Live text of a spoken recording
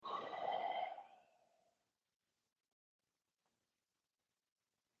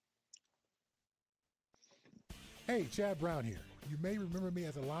Hey, Chad Brown here. You may remember me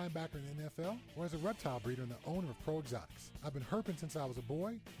as a linebacker in the NFL or as a reptile breeder and the owner of Pro Exotics. I've been herping since I was a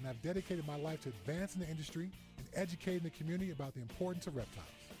boy, and I've dedicated my life to advancing the industry and educating the community about the importance of reptiles.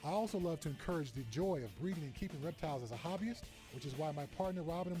 I also love to encourage the joy of breeding and keeping reptiles as a hobbyist, which is why my partner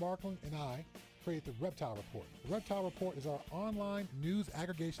Robin Markland and I created the Reptile Report. The Reptile Report is our online news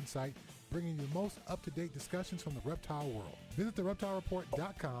aggregation site bringing you the most up-to-date discussions from the reptile world. Visit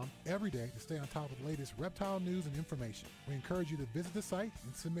thereptilereport.com every day to stay on top of the latest reptile news and information. We encourage you to visit the site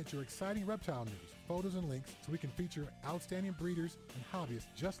and submit your exciting reptile news, photos, and links so we can feature outstanding breeders and hobbyists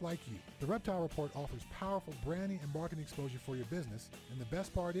just like you. The Reptile Report offers powerful branding and marketing exposure for your business, and the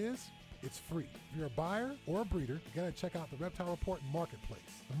best part is, it's free. If you're a buyer or a breeder, you gotta check out the Reptile Report Marketplace.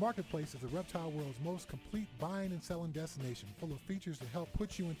 The Marketplace is the reptile world's most complete buying and selling destination, full of features to help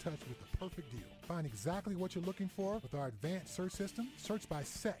put you in touch with the perfect deal. Find exactly what you're looking for with our advanced search system. Search by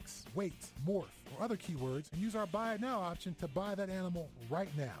sex, weight, morph, or other keywords, and use our Buy It Now option to buy that animal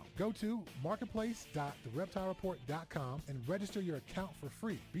right now. Go to marketplace.thereptilereport.com and register your account for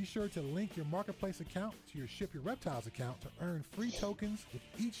free. Be sure to link your Marketplace account to your Ship Your Reptiles account to earn free tokens with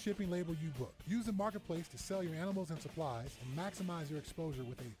each shipping label you book. Use the Marketplace to sell your animals and supplies and maximize your exposure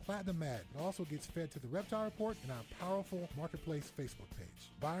with a platinum ad. It also gets fed to the Reptile Report and our powerful Marketplace Facebook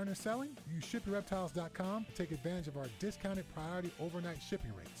page. Buying or selling? Use ShipYourReptiles.com to take advantage of our discounted priority overnight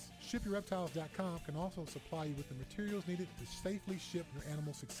shipping rates. ShipYourReptiles.com can also supply you with the materials needed to safely ship your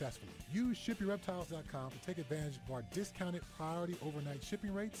animals successfully. Use ShipYourReptiles.com to take advantage of our discounted priority overnight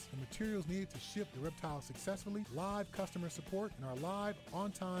shipping rates, the materials needed to ship your reptiles successfully, live customer support, and our live,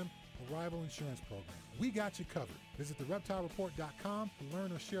 on-time arrival insurance program. We got you covered. Visit thereptilereport.com to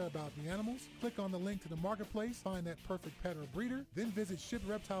learn or share about the animals. Click on the link to the Marketplace, find that perfect pet or breeder, then visit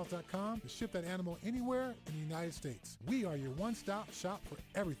ShipReptiles.com to ship that animal anywhere in the United States. We are your one-stop shop for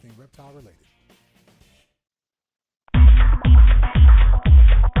everything reptile related.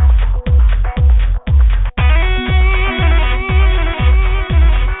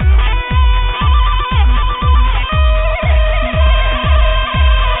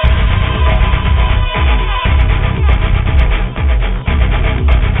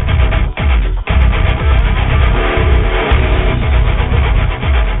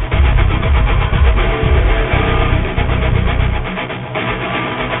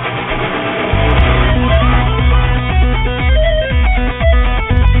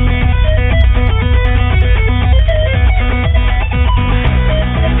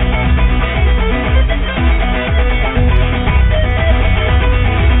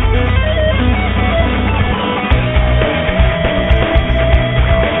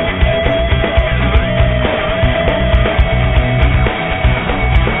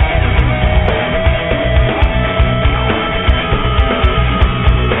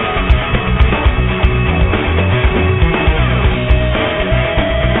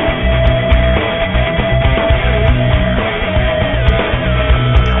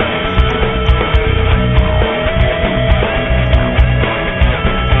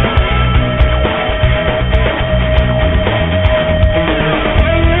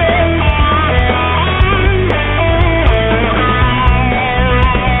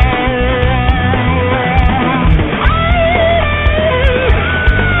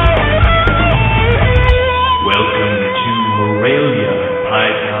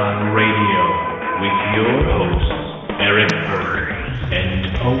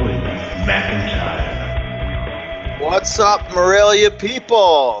 What's up, Morelia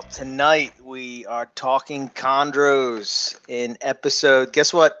people? Tonight we are talking chondros in episode.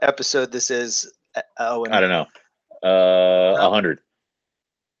 Guess what episode this is? Owen? I don't know. 100.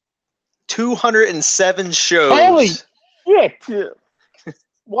 207 shows. Holy shit!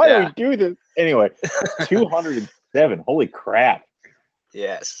 Why do we do this? Anyway, 207. Holy crap!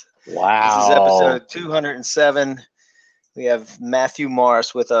 Yes. Wow. This is episode 207. We have Matthew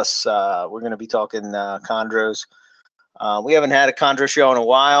Morris with us. We're going to be talking chondros. We haven't had a chondro show in a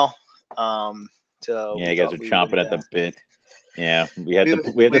while. So yeah, you guys are chomping at the bit. Yeah, we had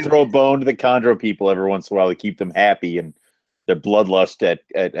to throw a bone to the chondro people every once in a while to keep them happy and their bloodlust at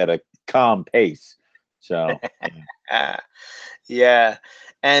a calm pace. So yeah,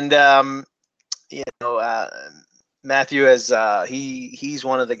 and Matthew has he's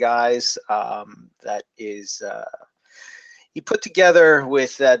one of the guys that is. He put together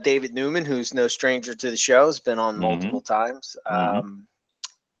with David Newman, who's no stranger to the show, has been on multiple times.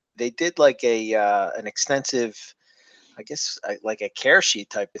 They did like an extensive, I guess, like a care sheet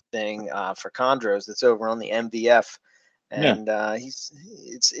type of thing for chondros that's over on the MVF, and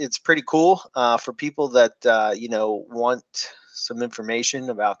it's pretty cool for people that want some information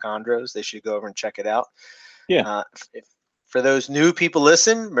about chondros. They should go over and check it out. Yeah. For those new people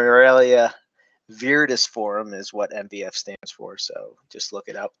listen, Morelia Viridis Forum is what MVF stands for. So just look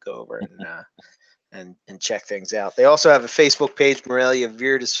it up, go over and check things out. They also have a Facebook page, Morelia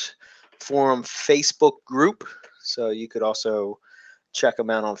Viridis Forum Facebook group. So you could also check them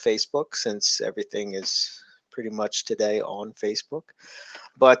out on Facebook, since everything is pretty much today on Facebook.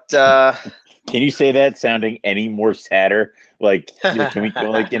 But can you say that sounding any more sadder? Like, can we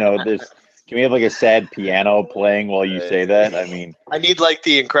can we have like a sad piano playing while you say that? I mean, I need like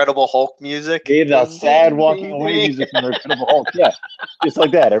the Incredible Hulk music. need the sad walking away music from the Incredible Hulk. Yeah, just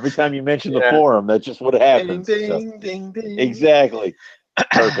like that. Every time you mention the forum, that's just what happens. Ding, ding, ding. Exactly.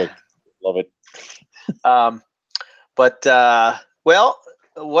 Perfect. Love it. Well,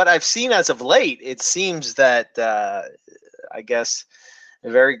 what I've seen as of late, it seems that I guess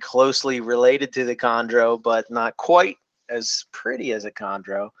very closely related to the chondro, but not quite as pretty as a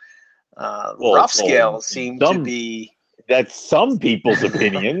chondro. Rough scale seem to be. That's some people's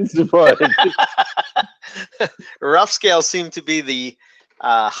opinions, but rough scale seem to be the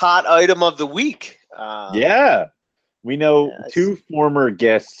hot item of the week. Yeah, we know two former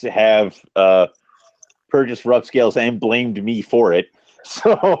guests have purchased rough scales and blamed me for it.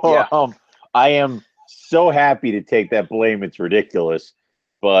 So I am so happy to take that blame. It's ridiculous.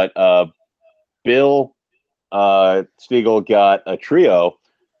 But Bill Spiegel got a trio,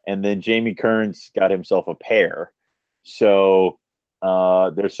 and then Jamie Kearns got himself a pair. So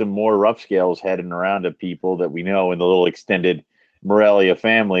there's some more rough scales heading around to people that we know in the little extended Morelia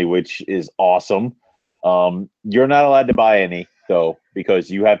family, which is awesome. You're not allowed to buy any, though, because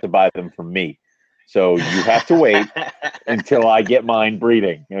you have to buy them from me. So you have to wait until I get mine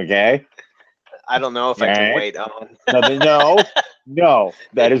breeding, okay? I don't know if I can wait on. No,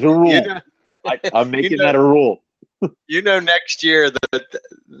 that is a rule. I'm making that a rule. Next year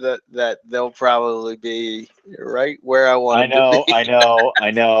that they'll probably be right where I want them to be.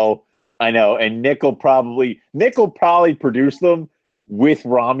 I know. And Nick will probably produce them with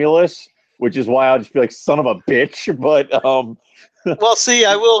Romulus, which is why I'll just be like, son of a bitch. But well, see,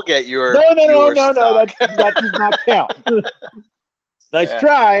 I will get your no. That does not count. Nice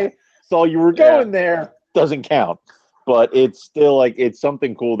try. So you were going there. Doesn't count. But it's still like, it's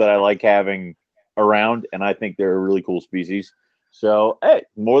something cool that I like having around, and I think they're a really cool species. So hey,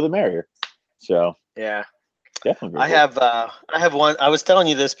 more the merrier. So yeah, definitely. I have one. I was telling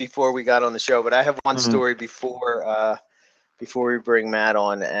you this before we got on the show, but I have one story before we bring Matt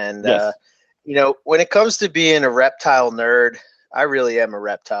on. And when it comes to being a reptile nerd, I really am a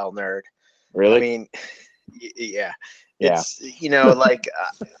reptile nerd. Really? I mean, yeah. It's like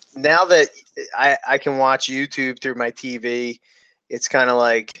now that I can watch YouTube through my TV, it's kind of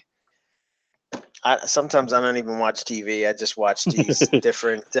like sometimes I don't even watch TV. I just watch these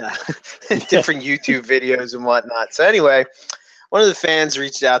different YouTube videos and whatnot. So anyway, one of the fans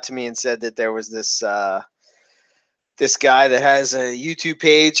reached out to me and said that there was this guy that has a YouTube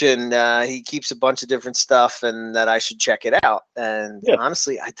page, and he keeps a bunch of different stuff, and that I should check it out. And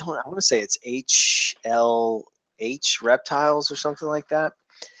honestly, I want to say it's HLH Reptiles or something like that.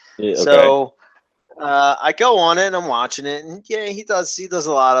 Yeah, okay. So I go on it and I'm watching it, and he does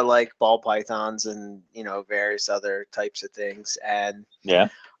a lot of like ball pythons and various other types of things. And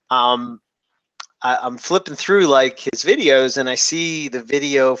I'm flipping through like his videos, and I see the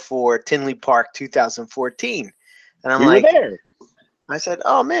video for Tinley Park 2014, and I'm like, there. I said,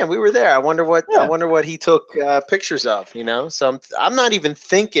 "Oh man, we were there. I wonder what he took pictures of." So I'm not even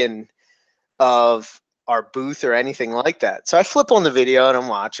thinking of our booth or anything like that. So I flip on the video and I'm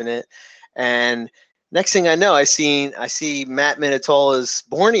watching it, and next thing I know, I see Matt Minatola's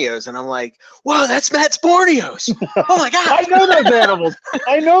Borneos, and I'm like, "Whoa, that's Matt's Borneos! Oh my god, I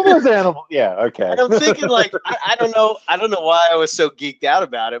know those animals. Yeah, okay." And I'm thinking like, I don't know why I was so geeked out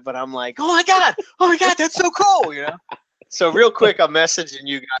about it, but I'm like, oh my god, that's so cool, So real quick, I'm messaging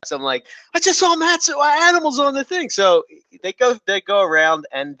you guys. I'm like, I just saw Matt's animals on the thing. So they go around,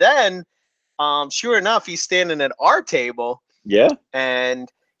 and then sure enough, he's standing at our table. Yeah.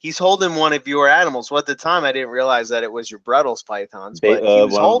 And he's holding one of your animals. Well, at the time, I didn't realize that it was your Brettles pythons. But he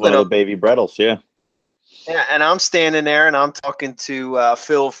was holding one of the baby Brettles, yeah. Yeah, and I'm standing there, and I'm talking to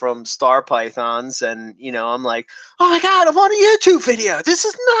Phil from Star Pythons, and I'm like, "Oh my god, I'm on a YouTube video! This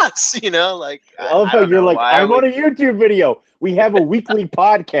is nuts!" Like I love how you're like, "I'm on a YouTube video. We have a weekly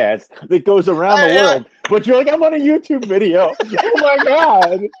podcast that goes around the world," but you're like, "I'm on a YouTube video." Oh my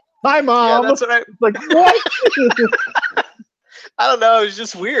god! Hi, Mom. Yeah, that's what like what? I don't know. It was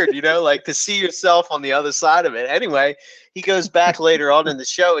just weird, like to see yourself on the other side of it. Anyway, he goes back later on in the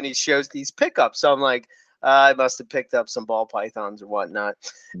show, and he shows these pickups. So I'm like, I must have picked up some ball pythons or whatnot.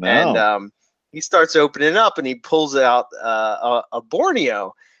 No. And he starts opening up and he pulls out a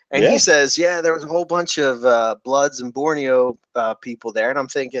Borneo. And he says, yeah, there was a whole bunch of Bloods and Borneo people there. And I'm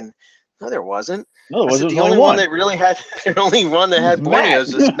thinking, no, there wasn't. No, I said, the only one that really had, the only one that had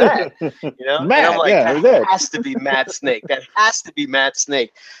Borneos was Matt. You know, Matt, and I'm like, that has to be Matt Snake. That has to be Matt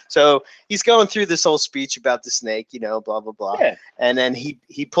Snake. So he's going through this whole speech about the snake, you know, blah blah blah. Yeah. And then he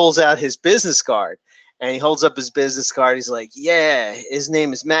pulls out his business card and he holds up his business card. He's like, yeah, his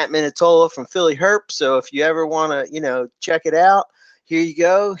name is Matt Minatola from Philly Herp. So if you ever want to, you know, check it out, here you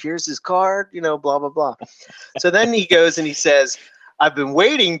go. Here's his card, you know, blah blah blah. So then he goes and he says, I've been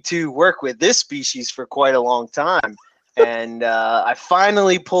waiting to work with this species for quite a long time. And I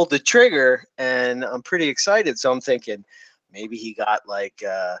finally pulled the trigger and I'm pretty excited. So I'm thinking maybe he got like,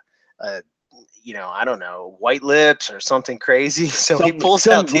 you know, I don't know, white lips or something crazy. So he pulls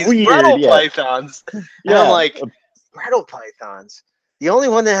out these brittle pythons. And I'm like, brittle pythons? The only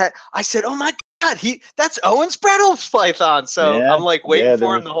one that had, I said, oh my God, that's Owen's brittle python. So I'm like waiting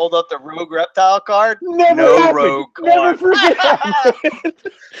for him to hold up the rogue reptile card. No rogue card.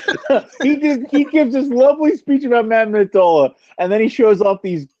 He gives this lovely speech about Matt Minatola, and then he shows off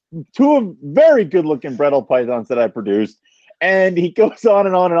these two very good looking brittle pythons that I produced, and he goes on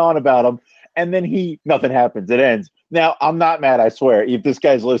and on and on about them, and then nothing happens. It ends. Now I'm not mad, I swear. If this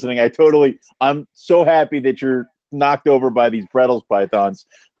guy's listening, I'm so happy that you're knocked over by these Brettles pythons,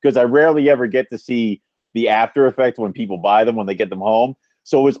 because I rarely ever get to see the after effect when people buy them, when they get them home.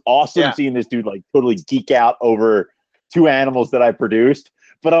 So it was awesome seeing this dude like totally geek out over two animals that I produced.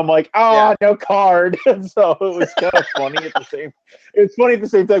 But I'm like, no card. And so it was kind of funny at the same. It's funny at the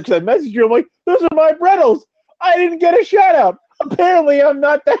same time because I messaged you. I'm like, those are my Brettles. I didn't get a shout out. Apparently, I'm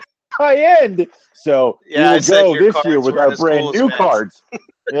not that high end. So we will go this year with our brand new cards.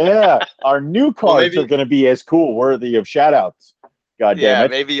 Yeah, our new cards are going to be as cool, worthy of shout outs. God damn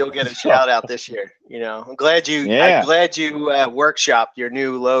it. Maybe you'll get a shout out this year. You know, I'm glad you workshopped your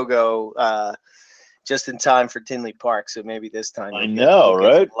new logo just in time for Tinley Park. So maybe this time. I know,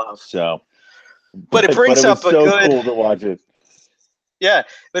 right? So, but it brings up a good. Cool to watch it. Yeah,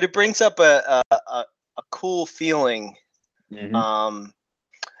 but it brings up a cool feeling. Mm-hmm.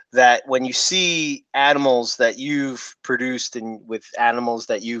 That when you see animals that you've produced and with animals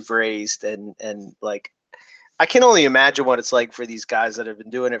that you've raised and like, I can only imagine what it's like for these guys that have been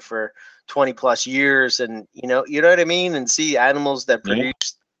doing it for 20 plus years. And you know what I mean? And see animals that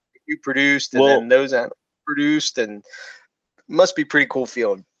you produced and then those animals produced, and it must be pretty cool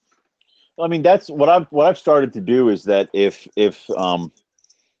feeling. I mean, that's what I've started to do is that if I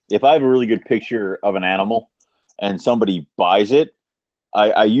have a really good picture of an animal and somebody buys it,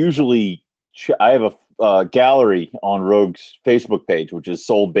 I usually I have a gallery on Rogue's Facebook page, which is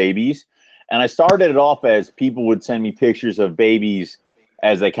Sold Babies. And I started it off as people would send me pictures of babies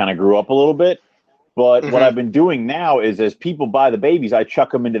as they kind of grew up a little bit. But what I've been doing now is as people buy the babies, I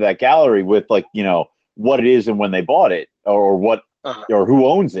chuck them into that gallery with like, you know, what it is and when they bought it or what or who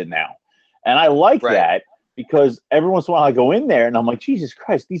owns it now. And I like that because every once in a while I go in there and I'm like, Jesus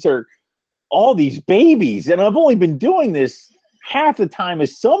Christ, these are all these babies. And I've only been doing this half the time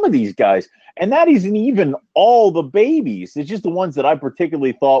as some of these guys. And that isn't even all the babies. It's just the ones that I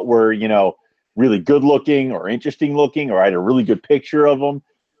particularly thought were, you know, really good looking or interesting looking, or I had a really good picture of them,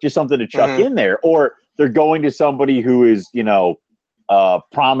 just something to chuck in there. Or they're going to somebody who is, you know,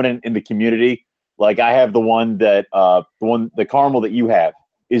 prominent in the community. Like I have the caramel that you have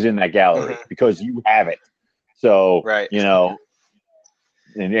is in that gallery because you have it. So, you know,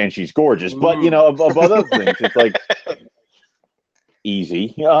 and she's gorgeous, but you know, of other things, it's like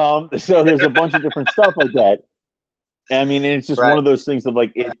easy. So there's a bunch of different stuff like that. I mean, it's just one of those things of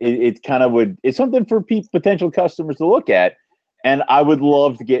like, it kind of it's something for potential customers to look at. And I would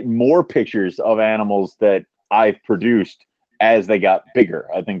love to get more pictures of animals that I've produced as they got bigger.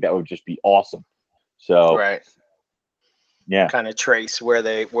 I think that would just be awesome. So, yeah, kind of trace where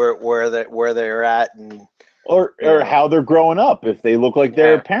they're at, and or how they're growing up, if they look like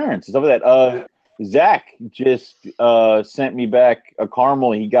their parents and stuff like that. Zach just sent me back a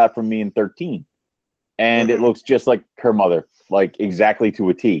caramel he got from me in 13, and it looks just like her mother, like exactly to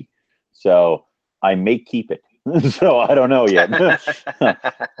a T. So I may keep it. So I don't know yet,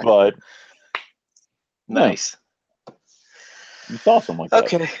 but nice. It's awesome like that.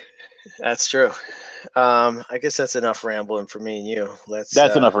 Okay, that's true. I guess that's enough rambling for me and you.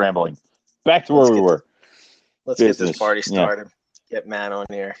 That's enough rambling. Back to where we were. Let's get this party started. Get Matt on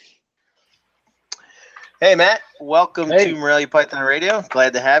here. Hey, Matt. Welcome to Morelia Python Radio.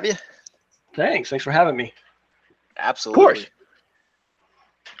 Glad to have you. Thanks for having me. Absolutely. Of course.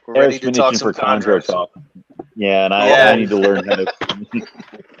 We're ready to talk some chondros. Talk. Yeah, and I need to learn how to.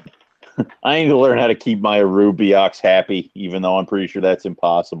 I need to learn how to keep my Arubiox happy, even though I'm pretty sure that's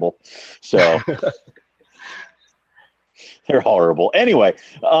impossible. So they're horrible. Anyway,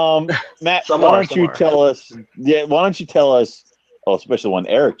 Matt, why don't you tell us? Yeah, why don't you tell us? Oh, especially one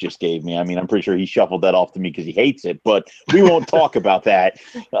Eric just gave me. I mean, I'm pretty sure he shuffled that off to me because he hates it, but we won't talk about that.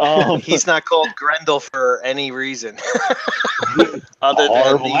 He's not called Grendel for any reason. Other than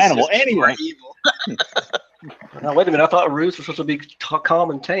horrible animal. Anyway. Evil. Now, wait a minute. I thought Roos was supposed to be calm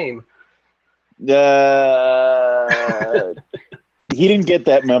and tame. He didn't get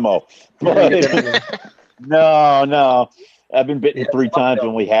that memo. No. I've been bitten 3 times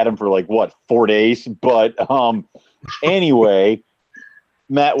when we had him for 4 days. But anyway,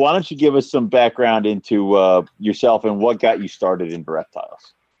 Matt, why don't you give us some background into yourself and what got you started into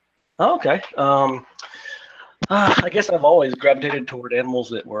reptiles? Okay. I guess I've always gravitated toward animals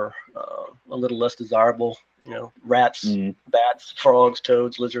that were a little less desirable. Rats, bats, frogs,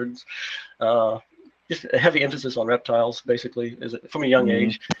 toads, lizards. Just a heavy emphasis on reptiles, basically, from a young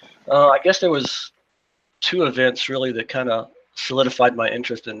age. I guess there was 2 events really that kind of solidified my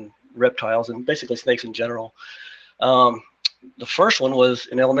interest in reptiles and basically snakes in general. The first one was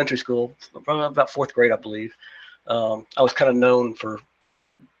in elementary school, probably about 4th grade, I believe. I was kind of known for,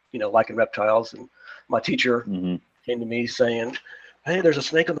 liking reptiles, and my teacher came to me saying, "Hey, there's a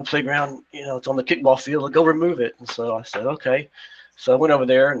snake on the playground. It's on the kickball field. Go remove it." And so I said, "Okay." So I went over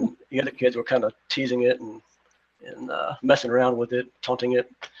there, and the other kids were kind of teasing it and messing around with it, taunting it.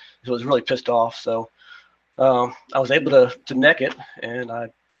 So I was really pissed off. So I was able to neck it, and I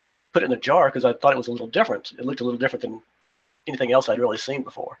put it in a jar because I thought it was a little different. It looked a little different than anything else I'd really seen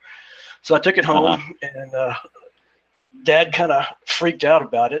before. So I took it home, and Dad kind of freaked out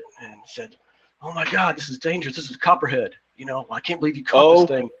about it and said, "Oh my God, this is dangerous. This is copperhead. I can't believe you caught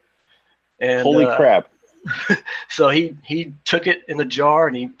this thing." And holy crap. So he took it in the jar,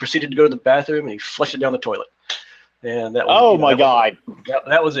 and he proceeded to go to the bathroom, and he flushed it down the toilet. And that was, my God.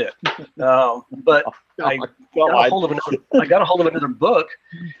 That was it. But I got a hold of another book,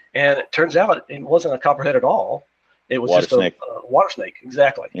 and it turns out it wasn't a copperhead at all. It was just a water snake.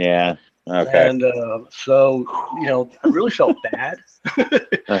 Exactly. Yeah. Okay. And so, I really felt bad.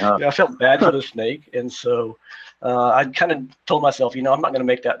 I felt bad for the snake. And so I kind of told myself, I'm not going to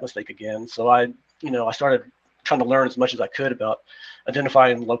make that mistake again. So I started trying to learn as much as I could about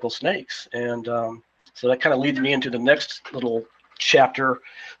identifying local snakes. And so that kind of leads me into the next little chapter.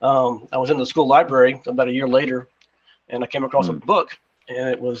 I was in the school library about a year later, and I came across a book, and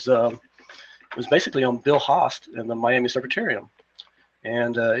it was basically on Bill Haast and the Miami Serpentarium.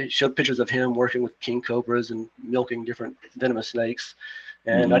 And it showed pictures of him working with king cobras and milking different venomous snakes.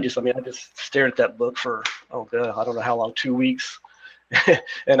 And I just stared at that book for, I don't know how long, 2 weeks.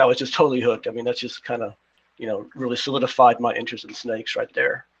 And I was just totally hooked. I mean, that's just kind of, really solidified my interest in snakes right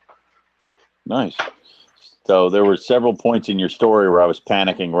there. Nice. So there were several points in your story where I was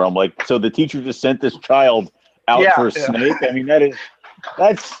panicking, where I'm like, so the teacher just sent this child out for a snake? I mean,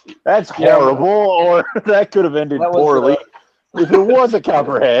 that's horrible, or that could have ended poorly. If it was a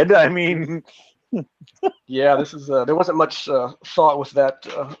copperhead, I mean. Yeah, this is there wasn't much thought with that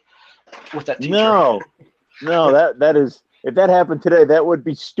teacher. No, that is, if that happened today, that would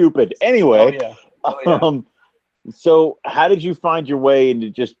be stupid. Anyway, so how did you find your way into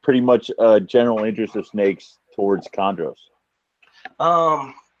just pretty much general interest of snakes towards chondros?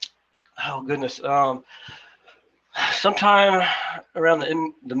 Oh goodness. Sometime around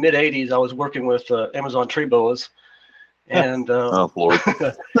the mid '80s, I was working with Amazon tree boas, and oh Lord,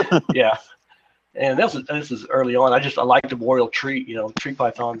 yeah. And this is early on. I liked arboreal tree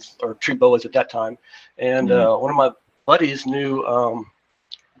pythons or tree boas at that time. And one of my buddies knew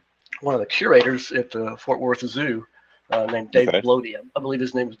one of the curators at the Fort Worth Zoo named Dave Bloody. I believe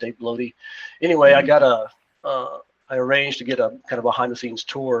his name was Dave Bloody. Anyway, I arranged to get a kind of behind the scenes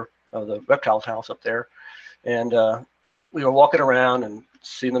tour of the reptile house up there. And we were walking around and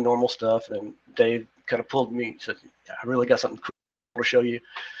seeing the normal stuff. And Dave kind of pulled me and said, "I really got something cool to show you."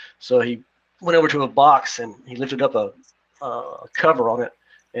 So he went over to a box and he lifted up a cover on it,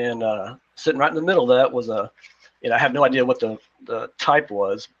 and sitting right in the middle of that was I have no idea what the type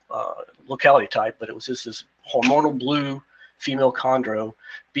was, locality type, but it was just this hormonal blue female chondro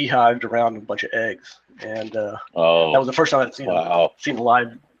beehived around a bunch of eggs. And that was the first time I'd seen a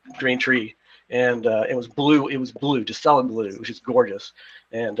live green tree. And it was blue, just solid blue. It was just gorgeous.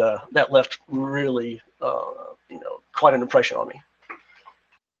 And that left really, quite an impression on me.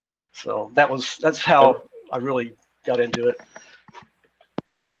 So that's how I really got into it.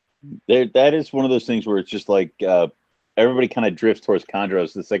 That is one of those things where it's just like everybody kind of drifts towards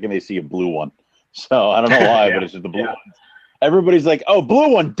chondros the second they see a blue one. So I don't know why, but it's just the blue one. Everybody's like, "Oh, blue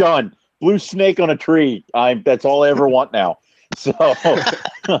one, done." blue snake on a tree. That's all I ever want now. So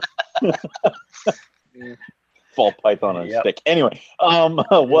ball python on a stick. Anyway,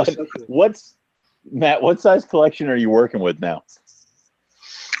 what's Matt? What size collection are you working with now?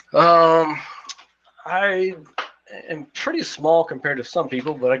 I am pretty small compared to some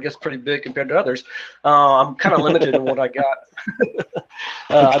people, but I guess pretty big compared to others. I'm kind of limited in what I got.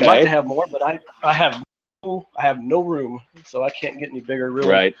 I'd like to have more, but I have no room, so I can't get any bigger. Really.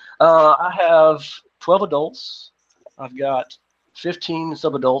 Right. I have 12 adults. I've got 15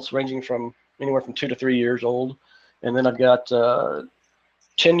 sub-adults ranging from anywhere from 2 to 3 years old, and then I've got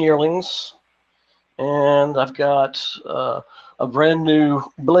 10 yearlings, and I've got a brand new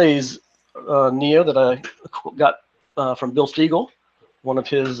Blaze Neo that I got from Bill Stiegel, one of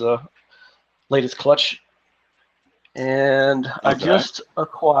his latest clutch, and I just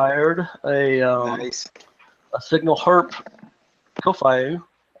acquired a Signal Herp Kofayu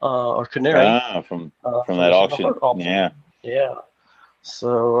or Canary from that auction. Yeah.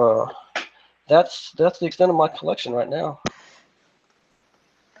 So that's the extent of my collection right now.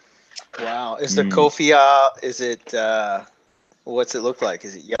 Wow. Is the Kofi? Is it? What's it look like?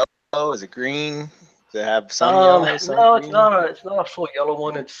 Is it yellow? Is it green? Does it have some yellow? Some no, green? it's not a full yellow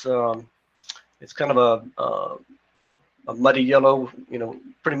one. It's kind of a muddy yellow.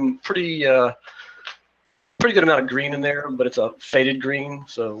 Pretty good amount of green in there, but it's a faded green.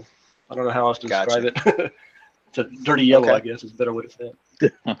 So I don't know how else to describe it. It's a dirty yellow, I guess is a better way to say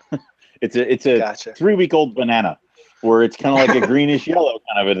it. It's a 3-week-old banana, where it's kind of like a greenish yellow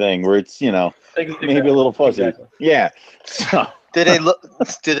kind of a thing, where it's maybe a little fuzzy. Exactly. Yeah. So. Did they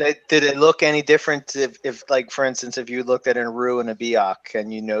look any different? If like for instance, if you looked at an Aru and a Biak, can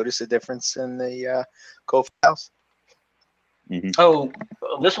you notice a difference in the Kofi's? Mm-hmm. Oh,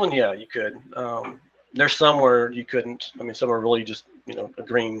 this one, yeah, you could. There's some where you couldn't. I mean, some are really just a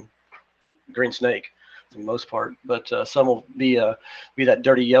green snake for the most part, but some will be that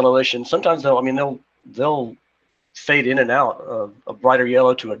dirty yellowish, and sometimes they'll fade in and out of a brighter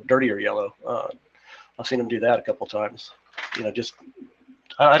yellow to a dirtier yellow. I've seen them do that a couple of times. Just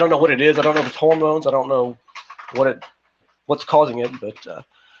I don't know what it is. I don't know if it's hormones. I don't know what's causing it, but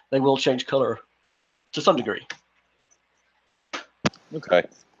they will change color to some degree. Okay.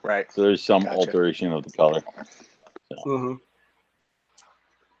 Right. So there's some alteration of the color. So, mm-hmm.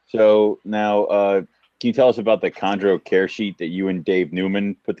 So now, can you tell us about the chondro care sheet that you and Dave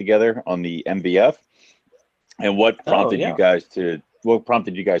Newman put together on the MBF, and what prompted you guys to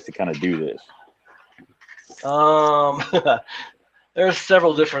kind of do this? There's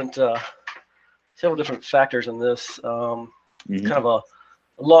several different factors in this. Kind of a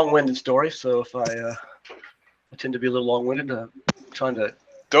long-winded story, so if I tend to be a little long-winded, trying to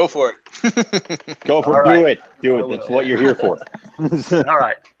go for it. Go for it. Do it. That's what you're here for. All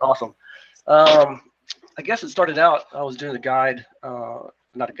right, awesome. I guess it started out. I was doing not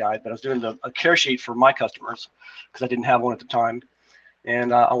a guide, but I was doing a care sheet for my customers because I didn't have one at the time,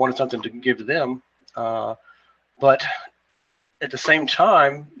 and I wanted something to give to them. But at the same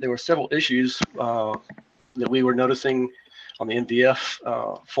time, there were several issues that we were noticing on the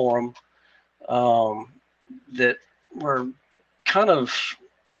MVF forum that were we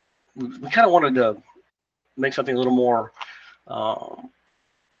kind of wanted to make something a little more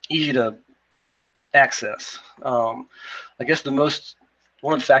easy to access. I guess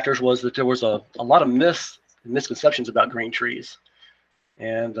one of the factors was that there was a lot of misconceptions about green trees.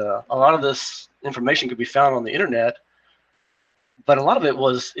 And a lot of this information could be found on the internet, but a lot of it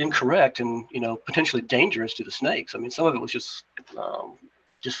was incorrect and potentially dangerous to the snakes. I mean, some of it was just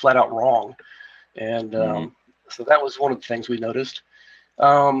flat out wrong, and so that was one of the things we noticed.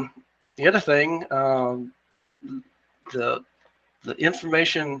 The other thing, the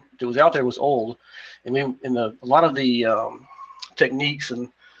information that was out there was old, and a lot of the techniques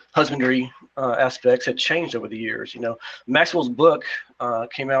and husbandry aspects had changed over the years. Maxwell's book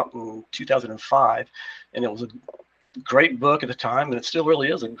came out in 2005, and it was a great book at the time, and it still really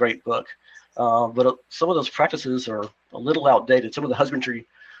is a great book. But some of those practices are a little outdated. Some of the husbandry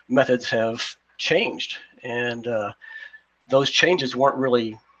methods have changed, and those changes weren't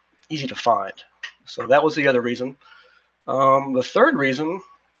really easy to find. So that was the other reason. The third reason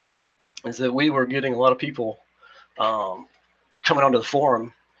is that we were getting a lot of people coming onto the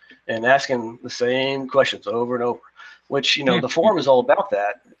forum and asking the same questions over and over, which, the forum is all about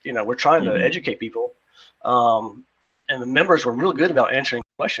that. We're trying to educate people. And the members were real good about answering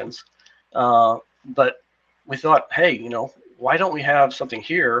questions. But we thought, hey, why don't we have something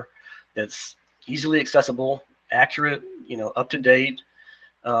here that's easily accessible, accurate, up to date,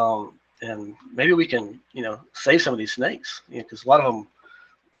 and maybe we can, save some of these snakes, because a lot of them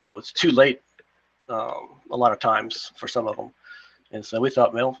it's too late a lot of times for some of them. And so we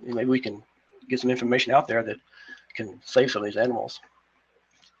thought, well, maybe we can get some information out there that can save some of these animals.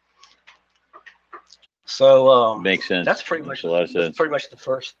 So makes sense. That's pretty much a lot of sense. That's pretty much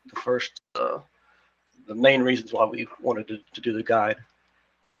the main reasons why we wanted to do the guide.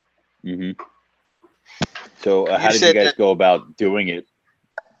 Mm-hmm. So how did you guys go about doing it?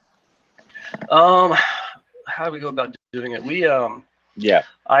 How do we go about doing it?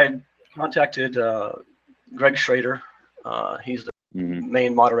 I contacted Greg Schrader. He's the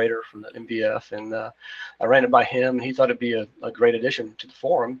main moderator from the MVF, and I ran it by him, and he thought it'd be a great addition to the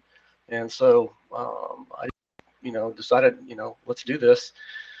forum. And so I, decided, let's do this.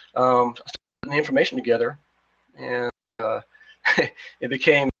 I started putting the information together, and it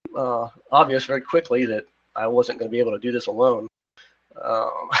became obvious very quickly that I wasn't going to be able to do this alone.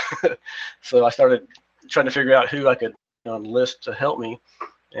 So I started trying to figure out who I could enlist to help me,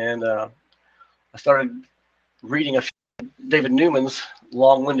 and I started reading a few David Newman's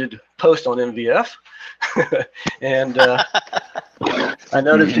long-winded post on MVF, and I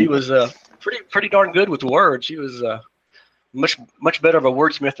noticed he was pretty darn good with words. He was much better of a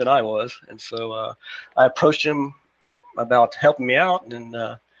wordsmith than I was, and so I approached him about helping me out, and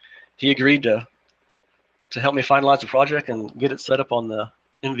he agreed to help me finalize the project and get it set up on the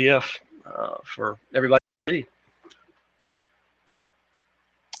MVF for everybody to see.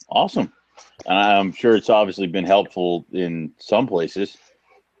 Awesome. And I'm sure it's obviously been helpful in some places.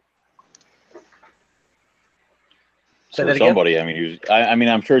 Say that somebody, again? I mean,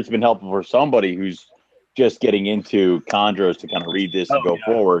 I'm sure it's been helpful for somebody who's just getting into chondros to kind of read this and go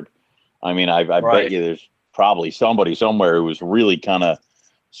forward. I mean, I bet you there's probably somebody somewhere who was really kind of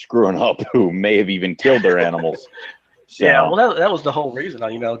screwing up who may have even killed their animals. So. Yeah, well, that was the whole reason,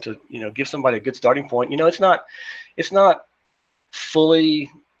 to give somebody a good starting point. It's not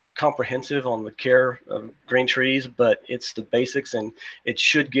fully comprehensive on the care of green trees, but it's the basics, and it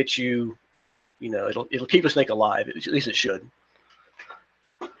should get you, it'll keep a snake alive. At least it should.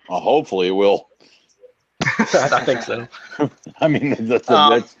 Well, hopefully it will. I think so. I mean, that's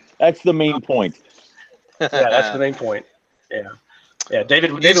the main point. Yeah, that's the main point. Yeah.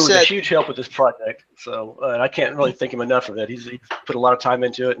 David was a huge help with this project, so I can't really thank him enough for that. He's put a lot of time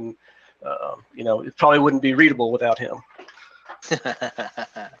into it, and it probably wouldn't be readable without him.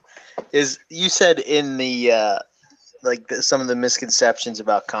 You said in the some of the misconceptions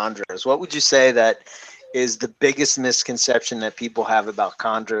about chondros, what would you say that is the biggest misconception that people have about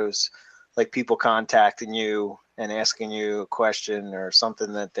chondros? Like people contacting you and asking you a question or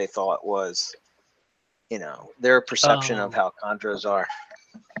something that they thought was, their perception of how chondros are.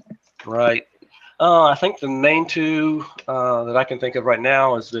 Right. I think the main two that I can think of right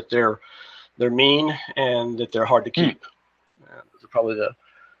now is that they're mean and that they're hard to keep. Those are probably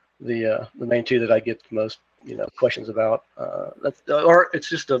the main two that I get the most questions about. It's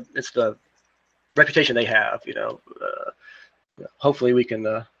the reputation they have. Hopefully we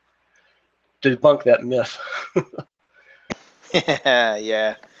can debunk that myth.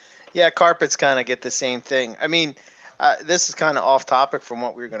 Yeah, carpets kind of get the same thing. I mean, this is kind of off topic from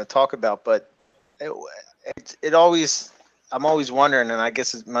what we were going to talk about, but I'm always wondering, and I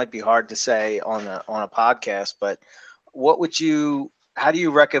guess it might be hard to say on a podcast, but how do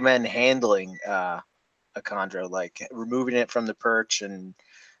you recommend handling a chondro, like removing it from the perch and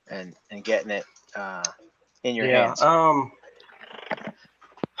getting it in your hands?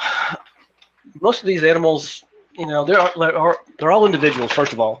 Most of these animals, they're all individuals,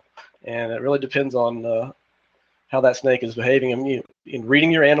 first of all, and it really depends on how that snake is behaving. I mean, in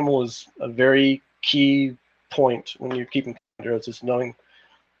reading your animal is a very key point when you're keeping chondros. Just knowing,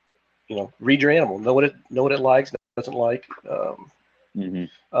 read your animal, know what it likes, doesn't like. When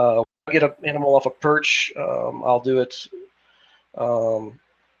I get an animal off a perch, I'll do it.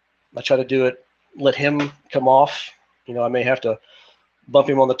 I try to do it. Let him come off. I may have to bump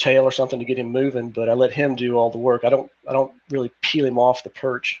him on the tail or something to get him moving, but I let him do all the work. I don't really peel him off the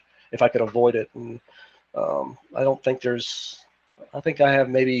perch if I could avoid it. And I don't think I think I have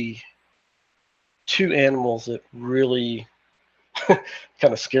maybe 2 animals that really kind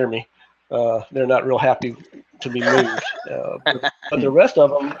of scare me. They're not real happy to be moved. But the rest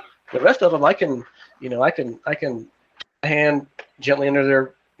of them, I can hand gently under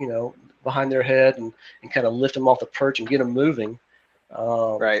their, behind their head and kind of lift them off the perch and get them moving.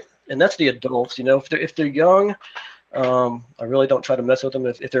 Right. And that's the adults. If they're young, I really don't try to mess with them.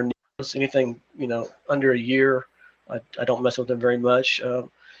 If they're anything, under a year, I don't mess with them very much.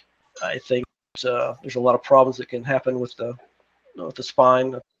 I think there's a lot of problems that can happen with the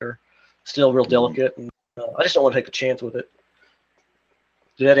spine. They're still real delicate, and I just don't want to take a chance with it.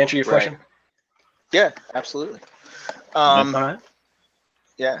 Did that answer your question? Yeah, absolutely. All right.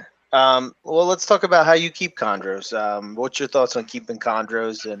 Yeah. Well, let's talk about how you keep chondros. What's your thoughts on keeping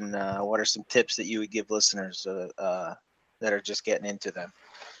chondros, and what are some tips that you would give listeners that are just getting into them?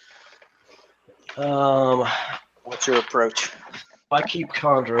 What's your approach? I keep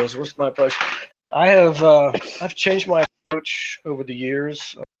chondros. What's my approach? I've changed my approach over the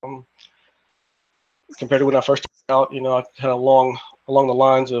years. Compared to when I first started out, I had along the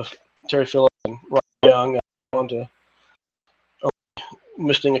lines of Terry Phillips and Ryan Young. I wanted to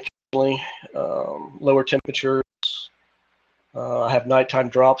misting occasionally, lower temperatures. I have nighttime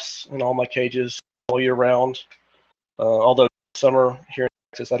drops in all my cages all year round. Although summer here in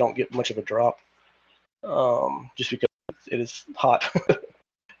Texas, I don't get much of a drop, just because it is hot.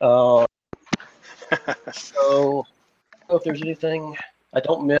 So I don't know if there's anything I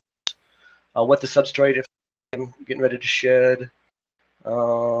don't miss. I'll wet the substrate if I'm getting ready to shed.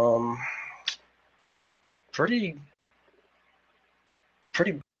 Pretty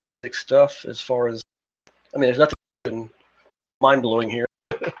basic stuff as far as, there's nothing mind-blowing here.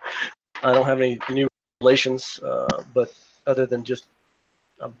 I don't have any new regulations, but other than just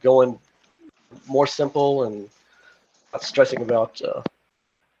I'm going more simple and not stressing about a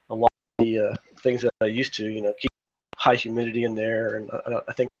lot of the things that I used to, keep high humidity in there, and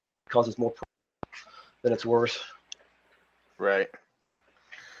I think it causes more problems than it's worth. Right.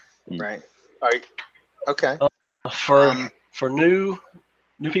 Right. All right. Okay. For new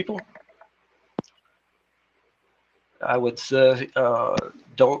people, I would say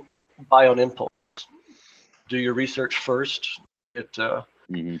don't buy on impulse. Do your research first. Get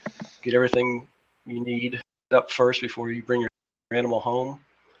everything you need up first before you bring your animal home.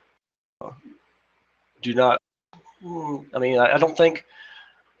 Do not.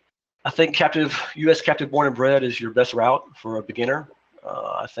 I think U.S. captive born and bred is your best route for a beginner.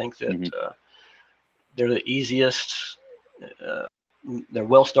 I think that they're the easiest. They're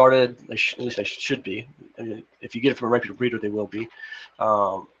well started. At least they should be. If you get it from a reputable breeder, they will be.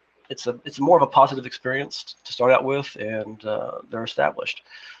 It's more of a positive experience to start out with, and they're established.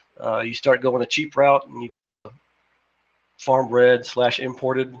 You start going a cheap route, and you farm bred /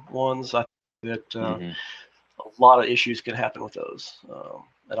 imported ones. I think that a lot of issues can happen with those.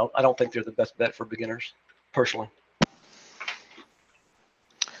 I don't think they're the best bet for beginners, personally.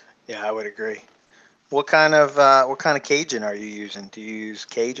 Yeah, I would agree. What kind of caging are you using? Do you use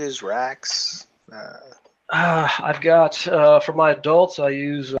cages, racks? I've got for my adults, I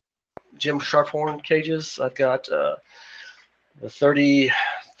use Jim Sharphorn cages. I've got the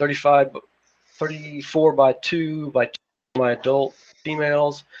 34 by 2 by 2 for my adult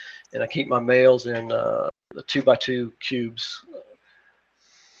females, and I keep my males in the 2 by 2 cubes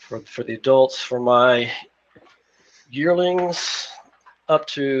for the adults. For my yearlings up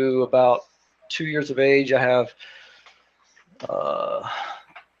to about 2 years of age, I have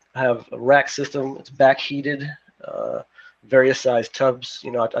a rack system. It's back heated, various size tubs.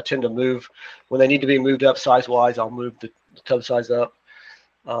 I tend to move when they need to be moved up size wise. I'll move the tub size up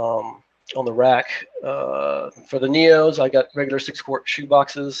on the rack. For the Neos, I got regular 6-quart shoe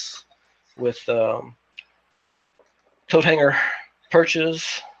boxes with coat hanger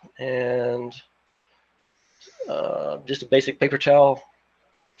perches and just a basic paper towel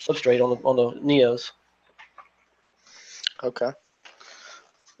substrate on the Neos. Okay.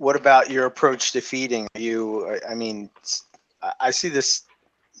 What about your approach to feeding? I see this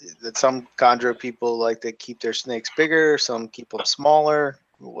that some chondro people like to keep their snakes bigger, some keep them smaller.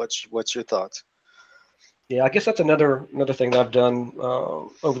 What's your thoughts? Yeah, I guess that's another thing that I've done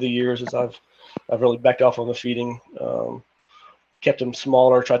over the years is I've really backed off on the feeding, kept them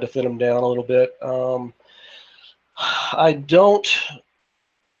smaller, tried to thin them down a little bit.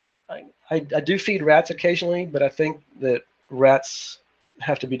 I do feed rats occasionally, but I think that rats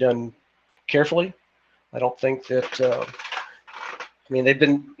have to be done carefully. I don't think that. They've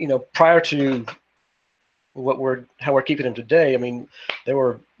been, prior to how we're keeping them today. There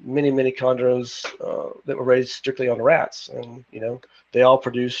were many chondros that were raised strictly on rats, and they all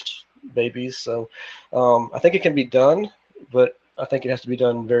produced babies. So I think it can be done, but I think it has to be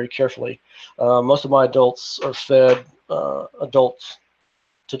done very carefully. Most of my adults are fed adults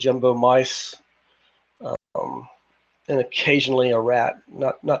to jumbo mice, and occasionally a rat.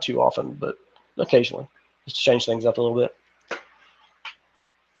 Not too often, but occasionally, just to change things up a little bit.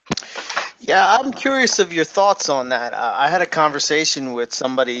 Yeah, I'm curious of your thoughts on that. I had a conversation with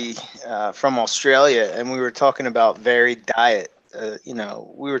somebody from Australia, and we were talking about varied diet.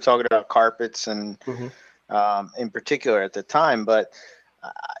 We were talking about carpets and in particular at the time, but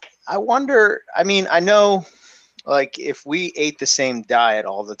I wonder, I know like if we ate the same diet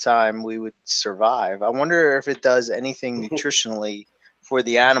all the time, we would survive. I wonder if it does anything nutritionally for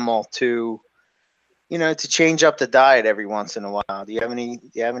the animal to, to change up the diet every once in a while. Do you have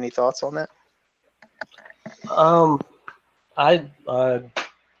any thoughts on that?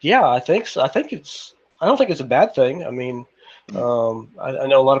 Yeah, I think so. I don't think it's a bad thing. I mean, I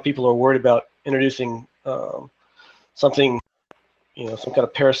know a lot of people are worried about introducing something, some kind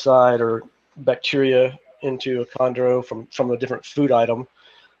of parasite or bacteria into a chondro from a different food item.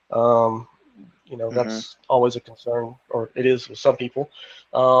 That's always a concern, or it is with some people.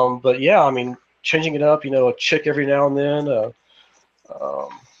 But yeah, I mean, changing it up, a chick every now and then, a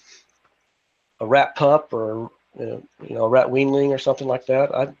rat pup, or a rat weanling or something like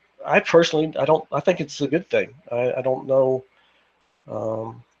that. I personally, I think it's a good thing. I don't know.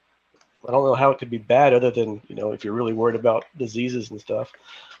 I don't know how it could be bad, other than if you're really worried about diseases and stuff,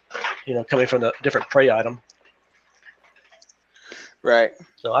 coming from a different prey item. Right.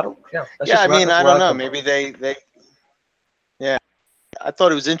 So I don't. Yeah. I mean, I don't know. Maybe they. Yeah, I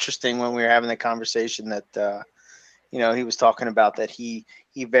thought it was interesting when we were having the conversation that he was talking about that he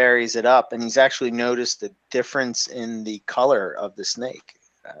varies it up, and he's actually noticed the difference in the color of the snake.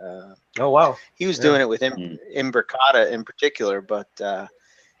 Oh wow! He was doing it with Imbricata in particular, but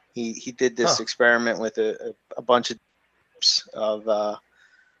he did this experiment with a bunch of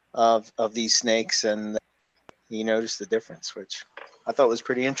these snakes, and he noticed the difference, which I thought was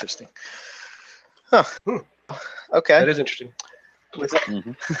pretty interesting. Huh. Okay. That is interesting. With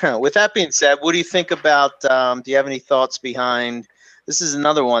that being said, what do you think about? Do you have any thoughts behind? This is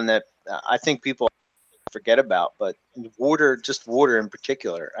another one that I think people forget about, but water in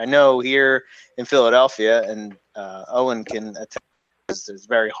particular. I know here in Philadelphia, and Owen can attest, there's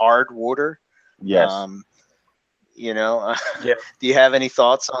very hard water. Yes. Yeah. Do you have any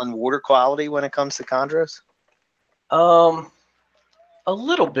thoughts on water quality when it comes to chondros? A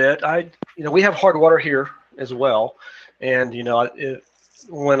little bit. We have hard water here as well, and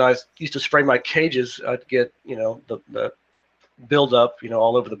when I used to spray my cages, I'd get the build up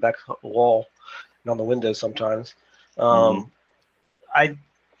all over the back wall and on the windows sometimes. I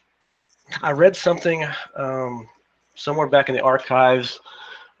read something somewhere back in the archives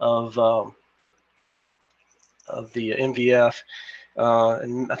of the MVF,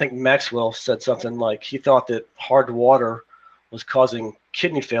 and I think Maxwell said something like he thought that hard water was causing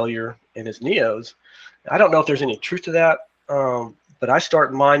kidney failure in his neos. I don't know if there's any truth to that, but I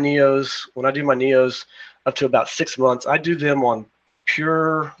start my neos, when I do my neos up to about 6 months, I do them on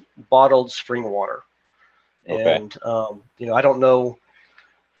pure bottled spring water. Okay. And I don't know.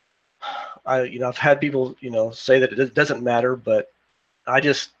 I've had people say that it doesn't matter, but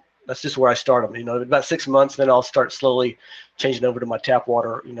that's just where I start them. About 6 months, then I'll start slowly changing over to my tap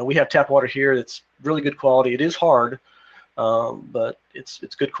water. We have tap water here that's really good quality. It is hard, but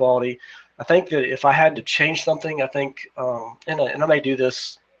it's good quality. I think that if I had to change something, I think, and I may do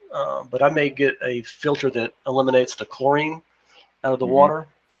this, but I may get a filter that eliminates the chlorine out of the water.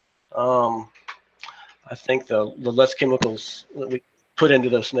 I think the less chemicals that we put into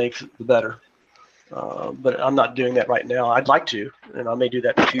those snakes, the better. But I'm not doing that right now. I'd like to, and I may do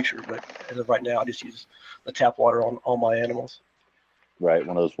that in the future. But as of right now, I just use the tap water on all my animals. Right,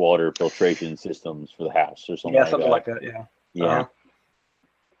 one of those water filtration systems for the house or something. Yeah, something like that. Yeah. Yeah.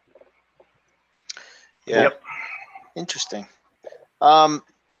 Yeah. Yep. Interesting.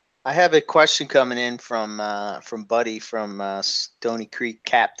 I have a question coming in from Buddy from Stony Creek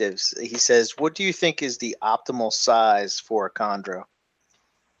Captives. He says, "What do you think is the optimal size for a chondro?"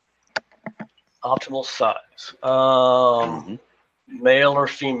 Optimal size, male or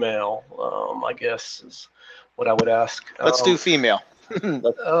female? I guess is what I would ask. Let's do female.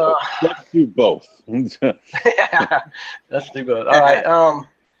 Let's do both. Yeah, let's do both. All right.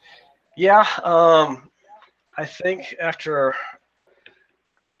 I think after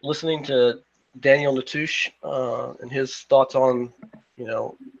listening to Daniel Natusch and his thoughts on,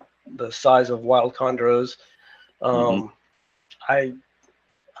 the size of wild chondros, I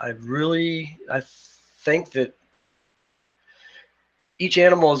think that each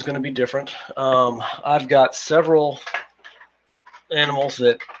animal is going to be different. I've got several animals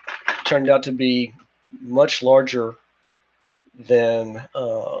that turned out to be much larger than,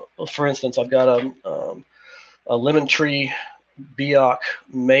 for instance, I've got a lemon tree Biak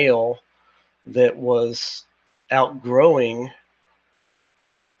male that was outgrowing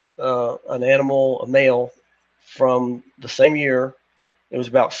a male from the same year. It was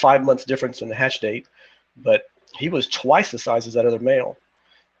about 5 months difference in the hatch date, but he was twice the size as that other male.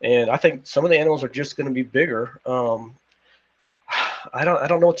 And I think some of the animals are just going to be bigger. I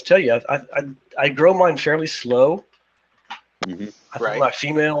don't know what to tell you. I grow mine fairly slow. Mm-hmm. I think my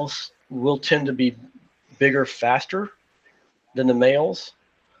females will tend to be bigger faster than the males,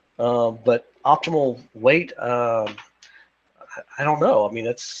 but optimal weight, I don't know. I mean,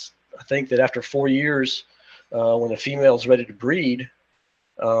 I think that after 4 years, when a female's ready to breed,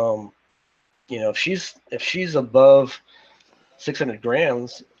 if she's above 600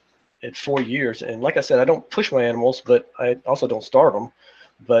 grams at 4 years, and like I said, I don't push my animals, but I also don't starve them.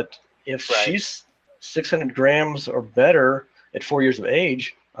 But if she's 600 grams or better at 4 years of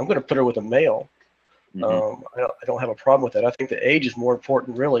age, I'm going to put her with a male. Mm-hmm. I don't have a problem with that. I think the age is more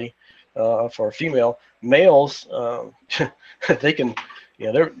important, really, for a female. Males, they can,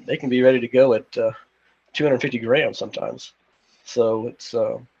 they can be ready to go at 250 grams sometimes. So it's,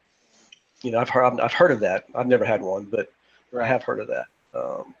 I've heard of that. I've never had one, but I have heard of that.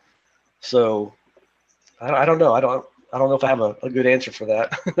 So I don't know. I don't know if I have a good answer for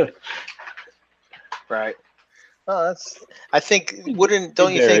that. Right. Oh,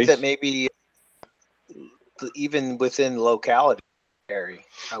 don't you think that maybe even within locality vary,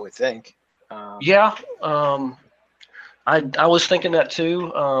 I would think. Yeah. I was thinking that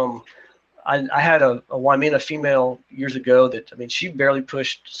too. I had a Wymena female years ago that, I mean, she barely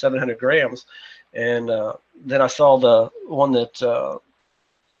pushed 700 grams. And then I saw the one that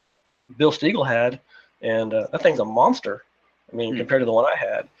Bill Stiegel had, and that thing's a monster. I mean, compared to the one I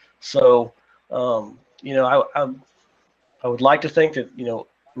had. So, I would like to think that,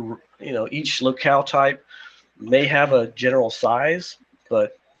 each locale type may have a general size,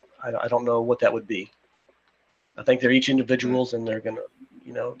 but I don't know what that would be. I think they're each individuals, and they're gonna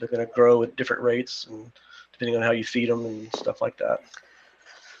grow at different rates, and depending on how you feed them and stuff like that.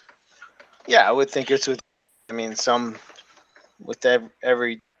 Yeah, I would think some with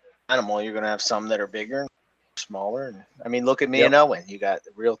every animal, you're gonna have some that are bigger, smaller. And I mean, look at me and Owen. You got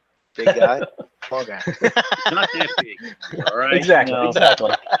the real big guy, small guy. Not that big. All right. Exactly.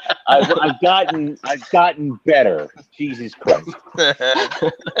 I've gotten better. Jesus Christ.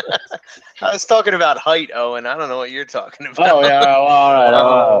 I was talking about height, Owen. I don't know what you're talking about. Oh yeah, all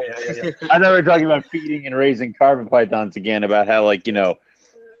right. Yeah. I thought we were talking about feeding and raising carbon pythons again. About how, like,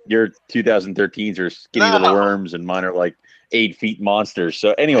 your 2013s are skinny little worms, and mine are like 8 feet monsters.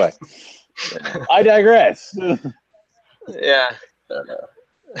 So anyway, I digress. Yeah.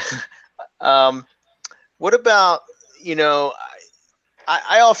 What about,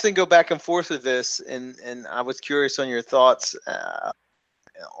 I often go back and forth with this, and I was curious on your thoughts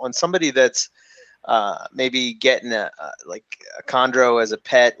on somebody that's maybe getting a chondro as a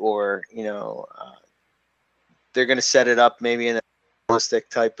pet, or they're going to set it up maybe in a realistic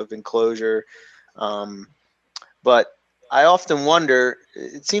type of enclosure, but I often wonder,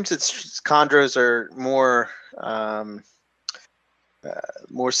 it seems that chondros are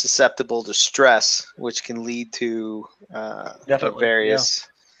more susceptible to stress, which can lead to various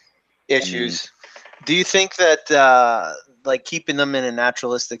issues. Do you think that keeping them in a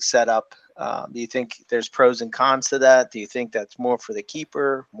naturalistic setup, do you think there's pros and cons to that? Do you think that's more for the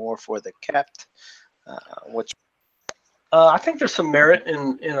keeper, more for the kept? I think there's some merit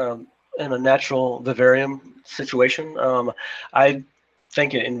in a natural vivarium situation. I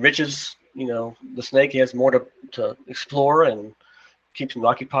think it enriches, the snake. He has more to explore and keeps him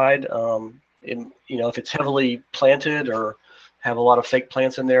occupied. If it's heavily planted or have a lot of fake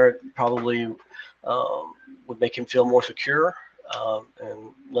plants in there, it probably would make him feel more secure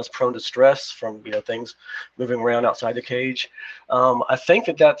and less prone to stress from things moving around outside the cage. I think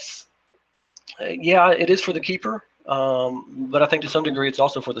that's it is for the keeper, but I think to some degree it's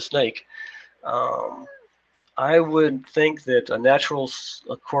also for the snake. I would think that a natural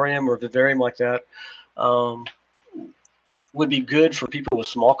aquarium or vivarium like that would be good for people with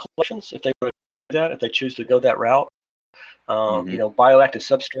small collections if they would do that, if they choose to go that route. Bioactive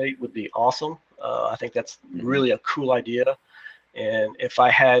substrate would be awesome. I think that's really a cool idea. And if I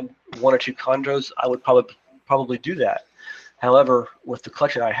had 1 or 2 chondros, I would probably do that. However, with the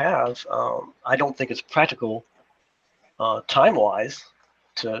collection I have, I don't think it's practical time-wise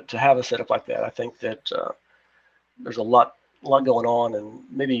to have a setup like that. I think that there's a lot going on, and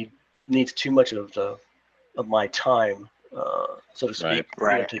maybe needs too much of my time, so to speak,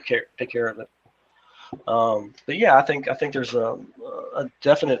 to take care of it. But yeah, I think there's a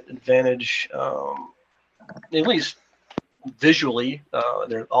definite advantage, at least visually.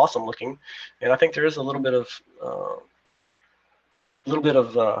 They're awesome looking, and I think there is a little bit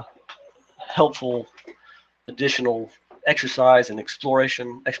of helpful additional exercise and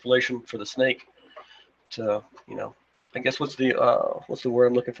exploration for the snake to, I guess what's the word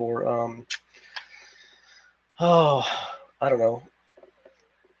I'm looking for? I don't know.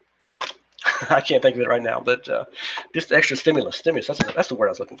 I can't think of it right now, but just extra stimulus. That's the word I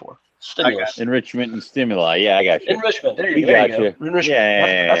was looking for. Stimulus. Enrichment and stimuli. Yeah, I got you. Enrichment. There We you go. got There you you. go. Enrichment.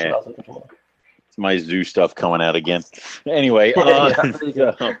 Yeah. That's what I was looking for. It's my zoo stuff coming out again. Anyway, Yeah, there you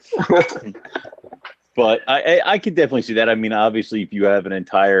go. but I could definitely see that. I mean, obviously, if you have an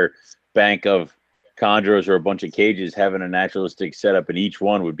entire bank of chondros or a bunch of cages, having a naturalistic setup in each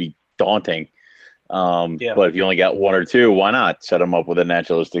one would be daunting. But if you only got one or two, why not set them up with a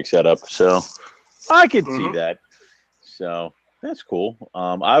naturalistic setup? So I could see that. So that's cool.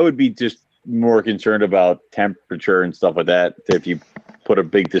 I would be just more concerned about temperature and stuff like that. If you put a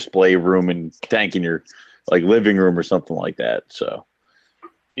big display room and tank in your like living room or something like that. So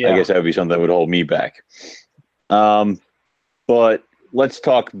I guess that would be something that would hold me back. But let's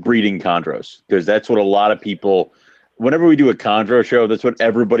talk breeding chondros, because that's what a lot of people, whenever we do a chondro show, that's what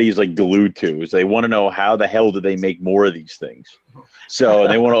everybody's like glued to, is they want to know how the hell do they make more of these things. So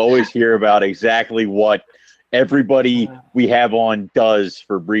they want to always hear about exactly what everybody we have on does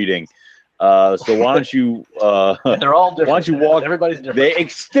for breeding. So why don't you they're all different. Why don't you walk? Everybody's different. They're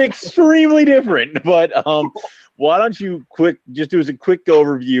extremely different. But why don't you just do a quick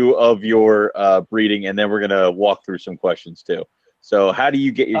overview of your breeding, and then we're gonna walk through some questions too. So how do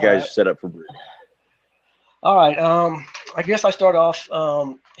you get your guys set up for breeding? All right. I guess I start off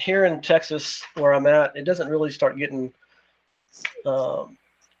here in Texas where I'm at. It doesn't really start getting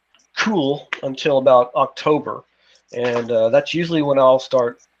cool until about October, and that's usually when I'll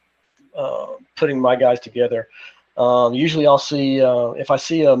start putting my guys together. Usually I'll see if I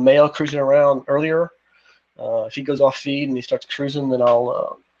see a male cruising around earlier. If he goes off feed and he starts cruising, then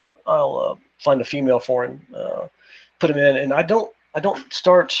I'll find a female for him, put him in, and I don't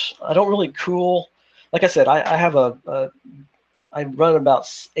really cool. Like I said, I run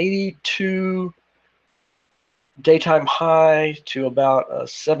about 82 daytime high to about a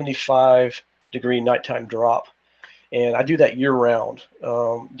 75-degree nighttime drop, and I do that year round.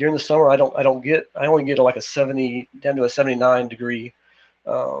 During the summer, I only get like a 70 down to a 79-degree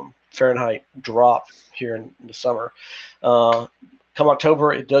Fahrenheit drop here in the summer. Come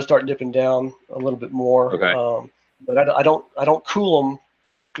October, it does start dipping down a little bit more. Okay. But I don't cool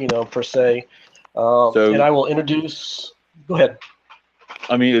them, per se. And I will introduce. Go ahead.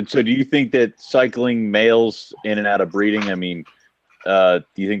 I mean, so do you think that cycling males in and out of breeding? I mean, do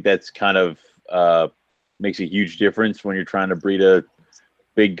you think that's kind of makes a huge difference when you're trying to breed a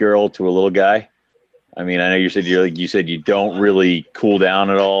big girl to a little guy? I mean, I know you said you don't really cool down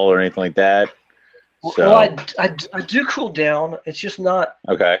at all or anything like that. So. Well, I do cool down. It's just not.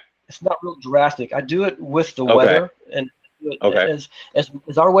 Okay. It's not real drastic. I do it with the weather, and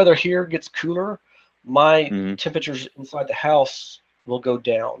as our weather here gets cooler, my temperatures inside the house will go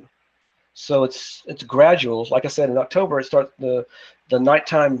down. So it's gradual. Like I said, in October it starts the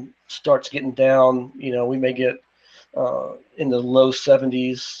nighttime starts getting down. We may get in the low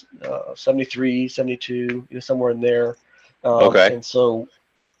 70s, 73, 72, somewhere in there. Okay. And so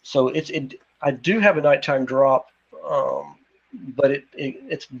I do have a nighttime drop, but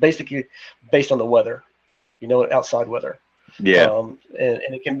it's basically based on the weather, outside weather. Yeah. And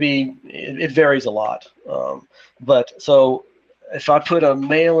it can be, it varies a lot. But so if I put a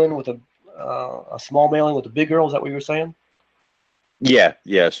male in with a small male in with a big girl, is that what you were saying? Yeah.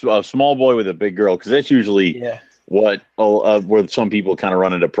 So a small boy with a big girl, because that's usually what where some people kind of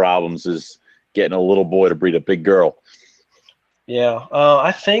run into problems, is getting a little boy to breed a big girl. Yeah.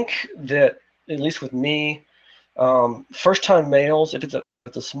 I think that, at least with me, first time males, if it's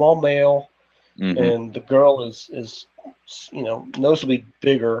a small male and the girl is noticeably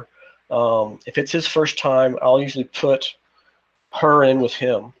bigger, if it's his first time, I'll usually put her in with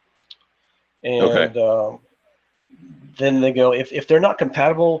him, and then they go, if they're not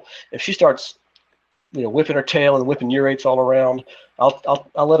compatible, if she starts whipping her tail and whipping urates all around, I'll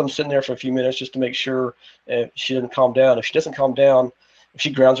let them sit in there for a few minutes just to make sure she doesn't calm down. If she doesn't calm down, if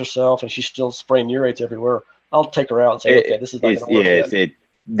she grounds herself and she's still spraying urates everywhere, I'll take her out and say, okay, this is not going to work yet.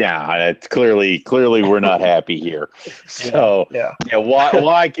 It's clearly we're not happy here. So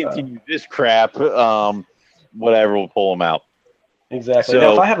why continue this crap? Whatever, we'll pull them out. Exactly. So,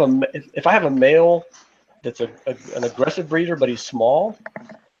 now, if I have a male that's an aggressive breeder but he's small,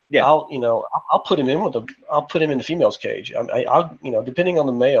 I'll put him in in the female's cage. I'll depending on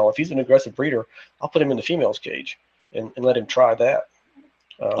the male, if he's an aggressive breeder, I'll put him in the female's cage and let him try that.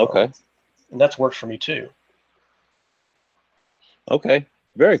 And that's worked for me too. Okay,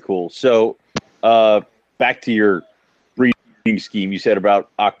 very cool. So back to your breeding scheme, you said about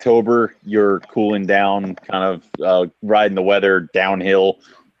October you're cooling down, kind of riding the weather downhill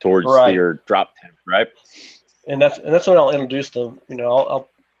towards your drop temp, right? And that's when I'll introduce them.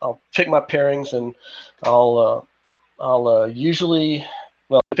 pick my pairings, and I'll usually,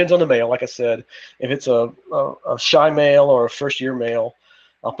 well, it depends on the male. Like I said, if it's a shy male or a first-year male,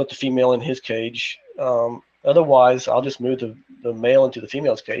 I'll put the female in his cage. Otherwise, I'll just move the male into the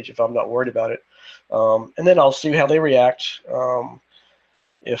female's cage if I'm not worried about it. And then I'll see how they react.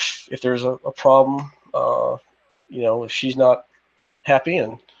 If there's a problem, if she's not happy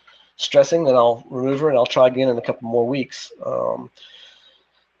and stressing, then I'll remove her and I'll try again in a couple more weeks.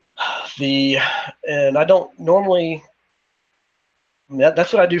 And I don't normally.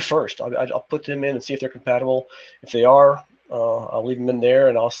 That's what I do first. I'll put them in and see if they're compatible. If they are, I'll leave them in there,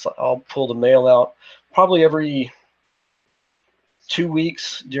 and I'll pull the male out probably every 2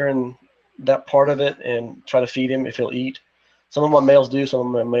 weeks during that part of it, and try to feed him if he'll eat. Some of my males do, some of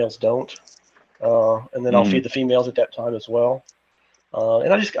my males don't, and then I'll feed the females at that time as well.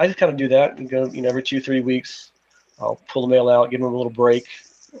 And I just kind of do that and go, every 2-3 weeks, I'll pull the male out, give him a little break.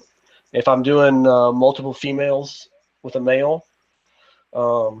 If I'm doing multiple females with a male,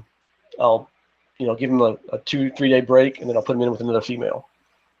 I'll give him a 2-3 day break, and then I'll put him in with another female.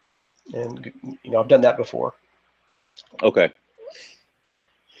 And I've done that before. Okay.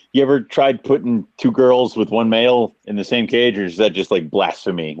 You ever tried putting 2 girls with 1 male in the same cage, or is that just like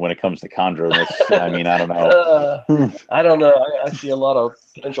blasphemy when it comes to chondro? I mean, I don't know. I don't know. I see a lot of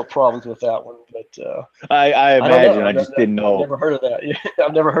potential problems with that one, but I imagine. I just didn't know. I've never heard of that.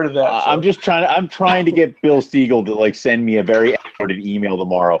 I've never heard of that. So. I'm trying to get Bill Stiegel to send me a very uploaded email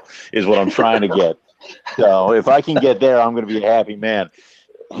tomorrow. Is what I'm trying to get. So if I can get there, I'm going to be a happy man.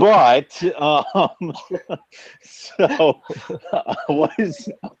 But I'm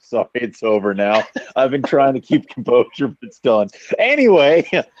sorry, it's over now. I've been trying to keep composure, but it's done. Anyway,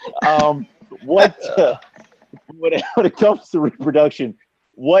 when it comes to reproduction,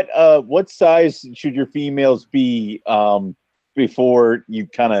 what size should your females be before you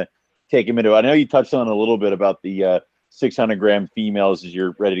kind of take them into? I know you touched on a little bit about the 600-gram females as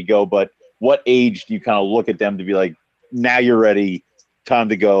you're ready to go, but what age do you kind of look at them to be like, now you're ready? Time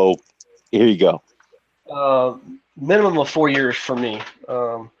to go. Here you go. Minimum of 4 years for me.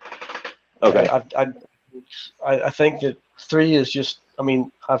 Okay. I think that 3 is just. I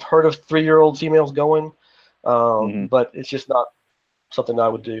mean, I've heard of 3-year-old females going, but it's just not something I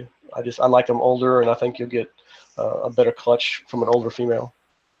would do. I like them older, and I think you'll get a better clutch from an older female.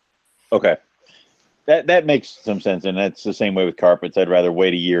 Okay. That makes some sense, and that's the same way with carpets. I'd rather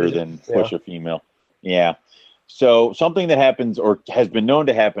wait a year than push a female. Yeah. So something that happens or has been known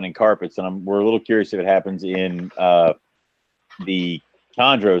to happen in carpets, and we're a little curious if it happens in the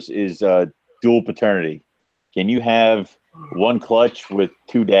chondros, is dual paternity. Can you have one clutch with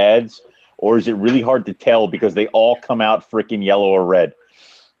 2 dads, or is it really hard to tell because they all come out freaking yellow or red?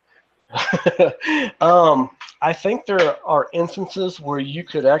 I think there are instances where you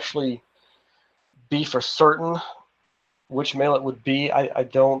could actually be for certain which male it would be. I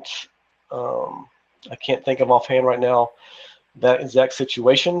don't. I can't think of offhand right now that exact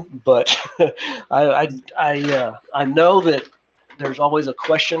situation, but I know that there's always a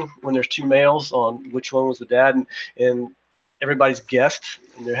question when there's 2 males on which one was the dad, and everybody's guessed,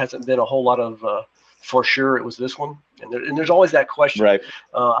 and there hasn't been a whole lot of for sure it was this one, and there's always that question. Right.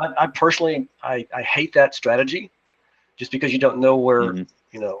 I personally I hate that strategy, just because you don't know where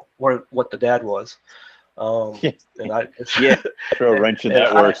what the dad was. And throw a wrench in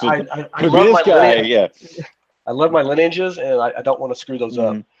that works. I love my lineage. I love my lineages, and I don't want to screw those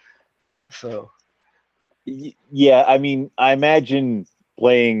up. So, yeah, I mean, I imagine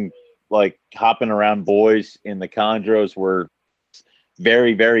playing hopping around boys in the chondros were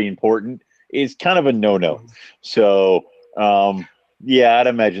very, very important. Is kind of a no-no. So, I'd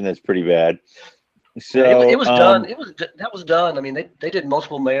imagine that's pretty bad. So it was done. That was done. I mean, they did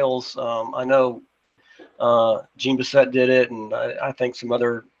multiple males. I know. Jean Bissett did it, and I think some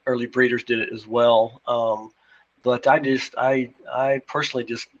other early breeders did it as well. But I personally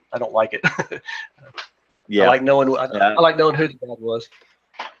I don't like it. Yeah, I like knowing who the dad was.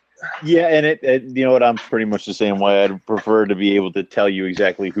 Yeah, and it you know what, I'm pretty much the same way. I'd prefer to be able to tell you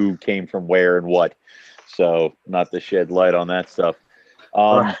exactly who came from where and what. So not to shed light on that stuff.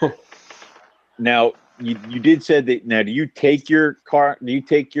 Now. You did say that. Now, do you take your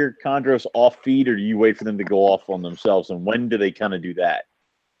chondros off feed, or do you wait for them to go off on themselves? And when do they kind of do that?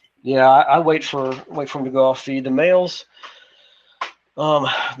 Yeah, I wait for them to go off feed. The males,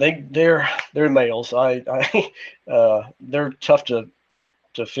 they're males. They're tough to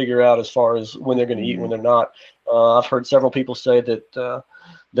figure out as far as when they're going to eat, when they're not. I've heard several people say that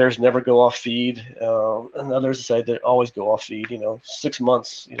theirs never go off feed, and others say that always go off feed. 6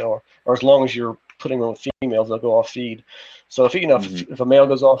 months, or as long as you're putting them with females, they'll go off feed. So if a male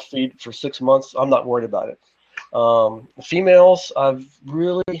goes off feed for 6 months, I'm not worried about it. Females, I've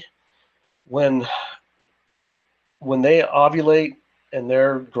really, when they ovulate and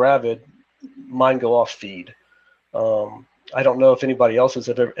they're gravid, mine go off feed. I don't know if anybody else has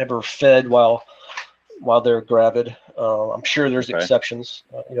ever fed while they're gravid. I'm sure there's exceptions.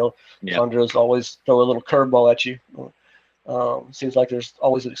 Chondros always throw a little curveball at you. Seems like there's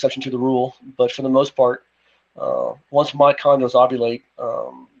always an exception to the rule, but for the most part, once my chondros ovulate,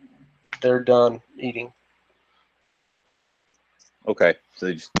 they're done eating. Okay,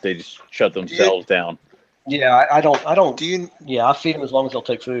 so they just shut themselves down. Yeah, I don't. Do you? Yeah, I feed them as long as they'll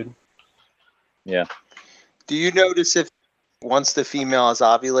take food. Yeah. Do you notice if once the female is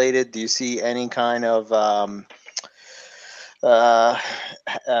ovulated, do you see any kind of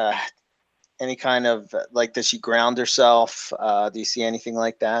like, does she ground herself? Do you see anything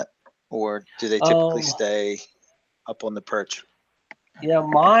like that, or do they typically stay up on the perch? Yeah,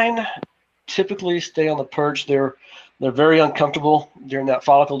 mine typically stay on the perch. They're very uncomfortable during that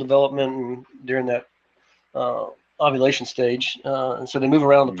follicle development and during that ovulation stage, and so they move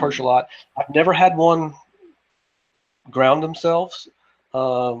around the perch a lot. I've never had one ground themselves.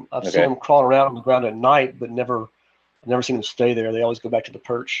 I've seen them crawling around on the ground at night, but never seen them stay there. They always go back to the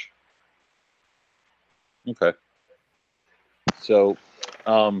perch. Okay. So,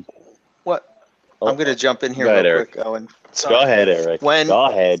 what? I'm going to jump in here real quick, Owen. Go ahead, Eric. Go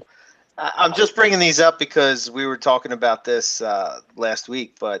ahead. I'm just bringing these up because we were talking about this last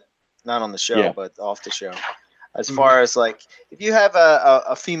week, but not on the show, but off the show. As far as, like, if you have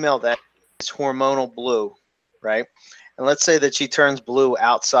a female that is hormonal blue, right? And let's say that she turns blue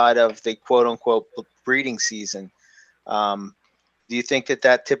outside of the quote-unquote breeding season. Do you think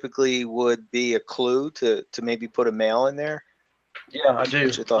that typically would be a clue to maybe put a male in there? Yeah, I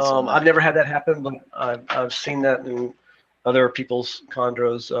do. I've never had that happen, but I've seen that in other people's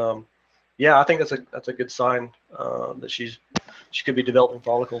chondros. Yeah, I think that's a good sign that she could be developing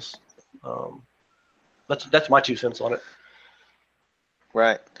follicles. That's my 2 cents on it.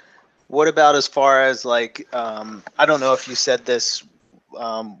 Right. What about as far as, like, I don't know if you said this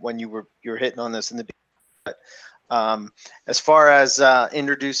when you were hitting on this in the beginning, but as far as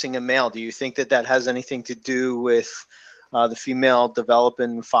introducing a male, do you think that has anything to do with the female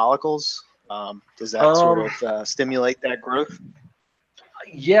developing follicles? Does that sort of stimulate that growth?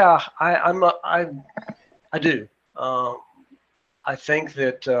 Yeah, I do. I think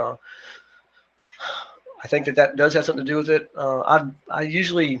that does have something to do with it.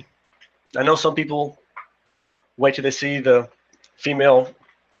 I know some people wait till they see the female,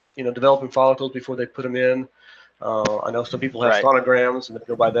 developing follicles before they put them in. I know some people have sonograms and they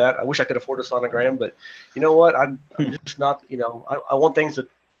go by that. I wish I could afford a sonogram, but you know what? I'm just not. I want things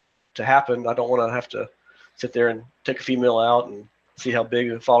to happen. I don't want to have to sit there and take a female out and see how big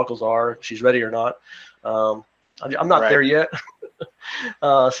the follicles are, if she's ready or not. I'm not there yet,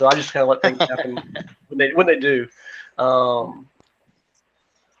 so I just kind of let things happen when they do.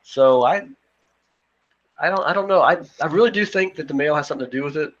 So I don't know. I really do think that the male has something to do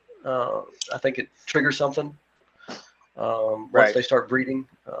with it. I think it triggers something once they start breeding.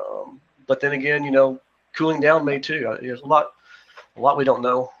 But then again, cooling down may too. There's a lot we don't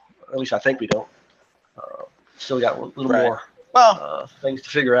know. At least I think we don't. Still got a little more things to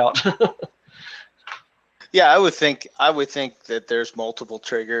figure out. Yeah, I would think that there's multiple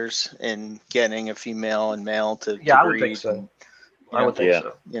triggers in getting a female and male to breed. I would think so. I would think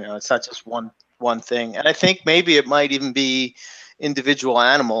so. It's not just one thing. And I think maybe it might even be individual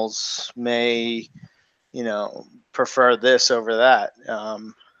animals may, prefer this over that.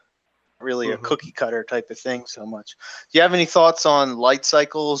 Really a cookie cutter type of thing so much. Do you have any thoughts on light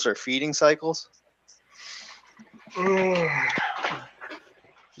cycles or feeding cycles?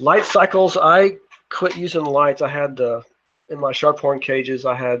 Light cycles, I quit using lights. I had in my Sharphorn cages,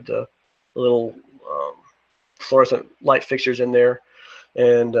 I had the little fluorescent light fixtures in there,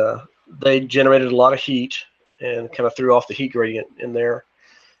 and they generated a lot of heat and kind of threw off the heat gradient in there.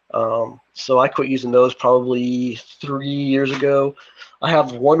 So I quit using those probably 3 years ago. I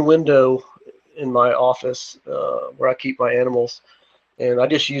have one window in my office where I keep my animals, and I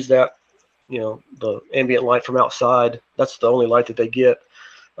just use that, the ambient light from outside. That's the only light that they get.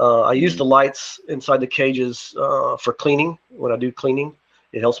 I use the lights inside the cages for cleaning. When I do cleaning,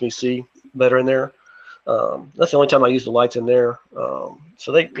 it helps me see better in there. That's the only time I use the lights in there.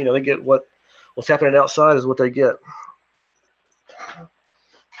 So they get what's happening outside is what they get.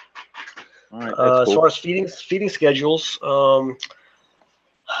 All right, as cool. far as feeding schedules, I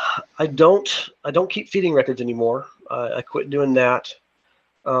don't keep feeding records anymore. I quit doing that.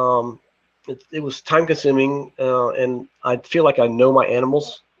 it was time consuming, and I feel like I know my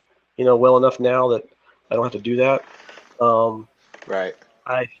animals, well enough now that I don't have to do that. Right.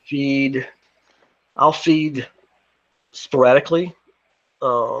 I'll feed sporadically.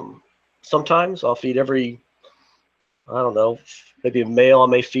 Sometimes I'll feed I don't know, maybe a male. I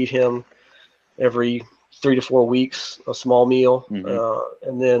may feed him every 3 to 4 weeks, a small meal,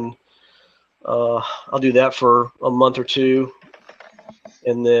 and then I'll do that for a month or two,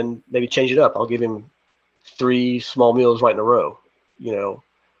 and then maybe change it up. I'll give him 3 small meals right in a row,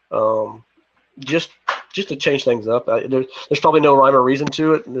 just to change things up. There's probably no rhyme or reason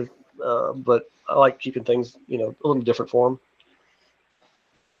to it, but I like keeping things, a little different for him.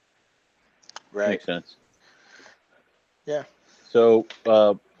 Right. Makes sense. Yeah. So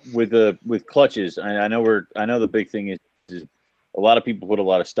with clutches, I know the big thing is a lot of people put a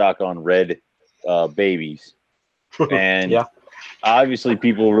lot of stock on red babies, and obviously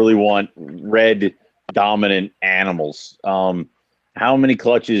people really want red dominant animals. How many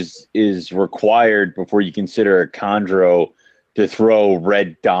clutches is required before you consider a chondro to throw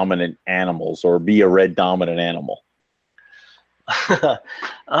red dominant animals or be a red dominant animal?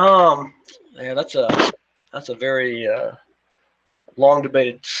 Yeah, that's a very long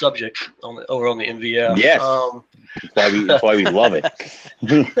debated subject over on the MVF. Yes, that's why we love it.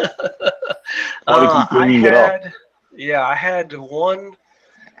 Why we keep bringing it up. Yeah, I had a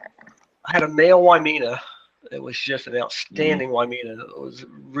male Wymena. It was just an outstanding Wymena. It was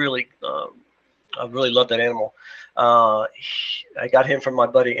really, I really loved that animal. I got him from my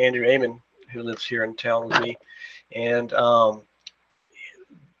buddy Andrew Amon, who lives here in town with me, and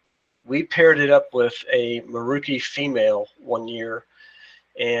we paired it up with a Maruki female one year,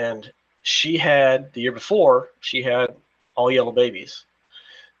 and the year before, she had all yellow babies.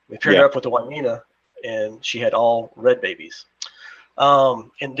 We paired her up with the Wymena, and she had all red babies.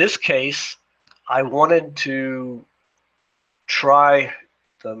 In this case, I wanted to try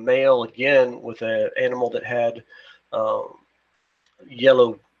the male again with an animal that had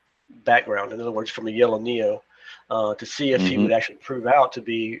yellow background, in other words, from a yellow Neo, to see if he would actually prove out to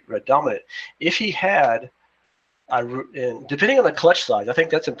be red dominant. If he had, and depending on the clutch size, I think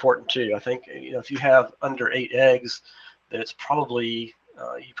that's important too. I think if you have under 8 eggs, then it's probably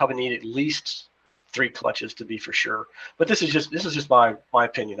you probably need at least 3 clutches to be for sure. But this is just my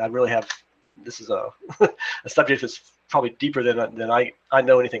opinion. I really have. This is a subject that's probably deeper than I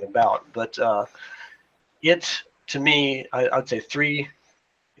know anything about. But to me, I'd say 3.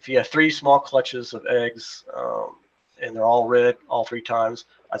 If you have 3 small clutches of eggs, and they're all red all 3 times,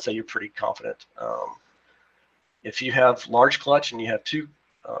 I'd say you're pretty confident. If you have large clutch and you have 2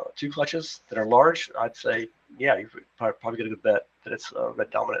 clutches that are large, I'd say, yeah, you probably get a good bet that it's red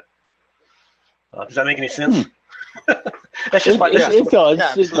dominant. Does that make any sense? That's just it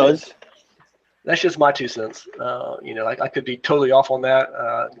does. That's just my 2 cents. I could be totally off on that.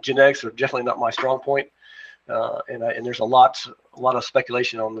 Genetics are definitely not my strong point, and there's a lot of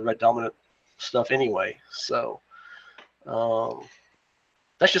speculation on the red dominant stuff anyway. So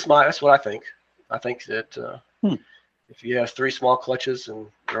that's what I think. I think that if you have 3 small clutches and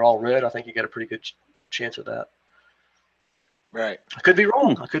they're all red, I think you got a pretty good chance of that. Right. I could be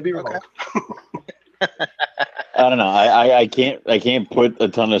wrong. Okay. I don't know. I can't put a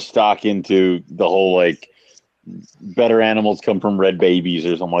ton of stock into the whole better animals come from red babies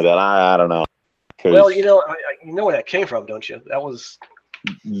or something like that. I don't know. Well, you know where that came from, don't you? That was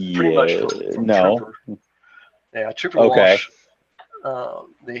pretty much from Trooper. Yeah, Trooper Walsh.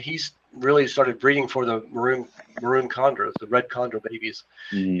 He's really started breeding for the maroon chondros, the red chondro babies,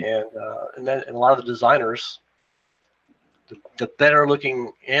 and a lot of the designers, the better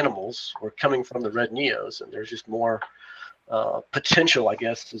looking animals were coming from the red Neos, and there's just more potential, I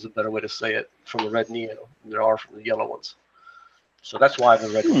guess is a better way to say it, from the red Neo than there are from the yellow ones. So that's why the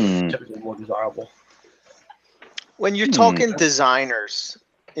red ones are typically more desirable. When you're talking designers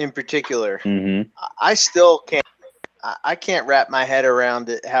in particular, I still can't. I can't wrap my head around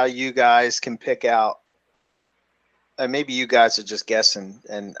it. How you guys can pick out? Maybe you guys are just guessing,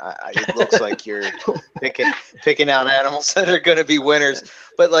 and it looks like you're picking out animals that are going to be winners.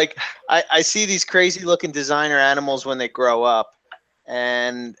 But I see these crazy looking designer animals when they grow up,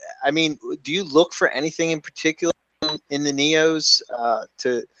 and I mean, do you look for anything in particular in the Neos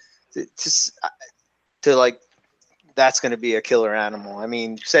to that's going to be a killer animal? I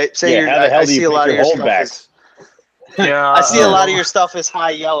mean, say I see a lot of your stuff. Yeah, I see a lot of your stuff is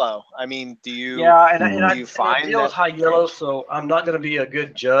high yellow. I mean, do you? Yeah, and you find I deal with high yellow, so I'm not going to be a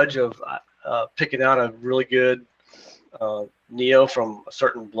good judge of picking out a really good Neo from a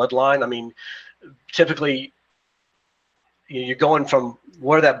certain bloodline. I mean, typically, you're going from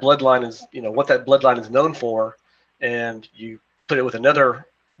where that bloodline is, what that bloodline is known for, and you put it with another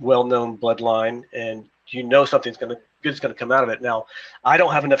well-known bloodline, and something's good's going to come out of it. Now, I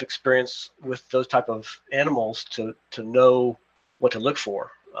don't have enough experience with those type of animals to know what to look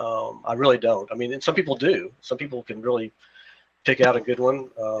for. I really don't. I mean, and some people do. Some people can really pick out a good one,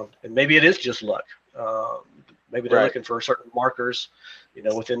 and maybe it is just luck. Maybe they're looking for certain markers,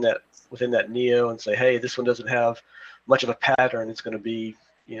 within that Neo, and say, hey, this one doesn't have much of a pattern. It's going to be,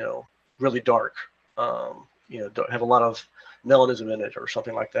 really dark. Don't have a lot of melanism in it or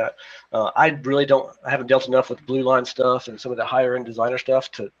something like that. I haven't dealt enough with blue line stuff and some of the higher end designer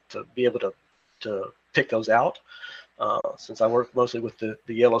stuff to be able to pick those out. Since I work mostly with the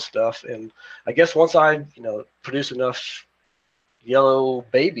yellow stuff, and I guess once I produce enough yellow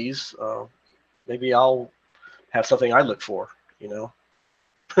babies, maybe I'll have something I look for,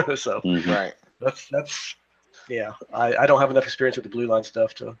 so right. That's yeah. I don't have enough experience with the blue line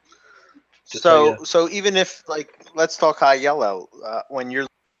stuff to so even if, like, let's talk high yellow, when you're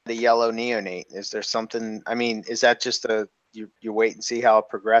the yellow neonate, is there something, I mean, is that just you wait and see how it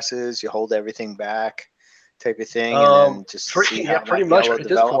progresses, you hold everything back type of thing, and then just see how pretty much at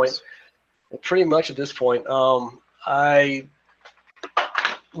this point.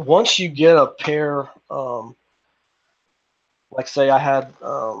 Once you get a pair, like say I had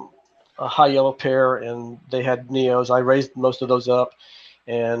a high yellow pair and they had Neos, I raised most of those up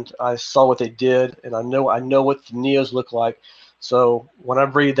and I saw what they did, and I know what the Neos look like. So when I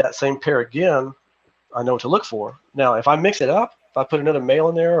breed that same pair again, I know what to look for. Now, if I mix it up, if I put another male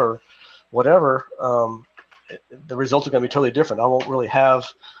in there or whatever, the results are going to be totally different. I won't really have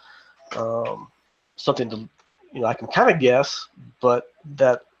something to, I can kind of guess, but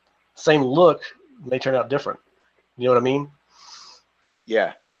that same look may turn out different. You know what I mean?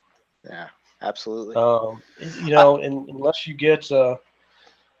 Yeah, absolutely. And unless you get,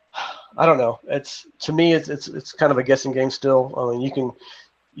 I don't know. To me, it's kind of a guessing game still. I mean,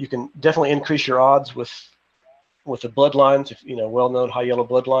 you can definitely increase your odds with the bloodlines. If well-known high yellow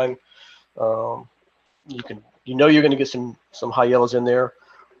bloodline, you're going to get some high yellows in there.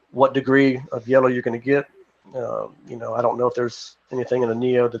 What degree of yellow you're going to get, I don't know if there's anything in the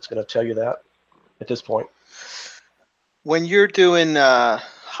Neo that's going to tell you that at this point. When you're doing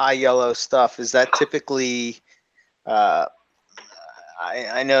high yellow stuff, is that typically,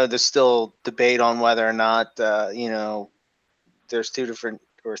 I know there's still debate on whether or not, there's 2 different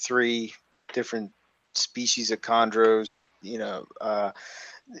or 3 different species of chondros,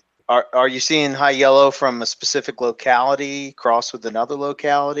 Are you seeing high yellow from a specific locality crossed with another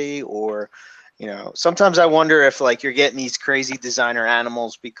locality, or, sometimes I wonder if, like, you're getting these crazy designer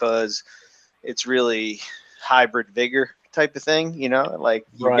animals because it's really hybrid vigor type of thing, like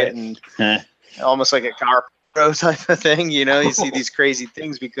you're getting almost like a car type of thing, you see these crazy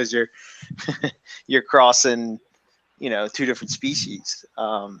things because you're crossing, 2 different species.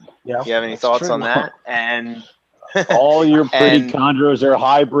 Do you have any thoughts on that? And all your pretty chondros are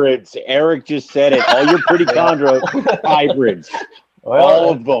hybrids. Eric just said it. All your pretty chondros hybrids. Well, all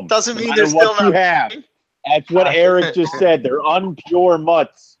of them. Doesn't mean they're still not. You have. That's what Eric just said. They're unpure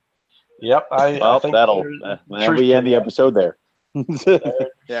mutts. Yep. I think that'll we end the episode there.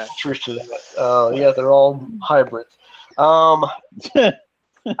 Yeah. Truth to that. They're all hybrids.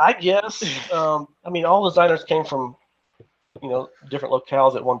 I guess. All designers came from, different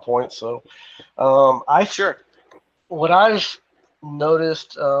locales at one point. So, what I've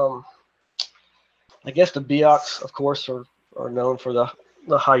noticed, I guess the Beox, of course, are known for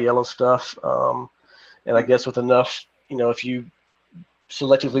the high yellow stuff. And I guess with enough, if you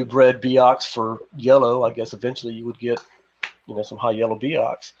selectively bred Beox for yellow, I guess eventually you would get, some high yellow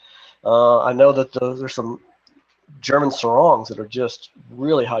Beox. I know that there's some German Sarongs that are just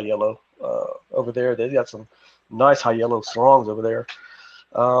really high yellow over there. They've got some nice high yellow Sarongs over there.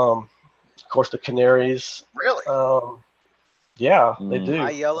 Of course, the Canaries. Really? Yeah, they do.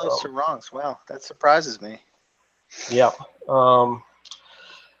 High yellow Sarongs. Wow, that surprises me. Yeah. The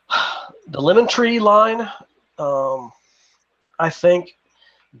Lemon Tree line, I think,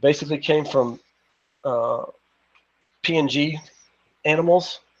 basically came from P&G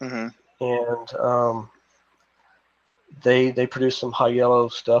animals, and they produce some high yellow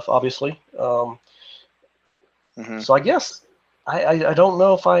stuff, obviously. So I guess I don't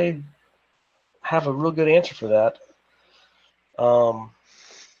know if I have a real good answer for that.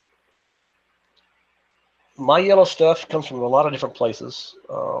 My yellow stuff comes from a lot of different places,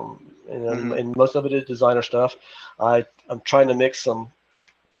 and most of it is designer stuff. I'm trying to mix some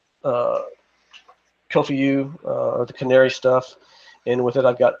Kofiu, or the Canary stuff, and with it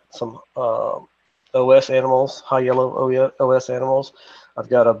I've got some OS animals, high yellow OS animals. I've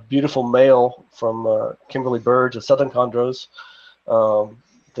got a beautiful male from Kimberly Burge of Southern Chondros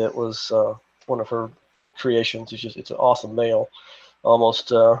that was one of her creations. It's an awesome male, almost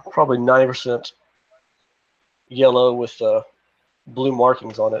probably 90% yellow with blue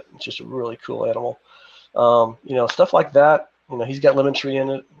markings on it. It's just a really cool animal. Stuff like that. He's got lemon tree in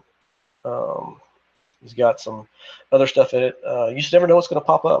it. He's got some other stuff in it. You just never know what's going to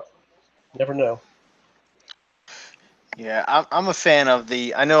pop up. Never know. Yeah, I'm a fan of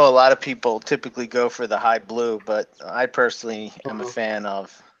I know a lot of people typically go for the high blue, but I personally am a fan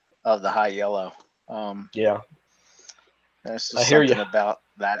of the high yellow. Yeah. There's just something about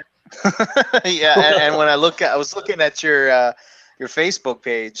that. Yeah, and when I was looking at your Facebook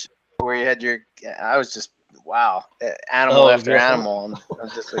page where you had I was just, wow, animal after animal. I'm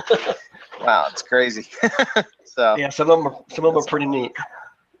just like, wow, it's crazy. So yeah, some of them are pretty neat.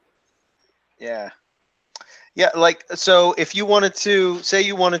 Yeah. Yeah, like, so if you wanted to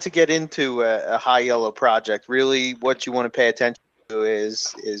get into a high yellow project, really what you want to pay attention to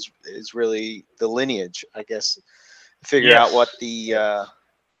is really the lineage, I guess. Figure out what the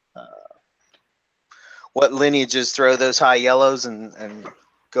what lineages throw those high yellows and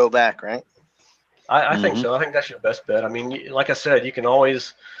go back, right? I think so. I think that's your best bet. I mean, like I said, you can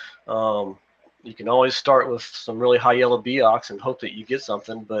always start with some really high yellow Beox and hope that you get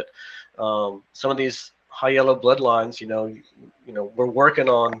something. But some of these high yellow bloodlines, we're working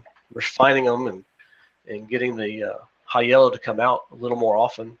on refining them and getting the high yellow to come out a little more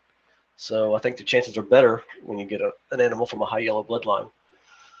often. So I think the chances are better when you get an animal from a high yellow bloodline.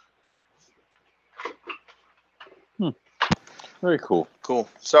 Very cool. Cool.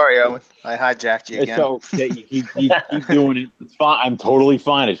 Sorry, Owen. I hijacked you again. So you keep doing it. It's fine. I'm totally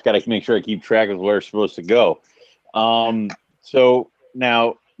fine. I just got to make sure I keep track of where it's supposed to go. So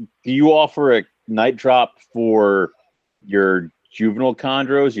now, do you offer a night drop for your juvenile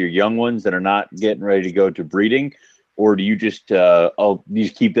chondros, your young ones that are not getting ready to go to breeding, or do you just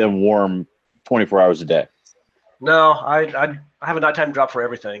keep them warm 24 hours a day? No, I have a nighttime drop for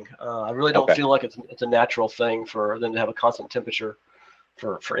everything. I really don't feel like it's a natural thing for them to have a constant temperature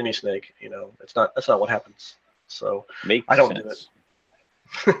for any snake. That's not what happens. So I don't do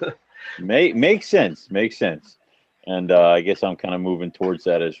it. Makes sense. And I guess I'm kind of moving towards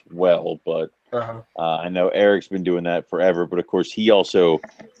that as well. But I know Eric's been doing that forever. But of course, he also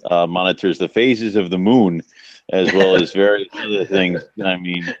monitors the phases of the moon as well as various other things. I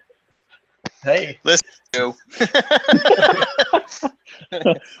mean, hey, listen to.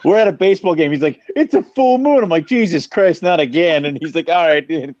 We're at a baseball game. He's like, "It's a full moon." I'm like, "Jesus Christ, not again!" And he's like, "All right,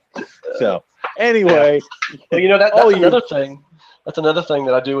 dude." So anyway, well, that's another thing. That's another thing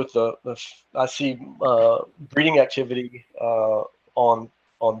that I do with I see breeding activity on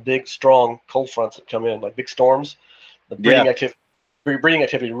big, strong cold fronts that come in, like big storms. The breeding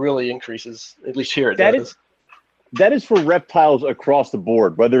activity really increases, at least here it does. That is for reptiles across the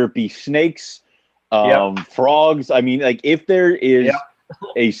board, whether it be snakes, frogs. I mean, like if there is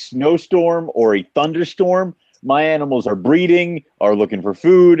a snowstorm or a thunderstorm, my animals are breeding, are looking for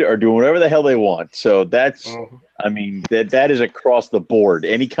food, are doing whatever the hell they want. So that's, I mean, that is across the board.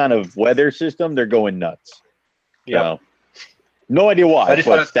 Any kind of weather system, they're going nuts. Yeah. No idea why,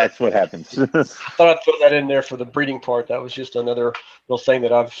 but that's what happens. I thought I'd throw that in there for the breeding part. That was just another little thing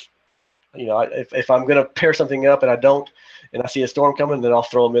that I've, if I'm going to pair something up and I see a storm coming, then I'll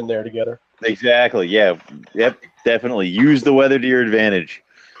throw them in there together. Exactly. Yeah. Yep. Definitely use the weather to your advantage.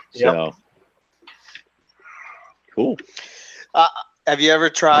 So cool. Have you ever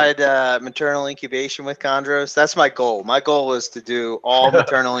tried maternal incubation with chondros? That's my goal. My goal is to do all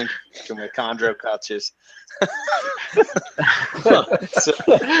maternal incubation with chondro couches.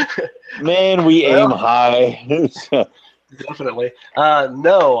 Man, we aim high. Definitely.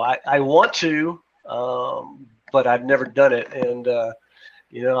 No, I want to, but I've never done it, and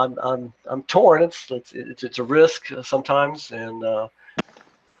I'm torn. It's a risk sometimes, and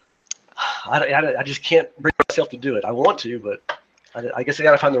I just can't bring myself to do it. I want to, but I guess I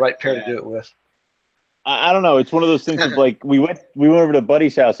got to find the right pair to do it with. I don't know. It's one of those things of like we went over to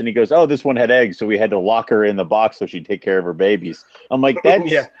Buddy's house and he goes, "Oh, this one had eggs, so we had to lock her in the box so she'd take care of her babies." I'm like,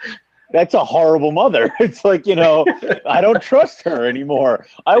 that's a horrible mother. It's like, I don't trust her anymore.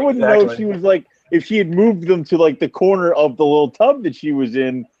 I wouldn't know if she was like, if she had moved them to like the corner of the little tub that she was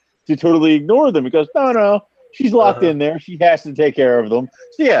in to totally ignore them. Because no, she's locked in there. She has to take care of them.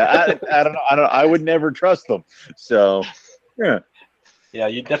 So yeah, I don't know. I would never trust them. So yeah. Yeah,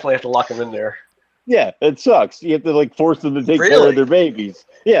 you definitely have to lock them in there. Yeah, it sucks. You have to like force them to take care of their babies.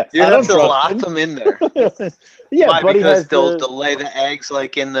 Yeah, you have to lock them in there. Yeah, why? Buddy Because has they'll lay the eggs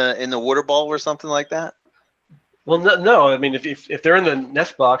like in the water bowl or something like that. Well, no. I mean, if they're in the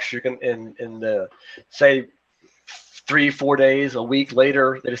nest box, you can in the say 3-4 days, a week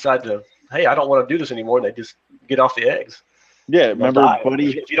later, they decide to, hey, I don't want to do this anymore, and they just get off the eggs. Yeah, remember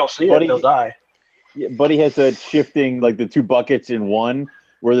Buddy? If you don't see it, they'll die. Yeah, Buddy has a shifting like the two buckets in one,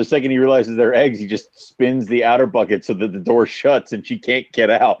 where the second he realizes they're eggs, he just spins the outer bucket so that the door shuts and she can't get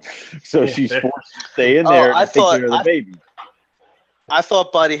out. So she's forced to stay in there and take care of the baby. I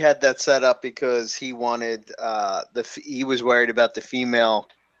thought Buddy had that set up because he wanted he was worried about the female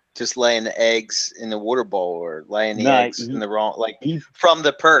just laying the eggs in the water bowl or laying the eggs in the wrong, like from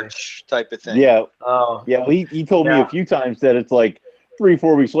the perch type of thing. Yeah. Oh. Yeah. Well, he told me a few times that it's like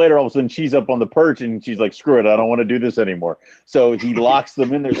 3-4 weeks later, all of a sudden she's up on the perch and she's like, screw it, I don't want to do this anymore. So he locks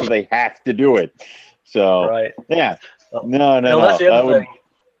them in there so they have to do it. So yeah. No. That's the other thing.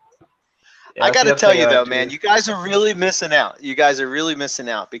 I got to tell you though, man, you guys are really missing out. You guys are really missing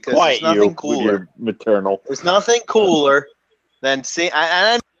out because there's nothing cooler. Maternal. There's nothing cooler than seeing.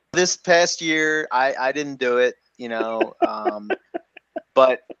 I this past year, I didn't do it,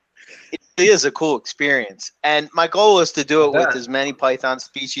 but it is a cool experience. And my goal is to do it with as many python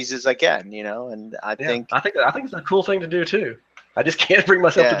species as I can, and I think it's a cool thing to do too. I just can't bring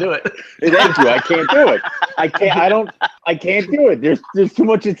myself to do it. Thank you. I can't do it. I can't do it. There's too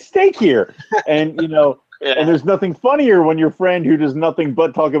much at stake here. And and there's nothing funnier when your friend who does nothing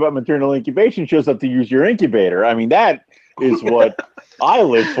but talk about maternal incubation shows up to use your incubator. I mean, that is what I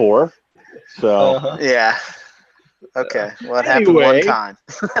live for. So yeah. Okay. Well, it happened one time.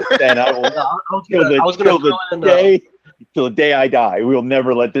 Then I will till the day I die. We'll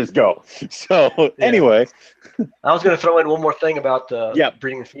never let this go. So anyway. I was going to throw in one more thing about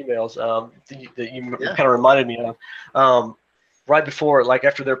breeding females that you kind of reminded me of. Right before, like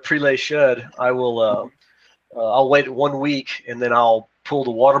after their prelay shed, I will I'll wait 1 week and then I'll pull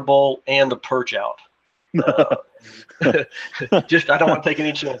the water bowl and the perch out. Just I don't want to take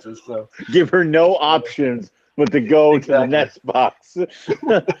any chances. So give her no options but to go to the nest box.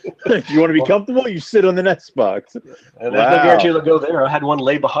 If you want to be comfortable, you sit on the nest box. And there's no guarantee they'll go there. I had one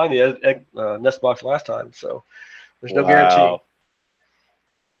lay behind the egg, nest box last time, so there's no guarantee.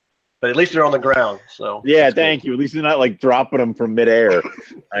 But at least they're on the ground. So thank you. At least they're not like dropping them from midair.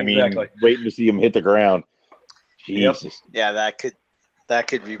 I mean, waiting to see them hit the ground. Jesus. Yeah, that could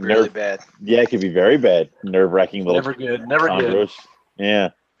be really bad. Yeah, it could be very bad. Nerve-wracking little. Never good. Never good.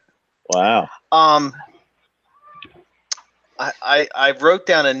 Yeah. Wow. I wrote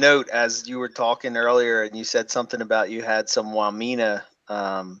down a note as you were talking earlier, and you said something about you had some Wamena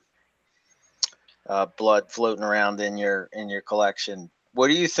blood floating around in your collection. What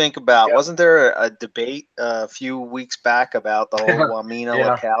do you think about? Wasn't there a debate a few weeks back about the whole Wamena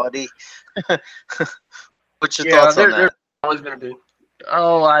locality? What's your thoughts on that? There's always going to be.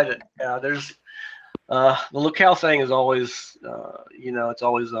 There's the locale thing is always, it's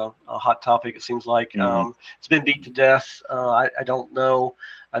always a hot topic. It seems like it's been beat to death. I don't know.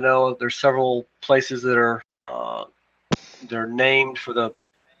 I know there's several places that are they're named for the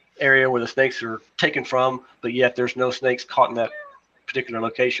area where the snakes are taken from, but yet there's no snakes caught in that particular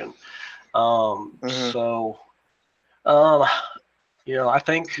location. So, I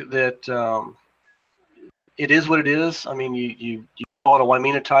think that it is what it is. I mean, you call it a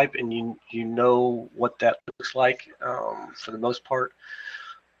Wamena type, and you know what that looks like for the most part.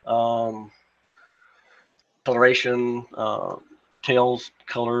 Coloration, tails,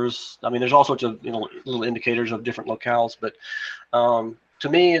 colors. I mean, there's all sorts of little indicators of different locales, but to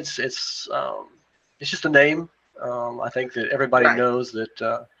me, it's just a name. I think that everybody knows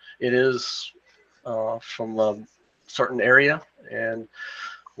that it is from a certain area, and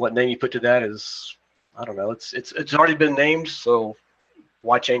what name you put to that is, I don't know. It's already been named, so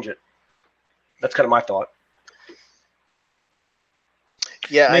why change it? That's kind of my thought.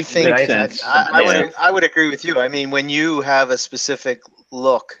 Yeah, I think I would agree with you. I mean, when you have a specific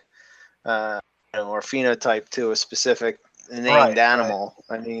look or phenotype to a specific named animal,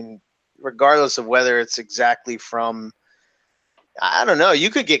 I mean, regardless of whether it's exactly from, I don't know, you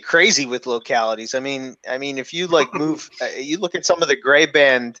could get crazy with localities. I mean, if you like move, you look at some of the gray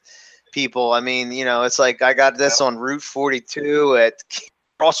band people. I mean, it's like I got this on Route 42 at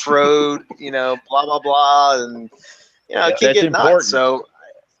Crossroad, blah blah blah, and it can get nuts. So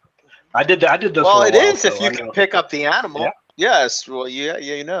I did those. Well, it is if you can pick up the animal. Yeah. Yes. Well,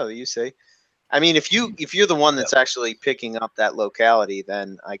 you say. I mean, if you're the one that's actually picking up that locality,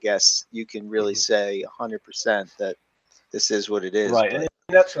 then I guess you can really say 100% that this is what it is. Right.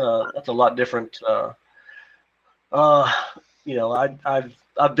 that's a lot different. I've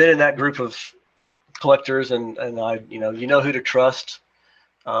been in that group of collectors, and I you know who to trust.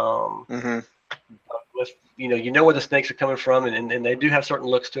 With where the snakes are coming from, and they do have certain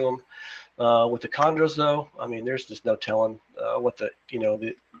looks to them. With the chondros, though, I mean, there's just no telling what the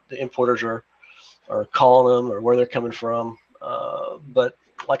importers are calling them or where they're coming from. But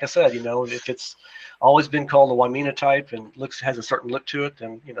like I said, if it's always been called the Wamena type and has a certain look to it,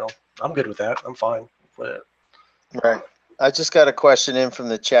 then I'm good with that. I'm fine with it. Right. I just got a question in from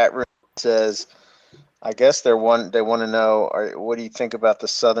the chat room. It says, I guess they want to know, what do you think about the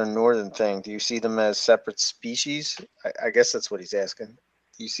southern northern thing? Do you see them as separate species? I guess that's what he's asking.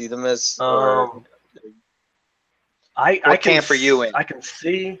 Do you see them as? What camp are you in? I can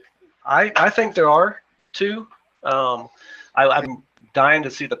see. I think there are two. I'm dying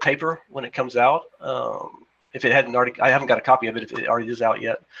to see the paper when it comes out. If it hadn't already, I haven't got a copy of it if it already is out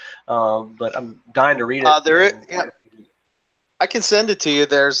yet. But I'm dying to read it. Yeah. I can send it to you.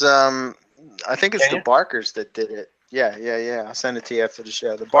 There's I think it's the Barkers that did it. Yeah. I'll send it to you after the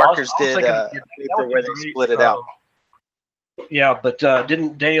show. The Barkers did paper where they split it out. Yeah, but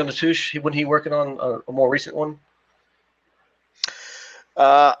didn't Daniel Natusch, wasn't he working on a more recent one?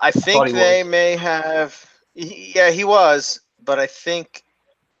 I think they may have. Yeah, he was, but I think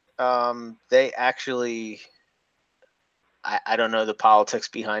they actually. I don't know the politics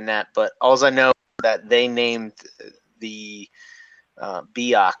behind that, but all I know is that they named the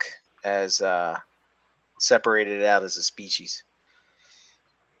Biak as separated it out as a species.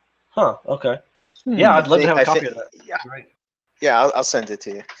 Huh. Okay. Yeah, I'd love to have a copy of that. Yeah. Right. Yeah, I'll send it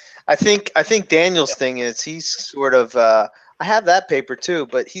to you. I think Daniel's thing is he's sort of. I have that paper too,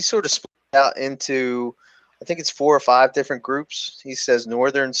 but he's sort of split out into. I think it's 4 or 5 different groups. He says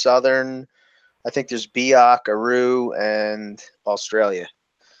northern, southern. I think there's Biak, Aru, and Australia.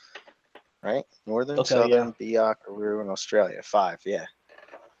 Right? Northern, southern, Biak, Aru, and Australia. 5, yeah.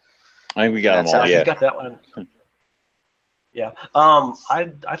 I think we got them all. Yeah, I got that one. Yeah.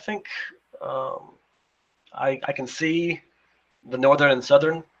 I think I can see the northern and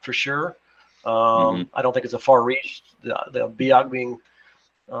southern for sure. I don't think it's a far reach. The Biak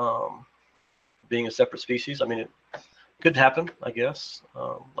being a separate species. I mean, it could happen, I guess.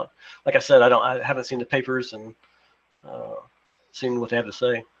 But like I said, I haven't seen the papers and seen what they have to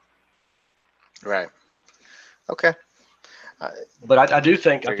say. Right. Okay. But I do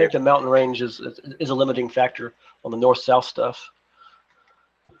think the mountain range is a limiting factor on the north-south stuff.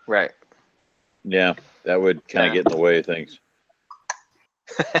 Right. Yeah, that would kind of get in the way of things.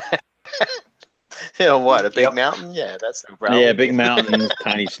 What, a big mountain? Yeah, that's no problem. Yeah, big mountain,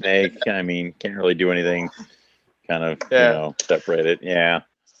 tiny snake. I mean, can't really do anything. Kind of, separate it. Yeah.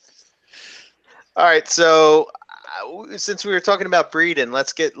 All right, so since we were talking about breeding,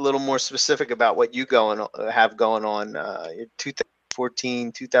 let's get a little more specific about what you have going on. Your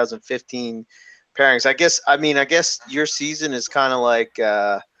 2014, 2015 pairings. I guess your season is kind of like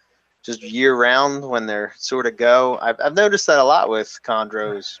just year round when they're sort of go. I've noticed that a lot with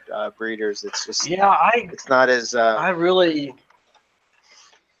chondros breeders. It's just it's not as it's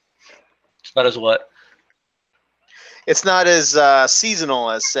not as what? It's not as seasonal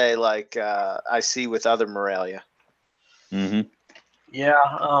as say like I see with other Morelia. Mm-hmm. Yeah,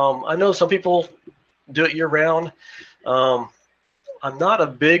 I know some people do it year round. I'm not a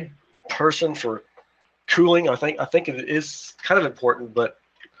big person for cooling. I think it is kind of important, but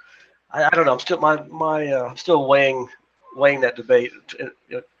I don't know. I'm still I'm still weighing that debate.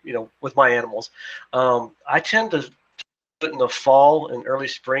 With my animals, I tend to put it in the fall and early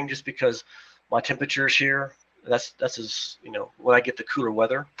spring just because my temperatures here. That's as when I get the cooler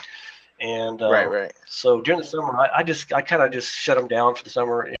weather. And right. So during the summer, I kind of just shut them down for the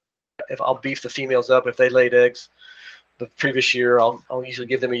summer. If I'll beef the females up if they laid eggs the previous year, I'll usually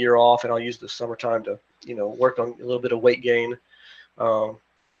give them a year off, and I'll use the summertime to work on a little bit of weight gain.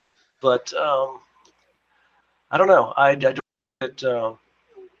 But I don't know. I don't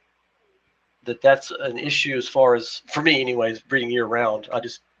think that's an issue as far as for me, anyways. Breeding year round, I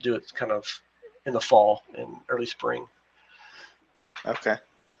just do it kind of in the fall and early spring. Okay.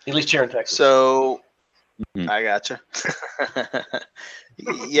 At least here in Texas. So I gotcha.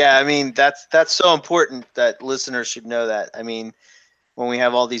 Yeah, I mean that's so important that listeners should know that. I mean, when we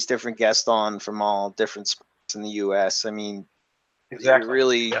have all these different guests on from all different spots in the U.S., I mean, exactly. It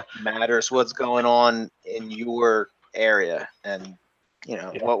really matters what's going on in your area, and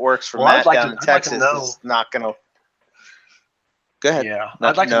what works for Matt down in Texas is not going to. Go ahead. Yeah,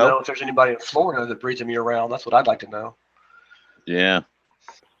 I'd like to know if there's anybody in Florida that breeds them year round. That's what I'd like to know. Yeah.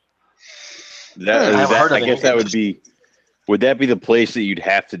 I guess that would Would that be the place that you'd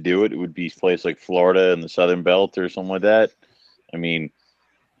have to do it? It would be a place like Florida and the Southern Belt or something like that. I mean,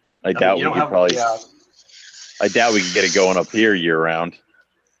 I doubt we could probably. Yeah. I doubt we could get it going up here year round.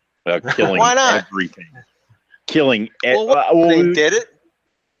 Killing Why not? everything. Killing. They did it.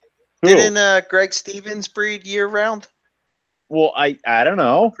 Who? Didn't Greg Stevens breed year round? Well, I don't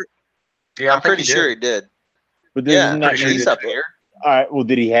know. Yeah, I'm pretty sure he did. But this is he's up here. All right. Well,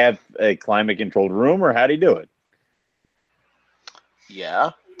 did he have a climate-controlled room, or how did he do it? Yeah.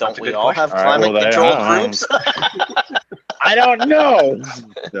 Don't we all have climate-controlled rooms? I don't know.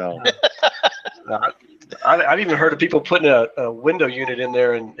 No. I've even heard of people putting a window unit in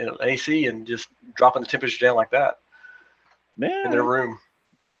there and AC and just dropping the temperature down like that in their room.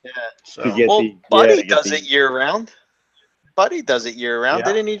 Yeah. So. Buddy does it year round. Buddy does it year round.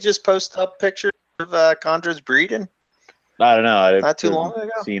 Yeah. Didn't he just post up pictures of chondros breeding? I don't know. Not too long ago.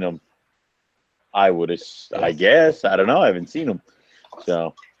 Seen him. I would have. I guess. I don't know. I haven't seen him.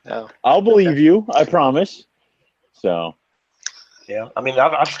 So I'll believe you. I promise. So. Yeah, I mean,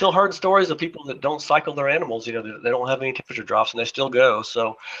 I've still heard stories of people that don't cycle their animals. You know, they don't have any temperature drops and they still go.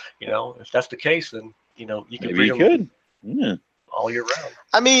 So, you know, if that's the case, then you know you can breed them all year round.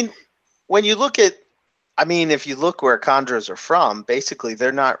 I mean, when you look at, if you look where chondros are from, basically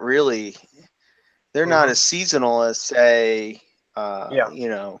they're not really, not as seasonal as say, you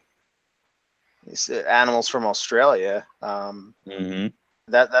know, animals from Australia.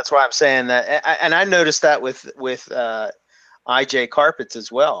 That's why I'm saying that, and I noticed that with IJ carpets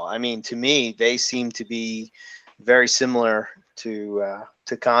as well. I mean, to me, they seem to be very similar to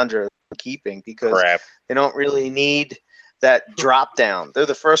chondros keeping because they don't really need that drop down. They're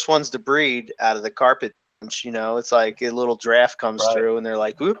the first ones to breed out of the carpet. You know, it's like a little draft comes through, and they're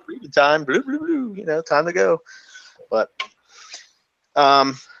like, "Whoop, breeding time, blue, blue, blue." You know, time to go. But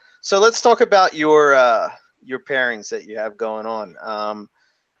so let's talk about your pairings that you have going on.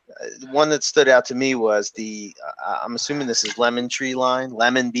 One that stood out to me was I'm assuming this is Lemon Tree line,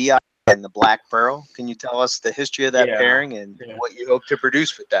 Lemon Bee and the Black Pearl. Can you tell us the history of that pairing and what you hope to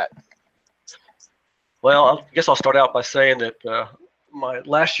produce with that? Well, I guess I'll start out by saying that my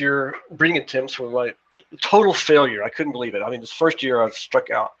last year breeding attempts were like total failure. I couldn't believe it. I mean, this first year I struck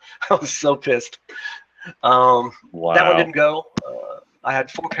out. I was so pissed. Wow. That one didn't go. I had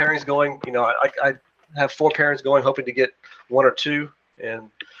 4 pairings going. You know, I have 4 pairings going, hoping to get 1 or 2.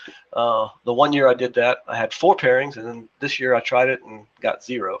 And the one year I did that, I had 4 pairings, and then this year I tried it and got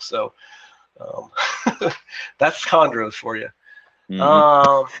 0. So that's chondros for you. The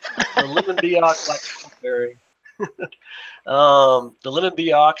Lemon Biak Black pairing. The Lemon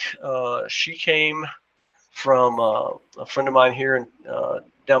Biak, she came from a friend of mine here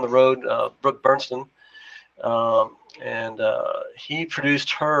down the road, Brooke Bernston, and he produced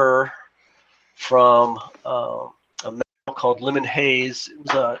her from a male called Lemon Haze. It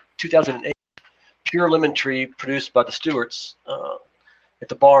was a 2008 pure lemon tree produced by the Stewarts at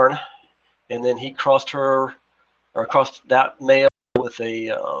the barn, and then he crossed that male with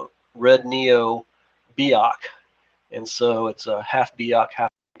a red Neo Biak, and so it's a half Biak,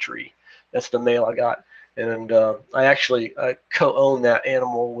 half tree. That's the male I got, and I co-own that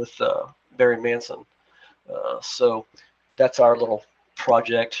animal with Barry Manson. So that's our little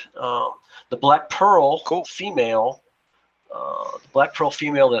project. The Black Pearl female,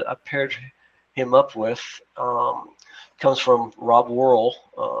 that I paired him up with comes from Rob Worrell,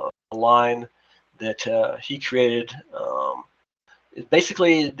 a line that he created.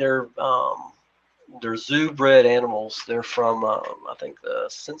 Basically, they're zoo-bred animals. They're from I think the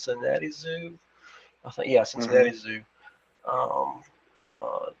Cincinnati Zoo. Cincinnati Zoo.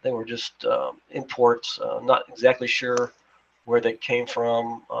 They were just imports. Not exactly sure where they came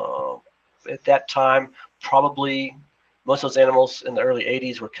from. At that time, probably most of those animals in the early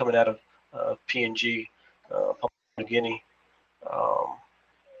 80s were coming out of PNG, Papua New Guinea.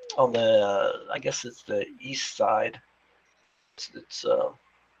 On the, I guess it's the east side. It's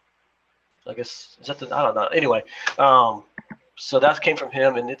I guess, is that the, I don't know. Anyway, so that came from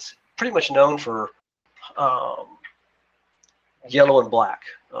him, and it's pretty much known for yellow and black.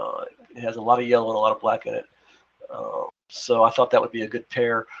 It has a lot of yellow and a lot of black in it. So I thought that would be a good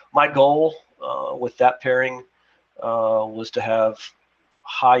pair. My goal with that pairing was to have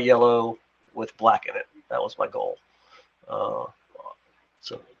high yellow with black in it. That was my goal.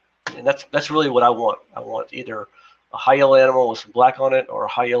 And that's really what I want. I want either a high yellow animal with some black on it or a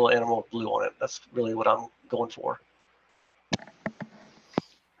high yellow animal with blue on it. That's really what I'm going for.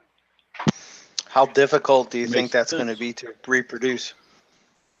 How difficult do you think that's going to be to reproduce?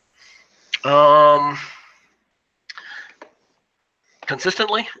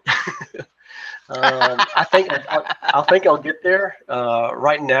 Consistently. I think I'll get there.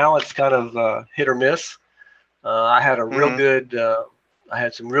 Right now, it's kind of hit or miss. I had a real good. I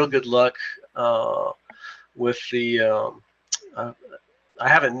had some real good luck with the. I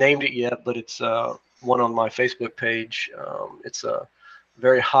haven't named it yet, but it's one on my Facebook page. It's a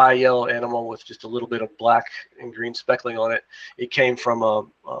very high yellow animal with just a little bit of black and green speckling on it. It came from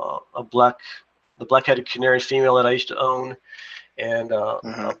the black-headed canary female that I used to own, and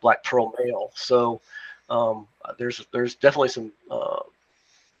a black pearl male. So there's definitely some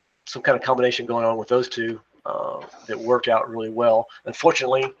kind of combination going on with those two that worked out really well.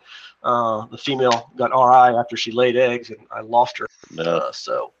 Unfortunately, the female got RI after she laid eggs, and I lost her. No.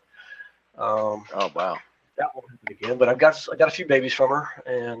 Oh wow. That won't happen again. But I got a few babies from her,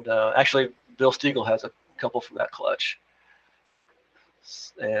 and actually Bill Stiegel has a couple from that clutch.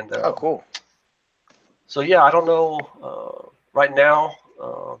 And oh, cool. So yeah, I don't know. Right now,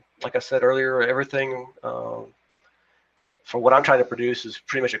 like I said earlier, everything for what I'm trying to produce is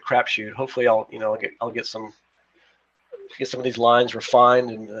pretty much a crapshoot. Hopefully, I'll get some of these lines refined,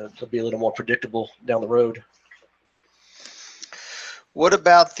 and they'll be a little more predictable down the road. What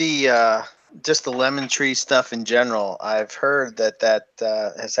about the just the lemon tree stuff in general? I've heard that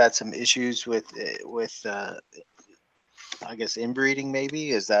has had some issues with I guess inbreeding. Maybe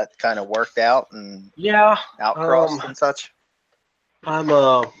is that kind of worked out and outcrossed and such. I'm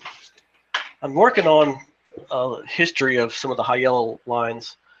working on a history of some of the high yellow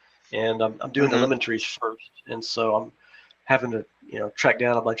lines, and I'm doing the lemon trees first, and so I'm having to track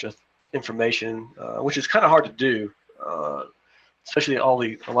down a bunch of information, which is kind of hard to do. Especially a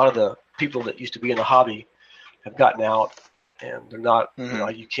lot of the people that used to be in the hobby have gotten out, and they're not.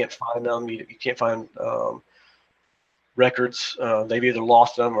 You can't find them. You can't find records. They've either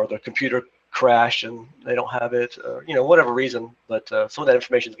lost them or their computer crashed and they don't have it. Whatever reason. But some of that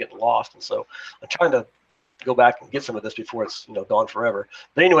information is getting lost, and so I'm trying to go back and get some of this before it's gone forever.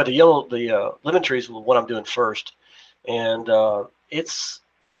 But anyway, the lemon trees is what I'm doing first, and it's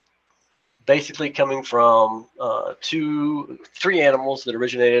basically coming from 3 animals that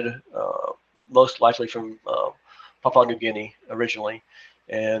originated most likely from Papua New Guinea originally,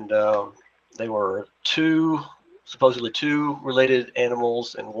 and they were supposedly two related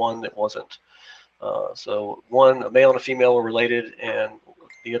animals and one that wasn't. So a male and a female were related, and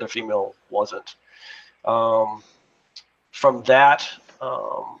the other female wasn't. From that,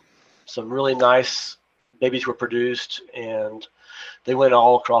 some really nice babies were produced, and they went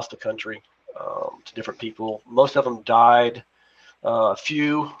all across the country to different people. Most of them died. A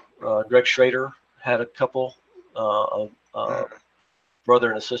few, Greg Schrader had a couple, a brother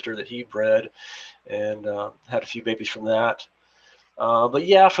and a sister that he bred, and had a few babies from that. But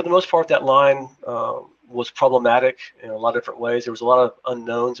yeah, for the most part, that line was problematic in a lot of different ways. There was a lot of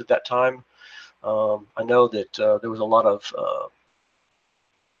unknowns at that time. I know that there was a lot of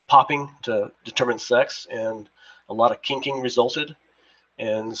popping to determine sex, and a lot of kinking resulted.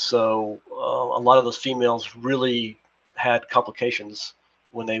 And so a lot of those females really had complications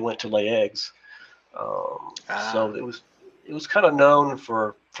when they went to lay eggs. So it was kind of known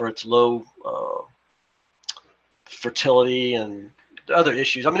for its low fertility and other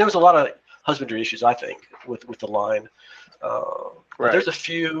issues. I mean, there was a lot of husbandry issues, I think, with the line. Right. There's a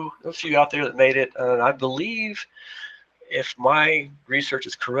few out there that made it, and I believe, if my research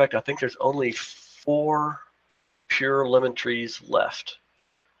is correct, I think there's only 4 pure lemon trees left.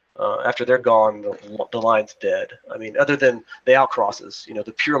 After they're gone, the line's dead. I mean, other than the outcrosses,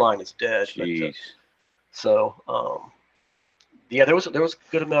 the pure line is dead. Jeez. Yeah, there was a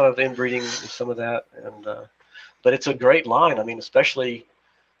good amount of inbreeding with some of that, and but it's a great line. I mean, especially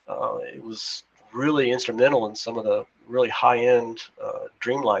it was really instrumental in some of the really high-end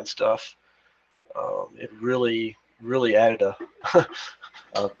Dreamline stuff. It really added a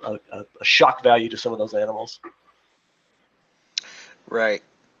shock value to some of those animals. Right.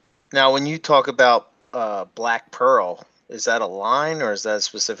 Now, when you talk about Black Pearl, is that a line or is that a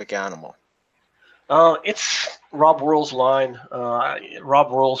specific animal? It's Rob Worrell's line.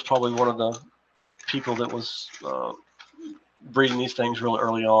 Rob Worrell's probably one of the people that was breeding these things really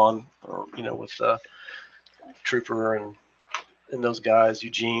early on, or with Trooper and those guys,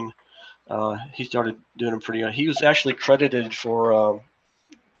 Eugene. He started doing them pretty young. He was actually credited for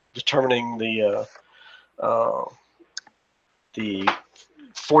determining the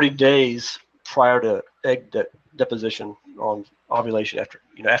 40 days prior to egg deposition on ovulation after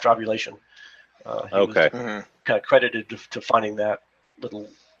ovulation. He was kind of credited to finding that little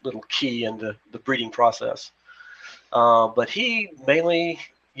key in the breeding process. But he mainly,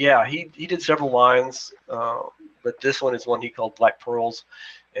 he did several lines, but this one is one he called Black Pearls,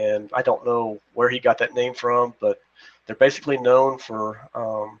 and I don't know where he got that name from, but they're basically known for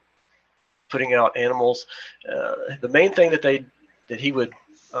putting out animals. The main thing that he would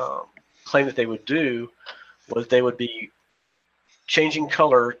claim that they would do was they would be changing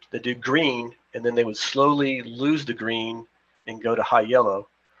color. They do green, and then they would slowly lose the green and go to high yellow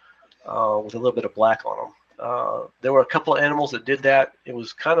with a little bit of black on them. There were a couple of animals that did that. It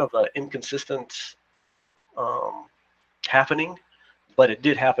was kind of an inconsistent happening, but it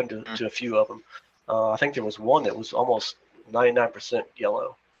did happen to a few of them. I think there was one that was almost 99%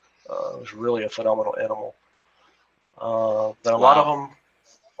 yellow. It was really a phenomenal animal. But a lot of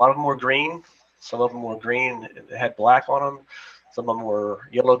them were green. Some of them were green and had black on them. Some of them were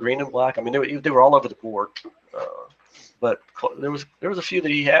yellow, green, and black. I mean, they were all over the board. But there was a few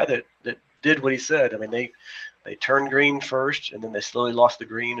that he had that did what he said. I mean, they turned green first, and then they slowly lost the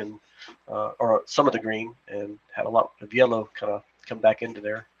green and or some of the green, and had a lot of yellow kind of come back into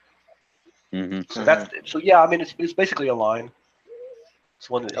there. So yeah, I mean, it's basically a line. It's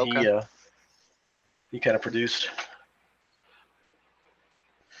one that he kind of produced.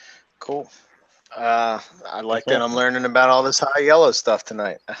 Cool. I like that I'm learning about all this high yellow stuff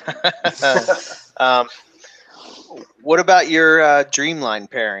tonight. What about your Dreamline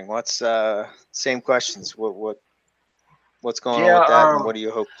pairing? What's same questions? What's going on with that, and what do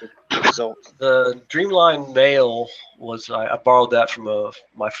you hope to result? The Dreamline male was I borrowed that from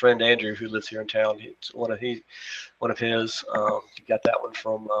my friend Andrew, who lives here in town. It's one of his. He got that one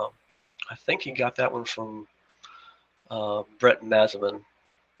from I think he got that one from Brett Mazeman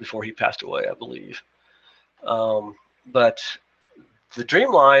before he passed away, I believe. But the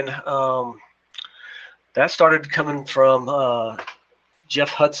Dreamline, that started coming from Jeff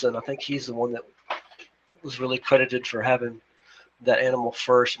Hudson. I think he's the one that was really credited for having that animal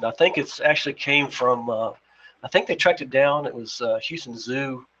first. And I think it's actually came from, I think they tracked it down. It was Houston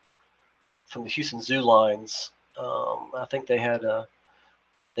Zoo, from the Houston Zoo lines. I think they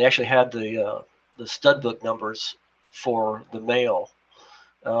actually had the stud book numbers for the male.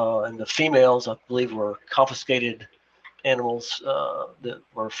 And the females, I believe, were confiscated animals that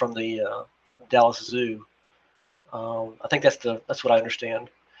were from the Dallas Zoo. I think that's what I understand.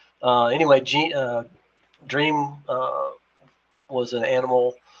 Anyway, Dream was an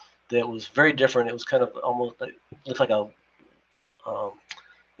animal that was very different. It was kind of almost looked like it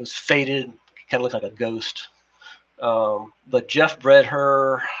was faded, kind of looked like a ghost. But Jeff bred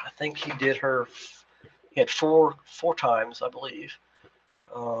her. I think he did her. He had four times, I believe.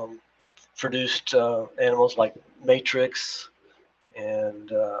 Produced animals like Matrix,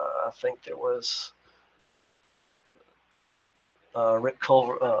 and I think there was Rick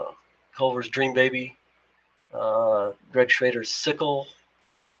Culver's Dream Baby, Greg Schrader's Sickle,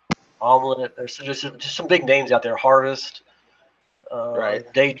 Omelet. There's just some big names out there. Harvest,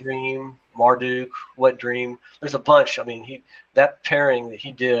 Daydream, Marduk, Wet Dream. There's a bunch. I mean, that pairing that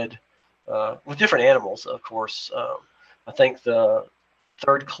he did with different animals, of course. I think the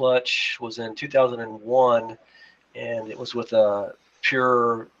third clutch was in 2001, and it was with a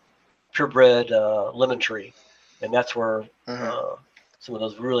purebred Lemon Tree, and that's where some of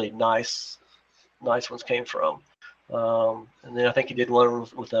those really nice ones came from. And then I think he did one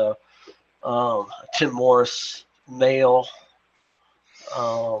with a Tim Morris male.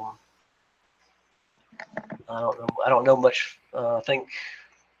 I don't know much. I think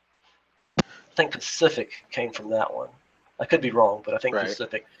Pacific came from that one. I could be wrong, but I think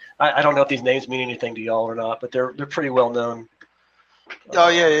Pacific. I don't know if these names mean anything to y'all or not, but they're pretty well known.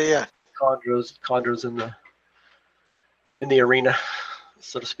 Yeah. Chondros in the arena,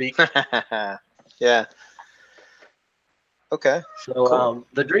 so to speak. Yeah. Okay. So cool.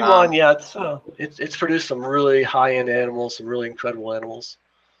 The Dreamline, it's produced some really high-end animals, some really incredible animals.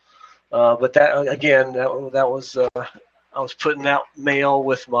 But that again, that was I was putting out male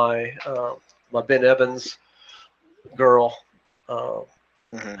with my Ben Evans girl.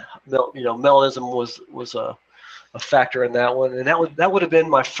 Melism was a factor in that one, and that would have been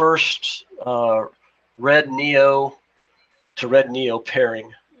my first red Neo to red Neo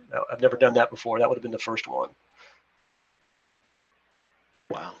pairing. I've never done that before. That would have been the first one.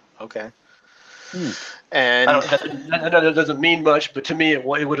 Wow. Okay. And I know that doesn't mean much, but to me it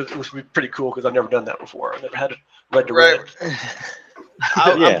would be pretty cool because I've never done that before. I've never had red to red.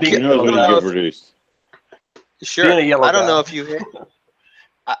 Produced. Sure. I don't know if you hit.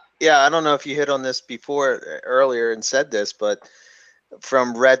 I don't know if you hit on this earlier and said this, but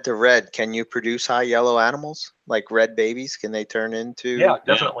from red to red, can you produce high yellow animals like red babies? Can they turn into? Yeah,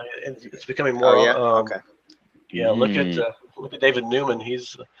 definitely. It's becoming more. Oh, yeah? Okay. Yeah, look at David Newman.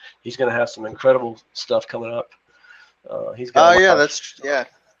 He's going to have some incredible stuff coming up.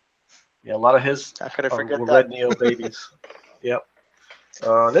 Yeah, a lot of his How could I forget were that? red Neo babies. Yep.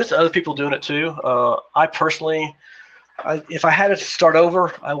 There's other people doing it too. I personally, if I had to start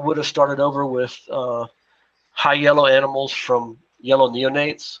over, I would have started over with high yellow animals from yellow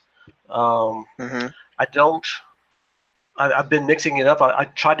neonates. I don't. I've been mixing it up. I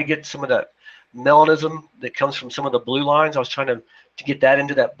tried to get some of that melanism that comes from some of the blue lines. I was trying to get that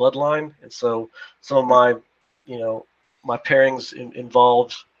into that bloodline, and so some of my, my pairings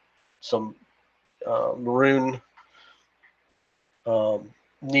involved some maroon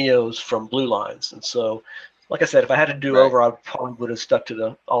neos from blue lines. And so, like I said, if I had to do over, I probably would have stuck to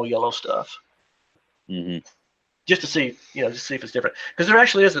the all yellow stuff. Just to see, just to see if it's different. Because there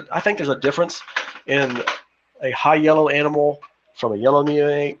actually is, I think there's a difference in a high yellow animal from a yellow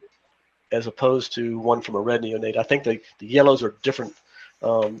neonate as opposed to one from a red neonate. I think the yellows are different.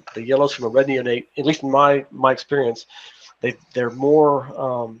 The yellows from a red neonate, at least in my experience, they're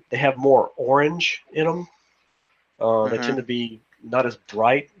more, they have more orange in them. They tend to be not as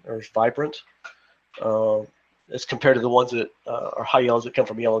bright or as vibrant as compared to the ones that are high yellows that come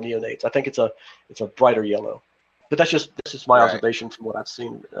from yellow neonates. I think it's a brighter yellow, but that's just my observation from what I've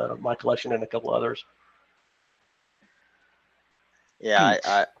seen my collection and a couple others.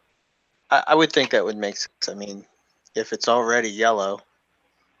 Yeah, I would think that would make sense. I mean, if it's already yellow,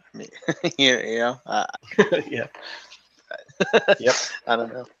 I mean, yeah. Yep. I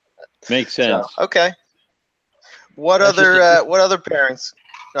don't know. Makes sense. So, okay. What other pairings?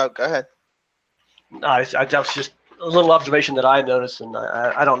 Oh, go ahead. No, that was just a little observation that I noticed, and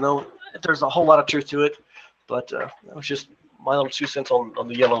I don't know if there's a whole lot of truth to it, but that was just my little 2 cents on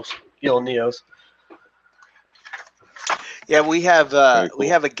the yellow neos. Yeah, we have Cool. we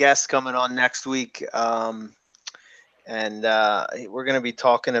have a guest coming on next week, and we're going to be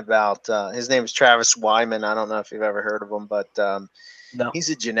talking about. His name is Travis Wyman. I don't know if you've ever heard of him, but No. he's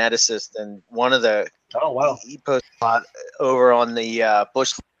a geneticist, and one of the he posts a lot over on the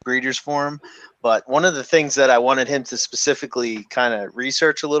Bush Breeders Forum. But one of the things that I wanted him to specifically kind of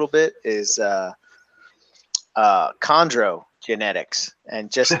research a little bit is chondro genetics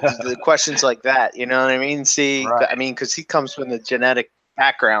and just the questions like that. You know what I mean? See, I mean, because he comes from the genetic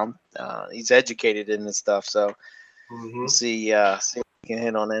background, he's educated in this stuff, so we'll see if we can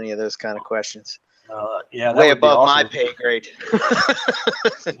hit on any of those kind of questions. Yeah, way above my pay grade.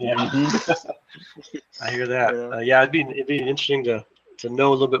 Yeah, I hear that. Yeah, it'd be interesting to know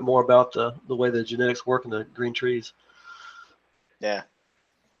a little bit more about the way the genetics work in the green trees. Yeah.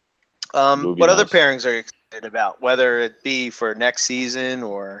 What other pairings are you excited about? Whether it be for next season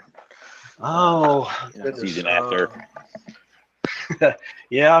or season after.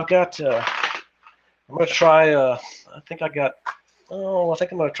 Yeah, I've got. I'm gonna try. I think I'm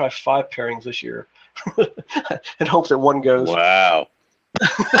gonna try 5 pairings this year, and hope that one goes. Wow.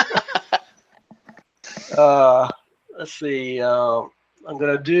 Let's see. I'm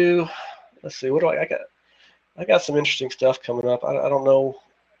gonna do. Let's see. What do I got? I got some interesting stuff coming up. I don't know.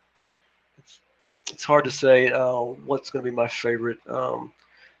 It's hard to say what's going to be my favorite.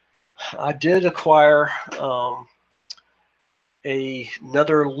 I did acquire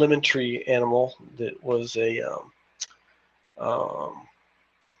another lemon tree animal that was a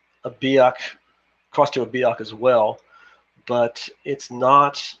Biak, crossed to a Biak as well, but it's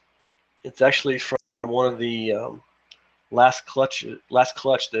not. It's actually from one of the last clutch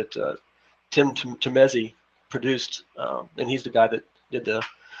that Tim Temezi produced, and he's the guy that did the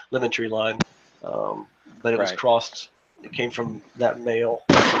lemon tree line. But it was crossed. It came from that male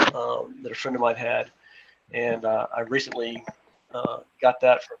that a friend of mine had, and I recently got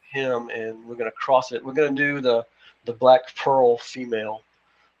that from him, and we're going to cross it. We're going to do the black pearl female,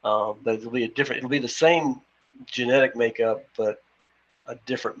 but it'll be it'll be the same genetic makeup, but a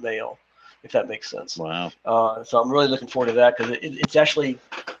different male, if that makes sense. Wow. So I'm really looking forward to that because it's actually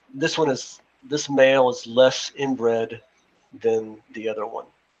this male is less inbred than the other one.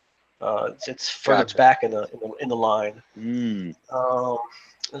 It's further back in the line.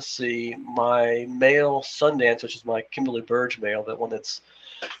 Let's see, my male Sundance, which is my Kimberly Burge male, that one that's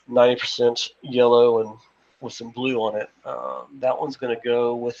 90% yellow and with some blue on it. That one's going to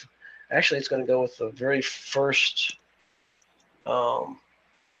go with. Actually, it's going to go with the very first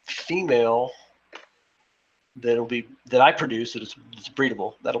female that I produce that is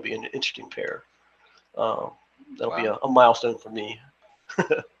breedable. That'll be an interesting pair. That'll be a milestone for me.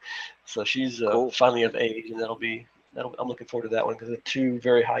 So she's finally of age, and I'm looking forward to that one because they're 2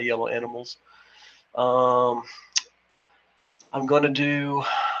 very high yellow animals. I'm going to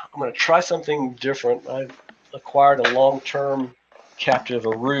try something different. I acquired a long-term captive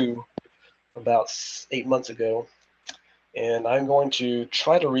Aru about 8 months ago, and I'm going to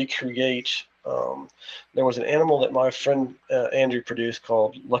try to recreate. There was an animal that my friend Andrew produced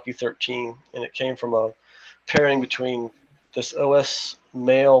called Lucky 13, and it came from a pairing between this OS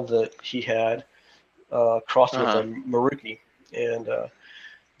male that he had crossed with a Maruki, and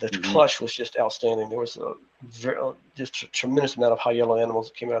the clutch was just outstanding. There was just a tremendous amount of high yellow animals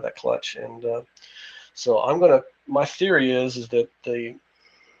that came out of that clutch, and so my theory is that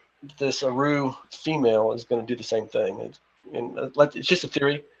this Aru female is going to do the same thing. It's just a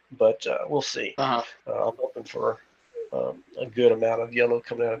theory, but we'll see. I'm hoping for a good amount of yellow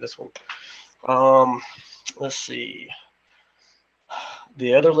coming out of this one. Let's see.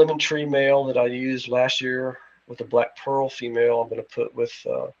 The other lemon tree male that I used last year with the black pearl female, I'm going to put with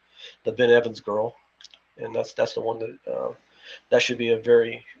the Ben Evans girl, and that's the one that should be a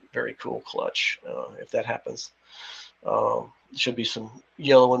very, very cool clutch if that happens. Should be some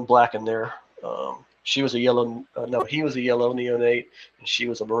yellow and black in there. He was a yellow neonate, and she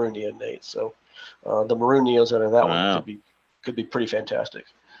was a maroon neonate. So the maroon neos out of that one could be pretty fantastic.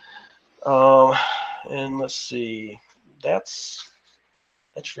 And let's see, that's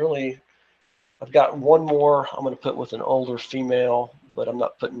really. I've got one more I'm going to put with an older female, but I'm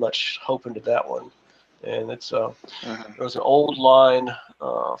not putting much hope into that one. And it's there was an old line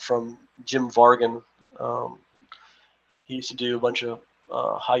from Jim Vargan. He used to do a bunch of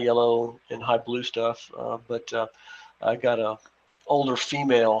high yellow and high blue stuff, but I got a older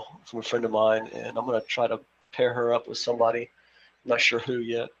female from a friend of mine, and I'm going to try to pair her up with somebody. I'm not sure who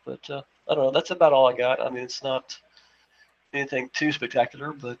yet, but I don't know. That's about all I got. I mean, it's not anything too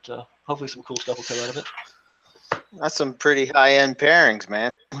spectacular, but hopefully some cool stuff will come out of it. That's some pretty high-end pairings,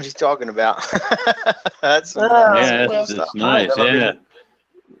 man. What are you talking about? That's that's nice. Yeah,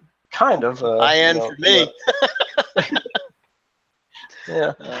 kind of high-end for me.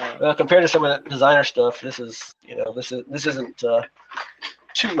 Yeah. Compared to some of the designer stuff, this isn't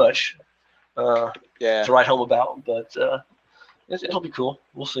too much to write home about, but it'll be cool.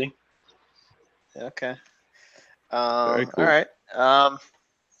 We'll see. Okay. Very cool. All right.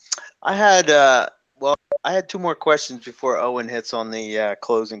 I had two more questions before Owen hits on the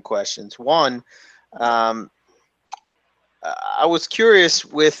closing questions. One, I was curious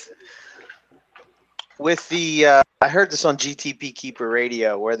with the I heard this on GTP Keeper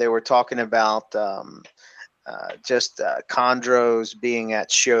Radio where they were talking about just chondros being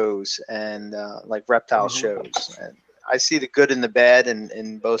at shows and like reptile shows. And I see the good and the bad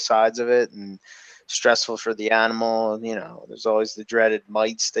in both sides of it, and stressful for the animal. You know, there's always the dreaded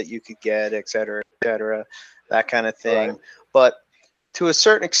mites that you could get, et cetera, that kind of thing. Right. But to a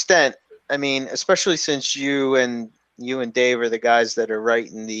certain extent, I mean, especially since you and Dave are the guys that are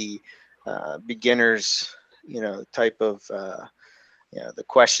writing the beginners, type of, the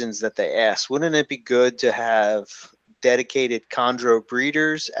questions that they ask, wouldn't it be good to have dedicated chondro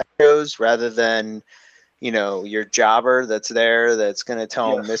breeders at shows rather than, your jobber that's there that's going to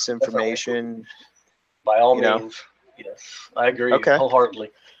tell them misinformation? By all means, yes, I agree wholeheartedly.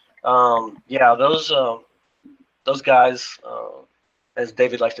 Those guys, as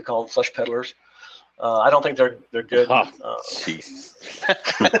David likes to call them, flesh peddlers. I don't think they're good. Jeez.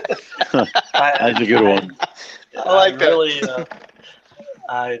 That's a good one. I like that.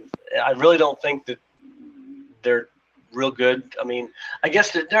 I really don't think that they're real good. I mean, I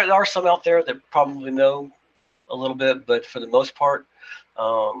guess there are some out there that probably know a little bit, but for the most part,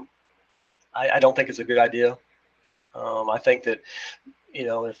 I don't think it's a good idea. I think that,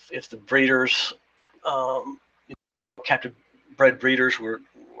 if the breeders, captive bred breeders were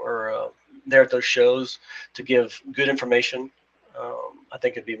there at those shows to give good information, I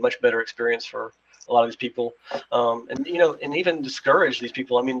think it'd be a much better experience for a lot of these people. And even discourage these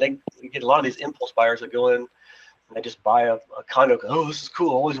people. I mean, you get a lot of these impulse buyers that go in and they just buy a condo. Oh, this is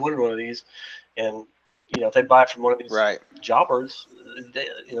cool. I always wanted one of these. And, if they buy it from one of these jobbers,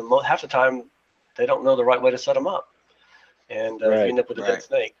 half the time they don't know the right way to set them up. And you end up with a dead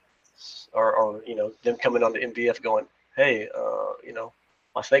snake. Or them coming on the MVF going, hey,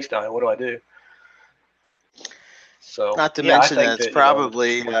 my snake's dying. What do I do? So not to mention that it's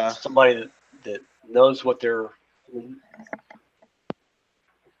probably somebody that knows what they're.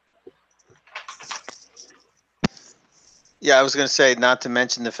 Yeah, I was going to say, not to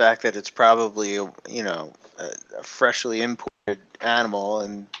mention the fact that it's probably a freshly imported animal,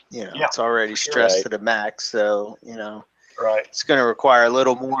 and it's already stressed to the max. So it's going to require a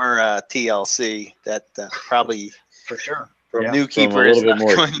little more TLC. That probably for sure. For a new keeper is not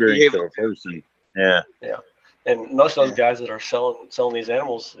going to be able. Person. Yeah. And most of those guys that are selling these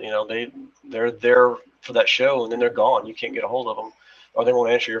animals, they're there for that show and then they're gone. You can't get a hold of them, or they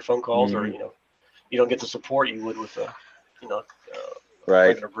won't answer your phone calls, or you don't get the support you would with right.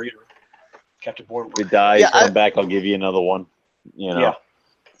 regular breeder, captive born breeder. If it dies, come back. I'll give you another one. Yeah.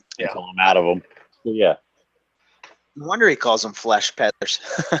 Until I'm out of them. But yeah. No wonder he calls them flesh peddlers.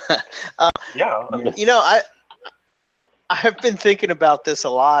 Yeah, I mean, I've been thinking about this a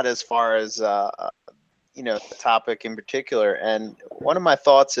lot as far as the topic in particular, and one of my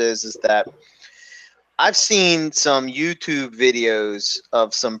thoughts is that I've seen some YouTube videos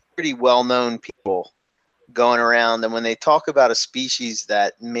of some pretty well-known people going around, and when they talk about a species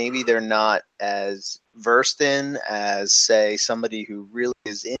that maybe they're not as versed in as, say, somebody who really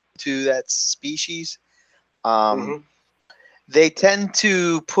is into that species, they tend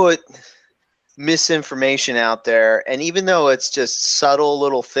to put misinformation out there, and even though it's just subtle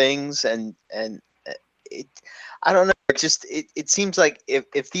little things, and it, I don't know, it seems like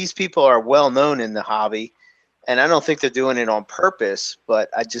if these people are well known in the hobby, and I don't think they're doing it on purpose, but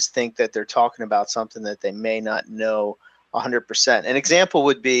I just think that they're talking about something that they may not know 100%. An example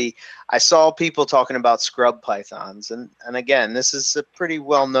would be, I saw people talking about scrub pythons, and again, this is a pretty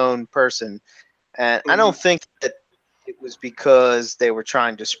well known person, and I don't think that it was because they were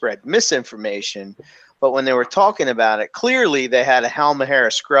trying to spread misinformation, but when they were talking about it, clearly they had a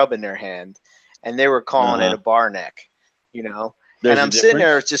Halmahera scrub in their hand, and they were calling it a bar neck, and I'm sitting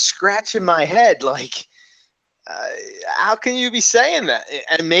there just scratching my head like, how can you be saying that?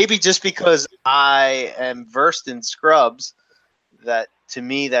 And maybe just because I am versed in scrubs, that to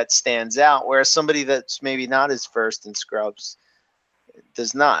me that stands out, whereas somebody that's maybe not as versed in scrubs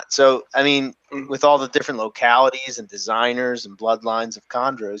does not. So, I mean, with all the different localities and designers and bloodlines of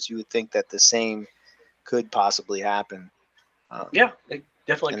chondros, you would think that the same could possibly happen. Yeah, it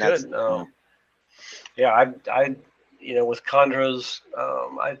definitely could. Yeah, I with chondros,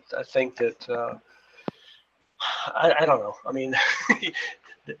 I think that I don't know. I mean,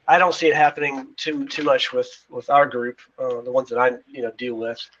 I don't see it happening too much with our group, the ones that I deal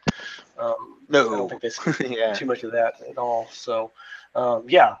with. No, I don't think they see too much of that at all. So,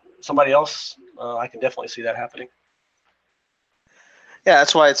 somebody else, I can definitely see that happening. Yeah,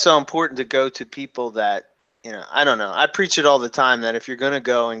 that's why it's so important to go to people that, I don't know. I preach it all the time that if you're going to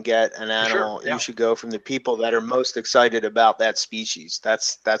go and get an animal, you should go from the people that are most excited about that species.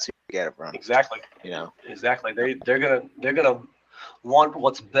 That's who you get it from. Exactly. Exactly. They're gonna want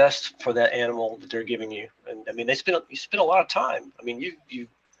what's best for that animal that they're giving you. And I mean, you spend a lot of time. I mean, you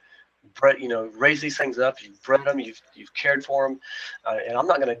bred, raise these things up. You've bred them. You've cared for them. And I'm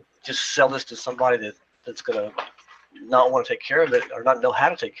not gonna just sell this to somebody that's gonna not want to take care of it or not know how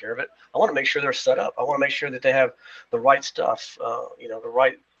to take care of it. I want to make sure they're set up. I want to make sure that they have the right stuff, the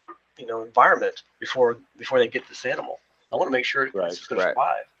right, environment before they get this animal. I want to make sure it's going to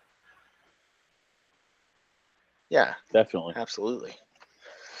survive. Yeah, definitely. Absolutely.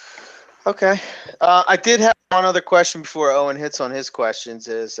 Okay. I did have one other question before Owen hits on his questions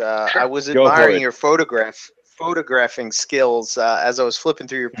is, I was admiring your photographing skills as I was flipping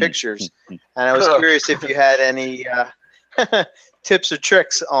through your pictures, and I was curious if you had any tips or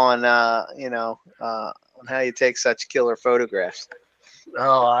tricks on on how you take such killer photographs.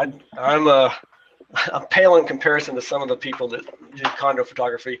 Oh, I'm pale in comparison to some of the people that do chondro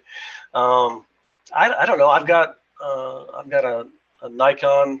photography. I don't know. I've got a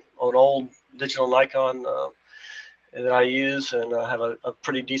Nikon, an old digital Nikon that I use, and I have a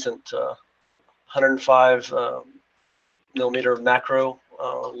pretty decent 105 millimeter macro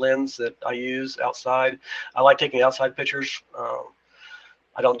lens that I use outside. I like taking outside pictures.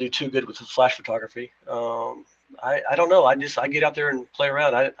 I don't do too good with flash photography. I don't know. I get out there and play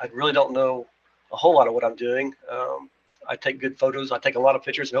around. I really don't know a whole lot of what I'm doing. I take good photos. I take a lot of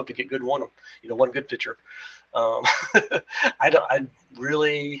pictures and hope to get good one good picture. I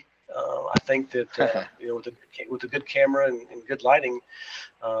really I think that with a good camera and good lighting,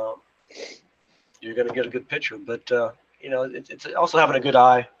 you're going to get a good picture. But it's also having a good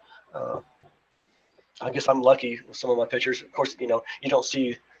eye. I guess I'm lucky with some of my pictures. Of course, you don't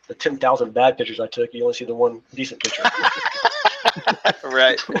see the 10,000 bad pictures I took. You only see the one decent picture.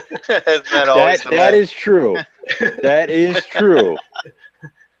 Right. That is true. That is true.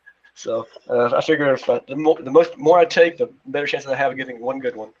 So I figure if the more I take, the better chances I have of getting one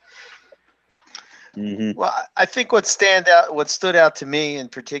good one. Mm-hmm. Well, I think what stood out to me in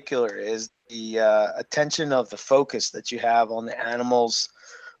particular is the attention of the focus that you have on the animal's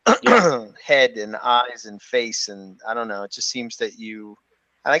head and eyes and face, and I don't know. It just seems that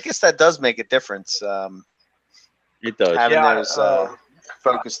and I guess that does make a difference. It does. Having those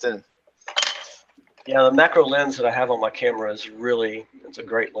focused in. Yeah, the macro lens that I have on my camera it's a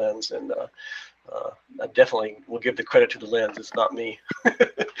great lens, and I definitely will give the credit to the lens. It's not me.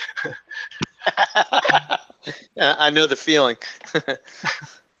 Yeah, I know the feeling.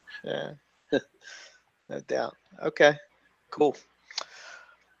 Yeah, no doubt. Okay, cool.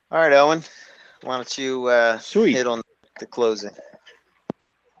 All right, Owen, why don't you Sweet. hit on the closing?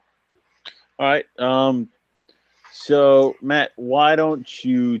 All right. So Matt, why don't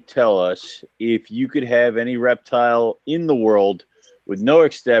you tell us if you could have any reptile in the world with no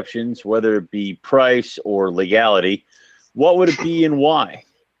exceptions, whether it be price or legality, what would it be and why?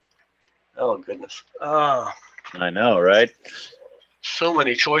 Oh goodness. I know, right? So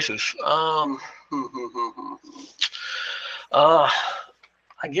many choices. I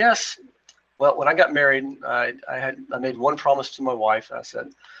guess. Well, when I got married, I made one promise to my wife. I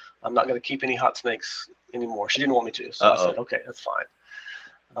said, I'm not going to keep any hot snakes anymore. She didn't want me to, so I said, okay, that's fine.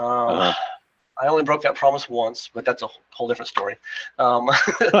 I only broke that promise once, but that's a whole different story.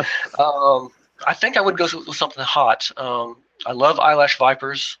 I think I would go with something hot. I love eyelash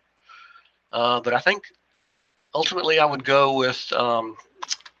vipers, but I think ultimately I would go with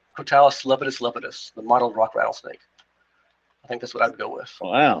Crotalus lepidus, the mottled rock rattlesnake. I think that's what I'd go with.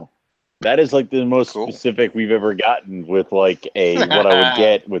 Wow. That is like the most specific we've ever gotten with like what I would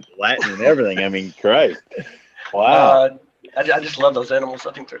get with Latin and everything. I mean, Christ. Wow. I just love those animals.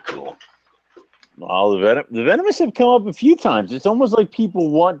 I think they're cool. Well, the venomous have come up a few times. It's almost like people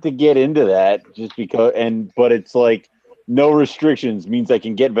want to get into that just because, but it's like no restrictions means I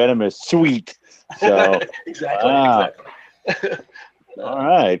can get venomous. Sweet. So exactly. All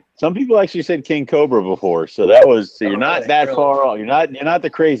right. Some people actually said King Cobra before, so that was you're not that far off. You're not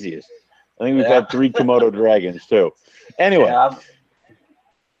the craziest. I think we've had 3 Komodo dragons too. Anyway. I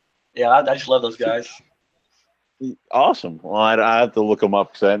just love those guys. Awesome. Well, I have to look them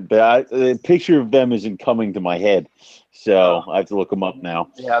up because the picture of them isn't coming to my head, so I have to look them up now.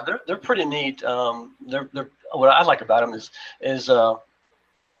 Yeah, they're pretty neat. They're what I like about them is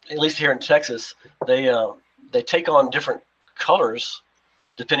at least here in Texas, they take on different colors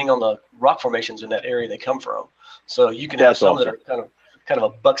depending on the rock formations in that area they come from. So you can have some that are kind of a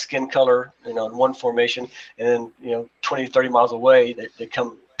buckskin color, in one formation, and then 20, 30 miles away they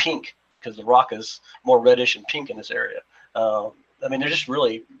come pink because the rock is more reddish and pink in this area. I mean, they're just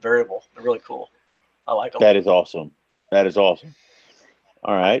really variable. They're really cool. I like them. That is awesome.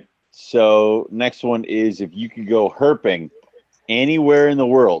 All right. So next one is, if you could go herping anywhere in the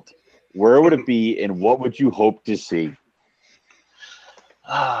world, where would it be and what would you hope to see?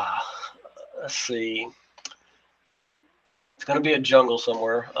 Let's see. It's going to be a jungle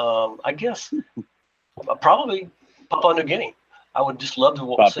somewhere. I guess probably Papua New Guinea. I would just love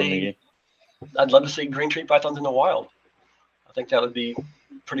to see. I'd love to see green tree pythons in the wild. I think that would be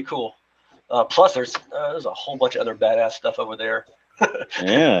pretty cool. Plus, there's a whole bunch of other badass stuff over there.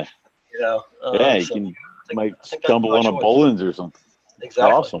 Yeah. You might stumble on a Boelens or something.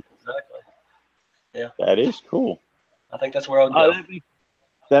 Exactly. Awesome. Exactly. Yeah. That is cool. I think that's where I would go.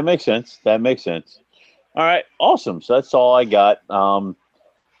 That makes sense. All right. Awesome. So that's all I got.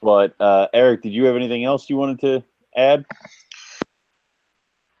 But Eric, did you have anything else you wanted to add?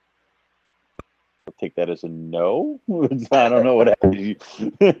 I'll take that as a no. I don't know what happened.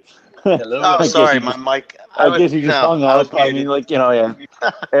 Oh, sorry, my mic. I guess you just hung up. I mean, yeah.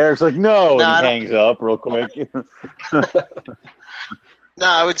 Eric's like, no, and he hangs up real quick. No,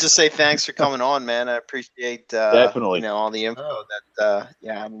 I would just say thanks for coming on, man. I appreciate definitely all the info that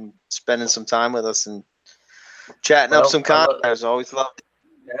I'm spending some time with us and chatting up some content. I always loved it.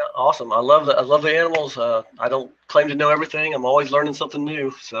 Yeah, awesome. I love the animals. I don't claim to know everything. I'm always learning something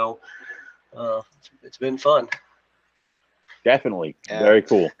new. So it's been fun. Definitely. Very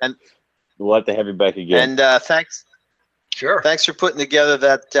cool. And we'll have to have you back again. And thanks. Sure. Thanks for putting together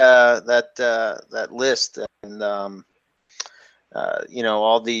that list and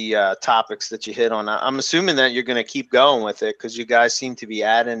all the topics that you hit on. I'm assuming that you're going to keep going with it because you guys seem to be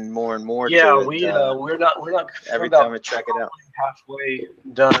adding more and more. Yeah, to it. We're not every time I check it out. Halfway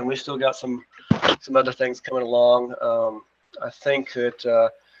done. We still got some other things coming along. I think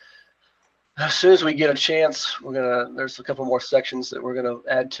that as soon as we get a chance, there's a couple more sections that we're gonna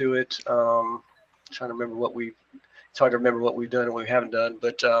add to it. Trying to remember it's hard to remember what we've done and what we haven't done,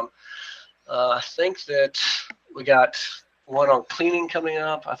 but I think that we got one on cleaning coming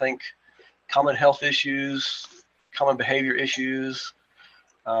up. I think common health issues, common behavior issues.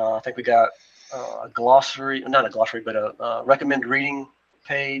 I think we got a glossary, not a glossary, but a recommended reading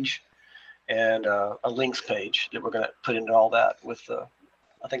page and a links page that we're going to put into all that with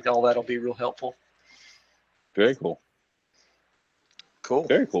I think all that'll be real helpful. Very cool. Cool.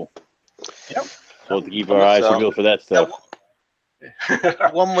 Very cool. Yep. So we'll keep our eyes peeled for that stuff.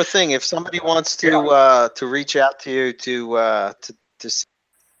 One more thing, if somebody wants to reach out to you to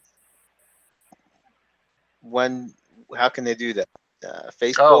how can they do that?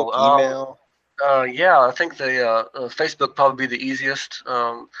 Facebook, email? Yeah, I think the Facebook probably be the easiest.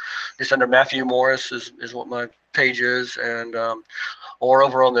 It's under Matthew Morris is what my page is, and or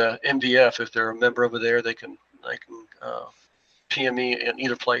over on the MDF, if they're a member over there, they can PM me in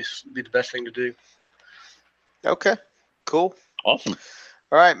either place. Would be the best thing to do. Okay, cool, awesome.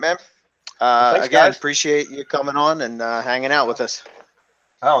 All right, man. Thanks, again, guys. Appreciate you coming on and hanging out with us.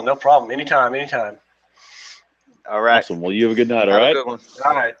 Oh, no problem. Anytime. All right. Awesome. Well, you have a good night. Have all right. a good one.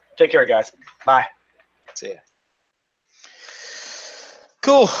 All right. Take care, guys. Bye. See ya.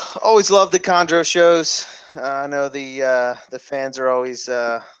 Cool. Always love the Chondro shows. I know the fans are always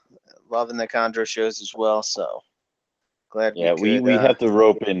loving the Chondro shows as well. So glad. Yeah, we have to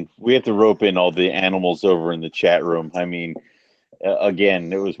rope in. We have to rope in all the animals over in the chat room. I mean,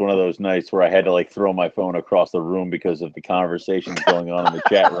 again, it was one of those nights where I had to like throw my phone across the room because of the conversations going on in the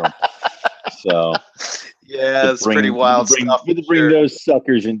chat room. So yeah, it's pretty wild stuff. To bring those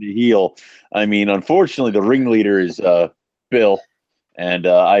suckers into heel. I mean, unfortunately, the ringleader is Bill, and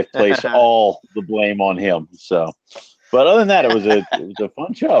I've placed all the blame on him. So, but other than that, it was a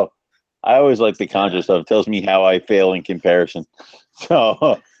fun show. I always like the Chondro stuff. It tells me how I fail in comparison.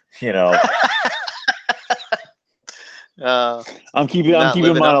 So, you know. I'm keeping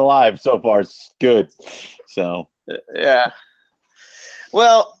mine alive so far. It's good. So yeah.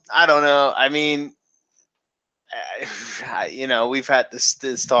 Well, I don't know. I mean, we've had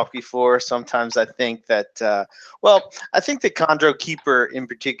this talk before. Sometimes I think that I think the Chondro keeper in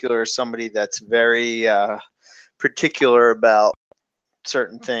particular is somebody that's very particular about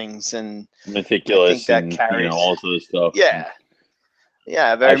certain things and meticulous that and carries, all sorts of stuff.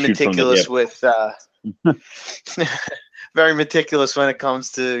 Yeah, very meticulous with very meticulous when it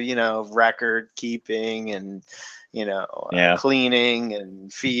comes to record keeping and cleaning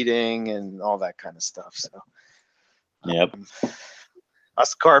and feeding and all that kind of stuff. So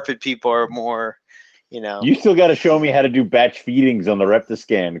us carpet people are more you still got to show me how to do batch feedings on the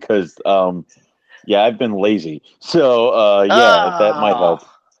Reptiscan because I've been lazy, so that might help.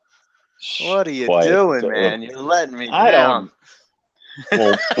 What are you doing, man? You're letting me down. I don't.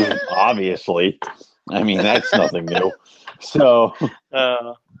 Well, obviously. I mean, that's nothing new. So,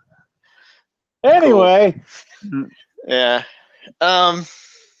 anyway. Cool. Yeah.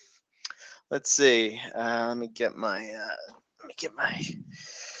 Let's see. Let me get my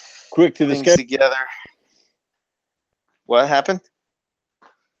quick to the things together. What happened?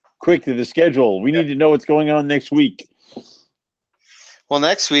 Quick to the schedule. We need to know what's going on next week. Well,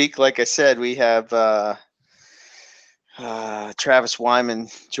 next week, like I said, we have Travis Wyman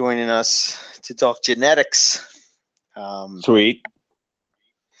joining us to talk genetics. Sweet.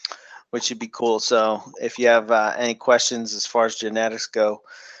 Which should be cool. So if you have any questions as far as genetics go,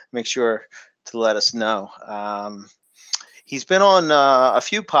 make sure to let us know. He's been on a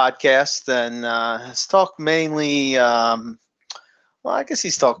few podcasts and has talked mainly, I guess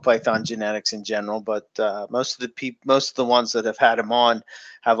he's talked Python genetics in general, but most of the ones that have had him on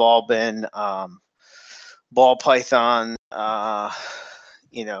have all been ball python, or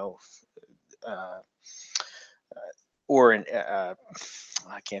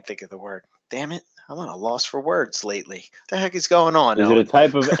I can't think of the word. Damn it! I'm at a loss for words lately. What the heck is going on? Is it a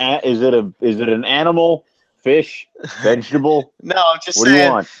type of? Is it an animal, fish, vegetable? No, I'm just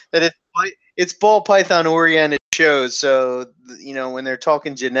saying that it's ball python oriented shows. So when they're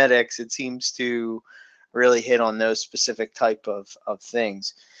talking genetics, it seems to really hit on those specific type of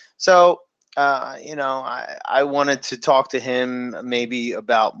things. So I wanted to talk to him maybe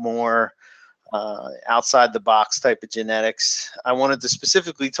about more outside the box type of genetics. I wanted to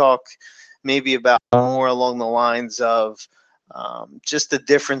specifically talk maybe about more along the lines of just the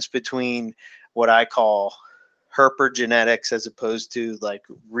difference between what I call herper genetics as opposed to like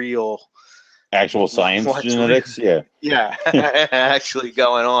real actual science genetics. Yeah, actually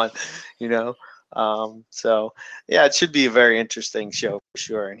going on, so yeah, it should be a very interesting show for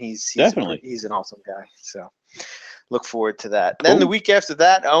sure. And he's definitely he's an awesome guy. So look forward to that. Cool. Then the week after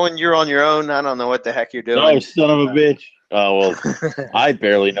that, Owen, you're on your own. I don't know what the heck you're doing. Oh, son of a bitch. Well, I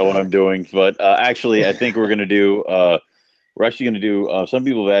barely know what I'm doing, but actually, I think we're actually going to do, some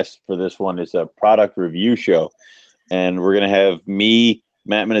people have asked for this one. It's a product review show. And we're going to have me,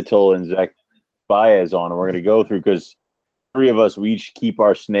 Matt Minatola, and Zach Baez on. And we're going to go through, because three of us, we each keep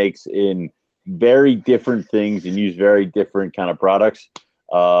our snakes in very different things and use very different kind of products.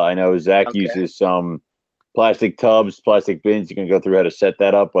 I know Zach uses some plastic tubs, plastic bins. You can go through how to set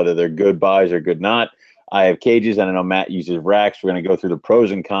that up, whether they're good buys or good not. I have cages, and I know Matt uses racks. We're going to go through the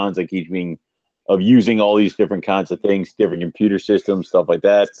pros and cons, like each being of using all these different kinds of things, different computer systems, stuff like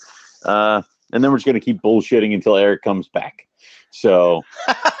that. and then we're just going to keep bullshitting until Eric comes back. So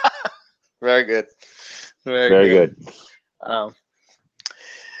very good. Very good.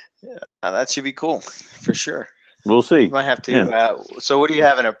 That should be cool for sure. We'll see. You might have to. So what do you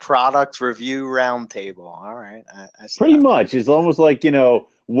have in a product review roundtable? All right. I Pretty much. It's almost like,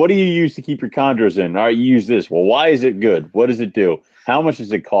 what do you use to keep your chondros in? All right, you use this. Well, why is it good? What does it do? How much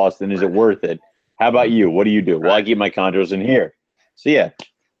does it cost? And is it worth it? How about you? What do you do? Well, I keep my chondros in here. So, yeah.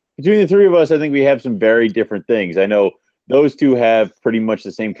 Between the three of us, I think we have some very different things. I know those two have pretty much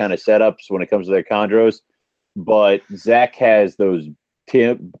the same kind of setups when it comes to their chondros, but Zach has those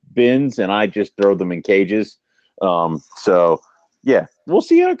bins, and I just throw them in cages. So, yeah, we'll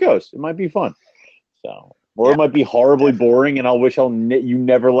see how it goes. It might be fun. So, or it might be horribly boring, and I'll wish you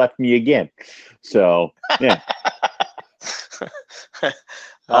never left me again. So, yeah.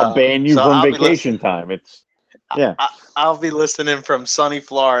 I'll ban you from vacation time. I'll be listening from sunny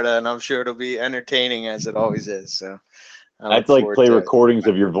Florida, and I'm sure it'll be entertaining as it always is. So I'd like play recordings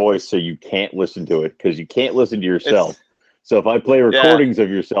of your voice so you can't listen to it because you can't listen to yourself. So if I play recordings of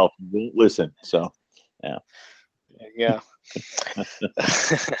yourself, you won't listen. So, yeah. Yeah.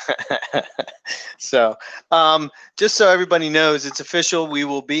 So, just so everybody knows, it's official. We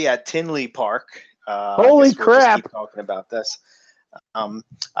will be at Tinley Park. Holy crap! Keep talking about this.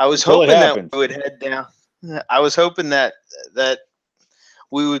 I was hoping that we would head down. I was hoping that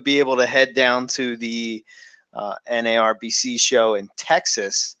we would be able to head down to the NARBC show in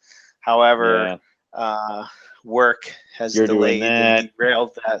Texas. However, work has delayed and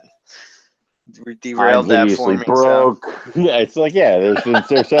derailed that. Derailed that for me. Broke. So. Yeah, it's like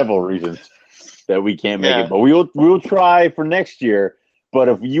there's several reasons that we can't make it, but we'll try for next year. But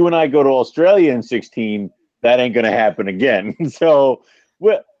if you and I go to Australia in 16, that ain't gonna happen again. So,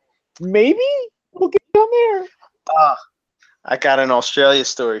 maybe we'll get down there. I got an Australia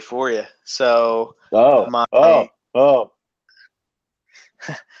story for you. So, I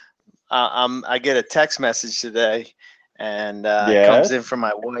get a text message today, and it comes in from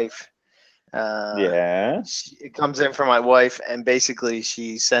my wife. It comes in from my wife, and basically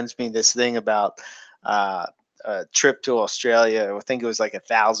she sends me this thing about a trip to Australia. I think it was like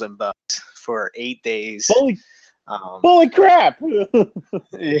 $1,000 for 8 days. Holy crap!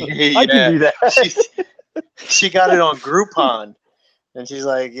 I can do that. She got it on Groupon, and she's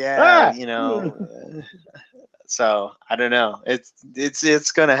like, So I don't know.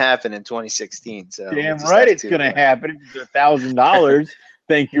 It's gonna happen in 2016. So damn right, it's gonna happen. It's $1,000.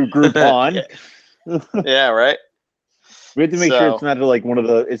 Thank you, Groupon. Yeah, right. We have to make sure it's not to like one of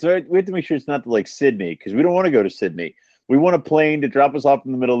the. We have to make sure it's not to like Sydney because we don't want to go to Sydney. We want a plane to drop us off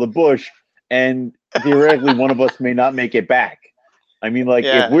in the middle of the bush, and theoretically, one of us may not make it back. I mean, like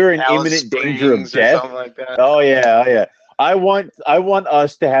if we're in imminent danger of death. Like that. Oh yeah. I want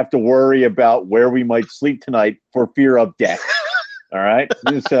us to have to worry about where we might sleep tonight for fear of death. All right,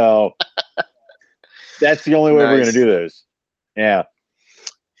 so that's the only way we're gonna do this. Yeah.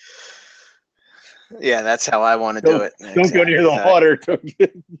 Yeah, that's how I want to do it. Don't go near the water.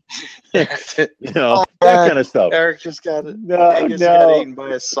 That kind of stuff. Eric just got eaten by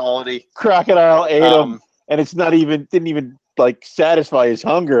a salty crocodile. Ate him, and it's didn't even like satisfy his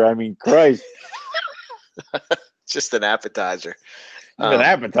hunger. I mean, Christ. Just an appetizer. An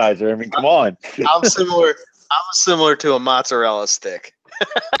appetizer. I mean, come on. I'm similar to a mozzarella stick.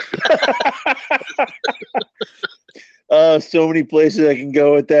 So many places I can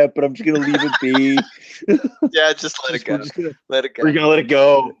go with that, but I'm just gonna leave it be. Yeah, just let it go. Let it go. We're gonna let it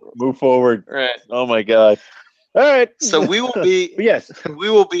go. Move forward. Right. Oh my God. All right. So we will be. Yes. We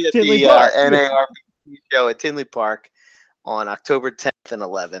will be at Tinley the NARBC show at Tinley Park on October 10th and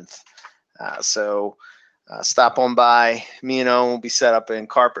 11th. So stop on by. Me and Owen will be set up in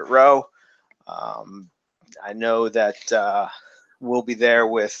Carpet Row. I know that we'll be there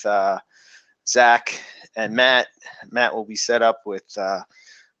with Zach and Matt. Matt will be set up with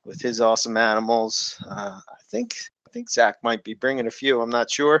his awesome animals. I think Zach might be bringing a few. I'm not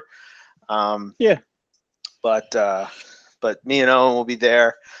sure. But me and Owen will be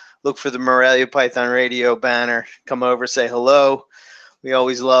there. Look for the Morelia Python Radio banner. Come over, say hello. We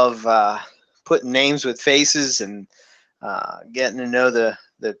always love putting names with faces and getting to know the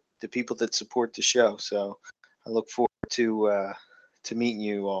people that support the show. So I look forward to meeting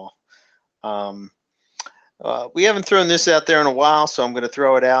you all. We haven't thrown this out there in a while, so I'm going to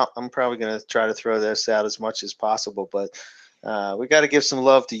throw it out. I'm probably going to try to throw this out as much as possible, but we got to give some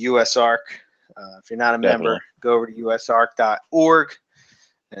love to USARK. If you're not a member, go over to usark.org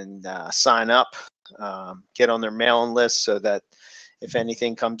and sign up. Get on their mailing list so that if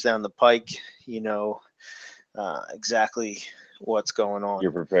anything comes down the pike, you know exactly what's going on.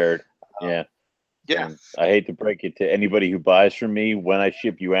 You're prepared. Yeah. Yeah. And I hate to break it to anybody who buys from me. When I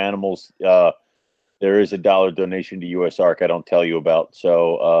ship you animals, there is a $1 donation to US Ark I don't tell you about.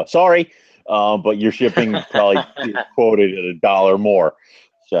 So sorry, but your shipping probably is quoted at $1 more.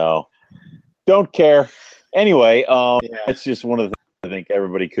 So don't care. Anyway, it's just one of the things I think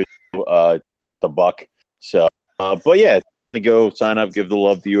everybody could do, the buck. So, but yeah, go sign up, give the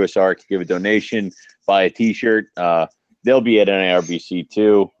love to US Ark, give a donation, buy a T-shirt. They'll be at NARBC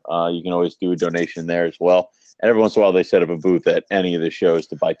too. You can always do a donation there as well. And every once in a while, they set up a booth at any of the shows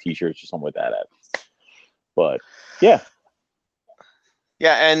to buy T-shirts or something like that at. But yeah,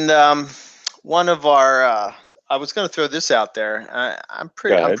 and one of our I was going to throw this out there. I'm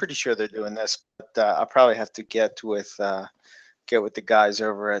pretty sure they're doing this, but I'll probably have to get with the guys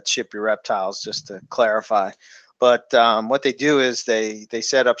over at Ship Your Reptiles just to clarify. But what they do is they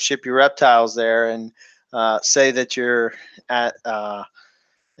set up Ship Your Reptiles there, and say that you're at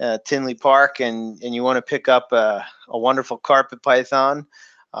Tinley Park and you want to pick up a wonderful carpet python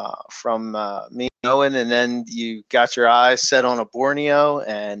from me and Owen, and then you got your eyes set on a Borneo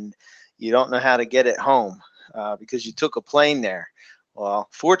and you don't know how to get it home because you took a plane there. Well,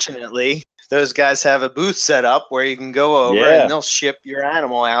 fortunately, those guys have a booth set up where you can go over and they'll ship your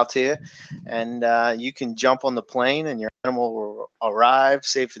animal out to you, and you can jump on the plane and your animal will arrive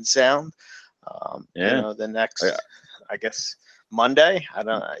safe and sound. You know, the next, I guess, Monday. I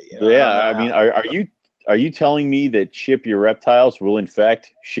don't know. I mean, are you telling me that Ship Your Reptiles will in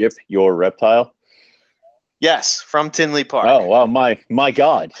fact ship your reptile? Yes, from Tinley Park. Oh, wow, my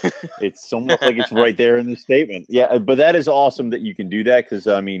God. It's almost like it's right there in the statement. Yeah, but that is awesome that you can do that, because,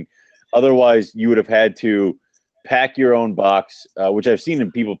 I mean, otherwise you would have had to pack your own box, which I've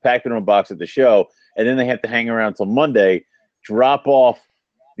seen people pack their own box at the show, and then they have to hang around till Monday, drop off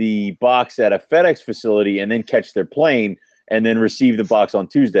the box at a FedEx facility, and then catch their plane, and then receive the box on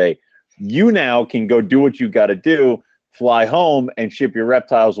Tuesday. You now can go do what you got to do, fly home, and Ship Your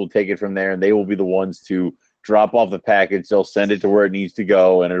Reptiles will take it from there, and they will be the ones to drop off the package. They'll send it to where it needs to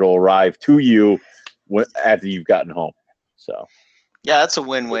go, and it'll arrive to you after you've gotten home. So, yeah, that's a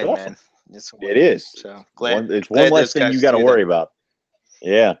win-win, awesome, man. It is. So glad. It's one less thing you got to worry about.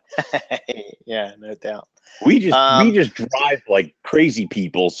 Yeah. Yeah, no doubt. We just drive like crazy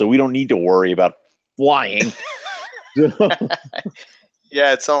people, so we don't need to worry about flying.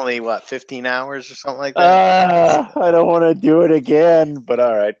 Yeah, it's only 15 hours or something like that. I don't want to do it again, but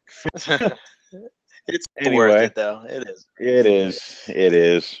all right. It's worth it, though. It is. It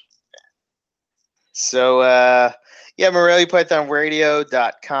is. So,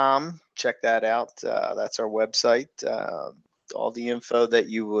 MoreliaPythonRadio.com. Check that out. That's our website. All the info that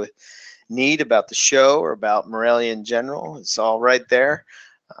you would need about the show or about Morelia in general, it's all right there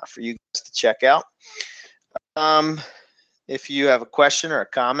for you guys to check out. If you have a question or a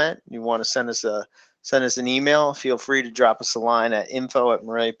comment, you want to send us an email, feel free to drop us a line at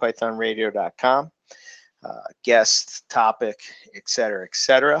info@MoreliaPythonRadio.com. Guest, topic, etc.,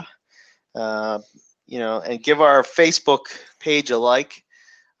 etc. And give our Facebook page a like.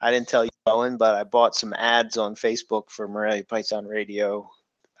 I didn't tell you, Owen, but I bought some ads on Facebook for Morelia Python Radio.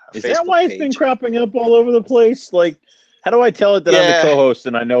 Is that why it's been cropping up all over the place? Like, how do I tell it that I'm the co-host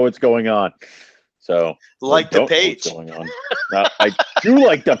and I know what's going on? So, like the page. What's going on. I do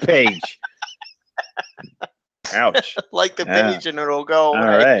like the page. Ouch. Like the page and it'll go away.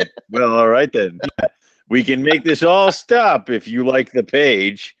 All right. Well, all right then. We can make this all stop if you like the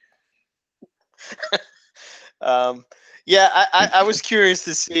page. I was curious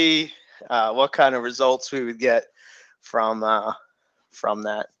to see what kind of results we would get from that.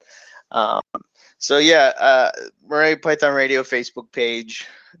 Morelia Python Radio Facebook page.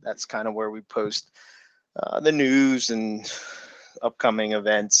 That's kind of where we post the news and upcoming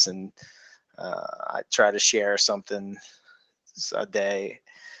events, and I try to share something a day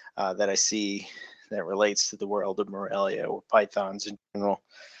that I see that relates to the world of Morelia or pythons in general.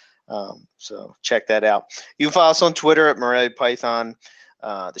 So check that out. You can follow us on Twitter at Morelia Python.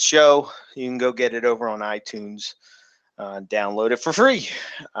 The show, you can go get it over on iTunes, download it for free.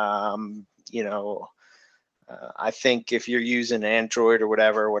 I think if you're using Android or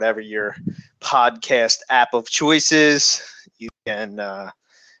whatever your podcast app of choice is, you can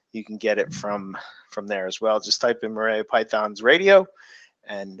get it from there as well. Just type in Morelia Python's radio,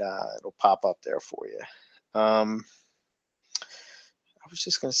 and it'll pop up there for you. I was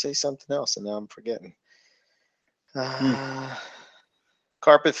just going to say something else, and now I'm forgetting.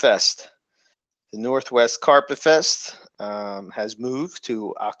 Carpet Fest. The Northwest Carpet Fest has moved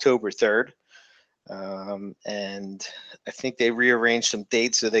to October 3rd. And I think they rearranged some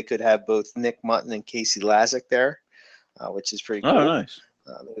dates so they could have both Nick Mutton and Casey Lazick there, which is pretty cool. Oh, nice.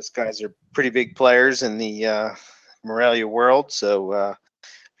 Those guys are pretty big players in the Morelia world, so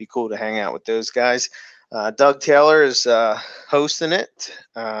be cool to hang out with those guys. Doug Taylor is hosting it,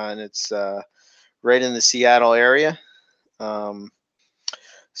 and it's right in the Seattle area.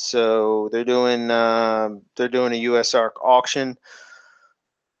 So they're doing a USARK auction.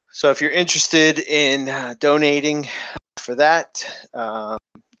 So if you're interested in donating for that,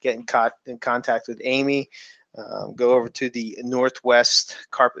 get in contact with Amy. Go over to the Northwest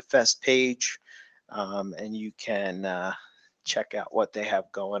Carpet Fest page, and you can check out what they have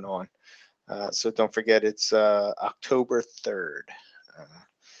going on. So don't forget, it's October 3rd,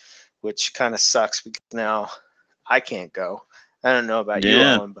 which kind of sucks because now I can't go. I don't know about you,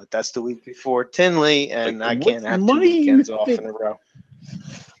 Owen, but that's the week before Tinley, and I can't have 2 weekends off in a row.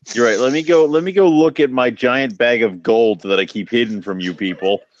 You're right. Let me go look at my giant bag of gold that I keep hidden from you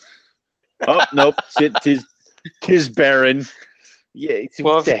people. Oh nope, tis barren. Yeah.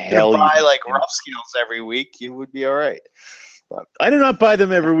 Well, if the you hell buy like rough skills every week, you would be all right. But I do not buy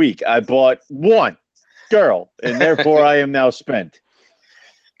them every week. I bought one girl, and therefore I am now spent.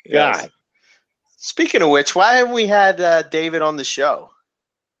 Yes. God. Speaking of which, why haven't we had David on the show?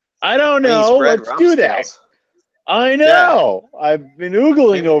 I don't know. Let's do that. Scales. I know. Yeah. I've been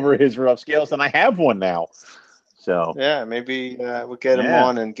oogling over his rough scales, and I have one now. So yeah, maybe we'll get him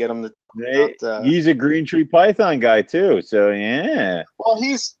on and get him to. He's a green tree python guy too. So yeah. Well,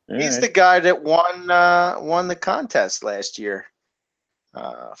 he's the guy that won the contest last year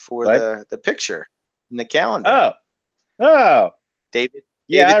for the picture in the calendar. Oh, David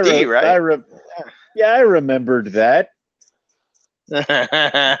D, right? I remembered that. So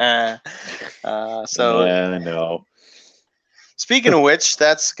yeah, no. Speaking of which,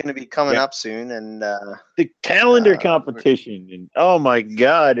 that's going to be coming up soon, and the calendar competition. And oh my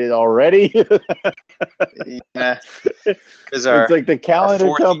God, it already? Yeah, because it's like the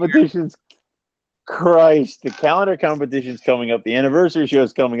calendar competitions. Christ, the calendar competition's coming up. The anniversary show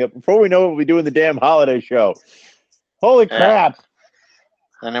is coming up. Before we know it, we'll be doing the damn holiday show. Holy crap!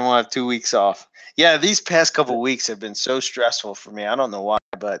 And then we'll have 2 weeks off. Yeah, these past couple of weeks have been so stressful for me. I don't know why,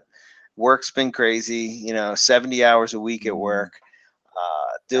 but work's been crazy. 70 hours a week at work,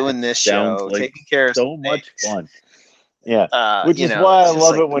 doing this show, like taking care of so much fun. Yeah, which is why I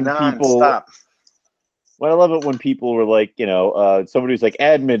love it when people. Well, I love it when people were like, somebody who's like,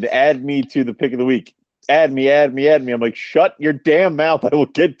 admin, add me to the pick of the week. Add me. I'm like, shut your damn mouth. I will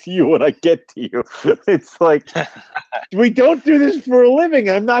get to you when I get to you. It's like, we don't do this for a living.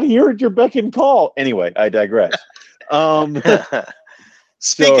 I'm not here at your beck and call. Anyway, I digress.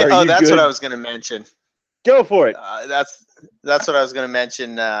 Speaking, that's what I was going to mention. Go for it. That's what I was going to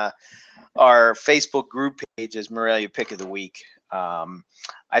mention. Our Facebook group page is Morelia Pick of the Week.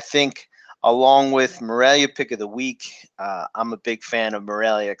 I think along with Morelia Pick of the Week, I'm a big fan of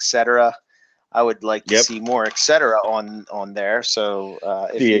Morelia, etc. I would like to see more etc. on there. So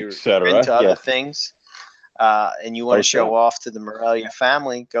if you're into other things and you want to show off to the Morelia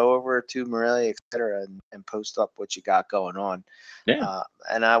family, go over to Morelia, etc. and post up what you got going on. Yeah.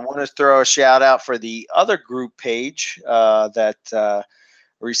 And I want to throw a shout out for the other group page that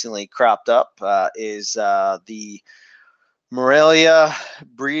recently cropped up is the Morelia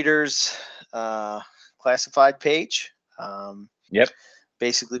Breeders classified page.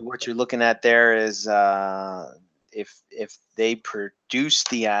 Basically, what you're looking at there is if they produce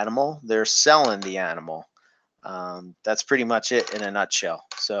the animal, they're selling the animal. That's pretty much it in a nutshell.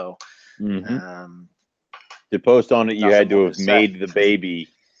 So, to post on it, you had to have made the baby.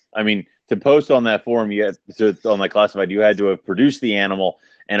 I mean, to post on that forum, on that classified, you had to have produced the animal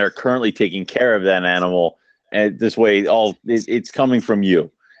and are currently taking care of that animal. And this way, it's coming from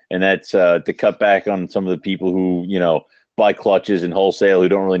you. And that's to cut back on some of the people who, buy clutches and wholesale who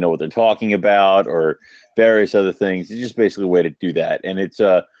don't really know what they're talking about or various other things. It's just basically a way to do that. And it's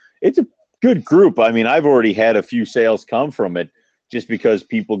a good group. I mean, I've already had a few sales come from it just because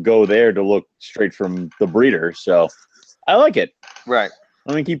people go there to look straight from the breeder. So I like it. Right.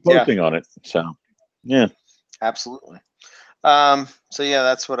 I'm going to keep posting on it. So, yeah. Absolutely. So yeah,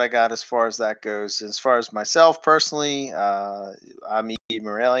 that's what I got as far as that goes. As far as myself personally, I'm EB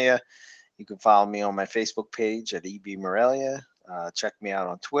Morelia. You can follow me on my Facebook page at EB Morelia. Check me out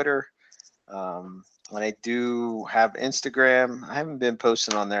on Twitter. When I do have Instagram, I haven't been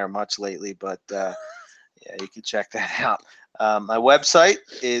posting on there much lately, but yeah, you can check that out. My website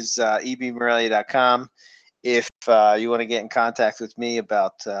is ebmorelia.com. If you want to get in contact with me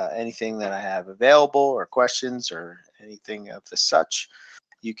about anything that I have available or questions or anything of the such,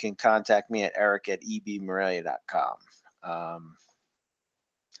 you can contact me at eric@ebmorelia.com.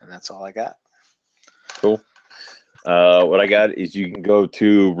 And that's all I got. Cool. What I got is you can go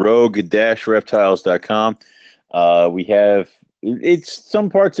to rogue-reptiles.com. We have some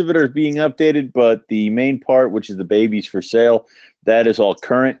parts of it are being updated, but the main part, which is the babies for sale, that is all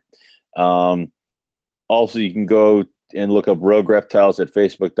current. Also, you can go and look up Rogue Reptiles at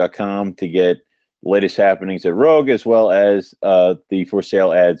facebook.com to get latest happenings at Rogue, as well as the for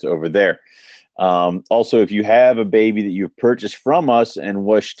sale ads over there. Also, if you have a baby that you've purchased from us and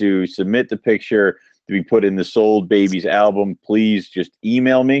wish to submit the picture to be put in the Sold Babies album, please just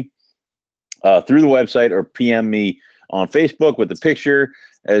email me through the website or PM me on Facebook with the picture,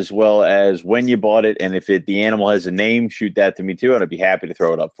 as well as when you bought it. And if the animal has a name, shoot that to me too, and I'd be happy to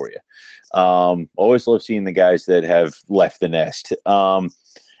throw it up for you. Always love seeing the guys that have left the nest.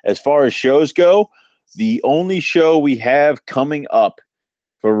 As far as shows go, the only show we have coming up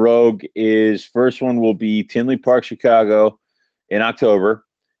for Rogue is first one will be Tinley Park, Chicago in October.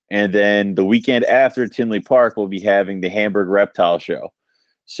 And then the weekend after Tinley Park, we'll be having the Hamburg Reptile Show.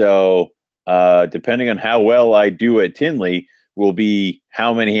 So depending on how well I do at Tinley will be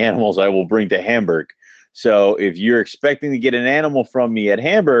how many animals I will bring to Hamburg. So if you're expecting to get an animal from me at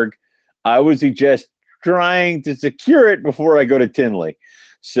Hamburg, I would suggest trying to secure it before I go to Tinley.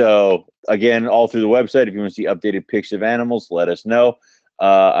 So again, all through the website, if you want to see updated pics of animals, let us know.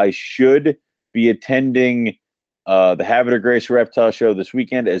 I should be attending the Habit of Grace Reptile Show this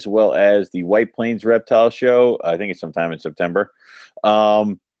weekend, as well as the White Plains Reptile Show. I think it's sometime in September.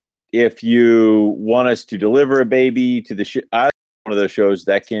 If you want us to deliver a baby to one of those shows,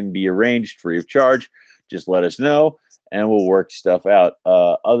 that can be arranged free of charge. Just let us know, and we'll work stuff out.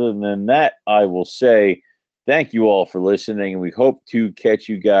 Other than that, I will say thank you all for listening, and we hope to catch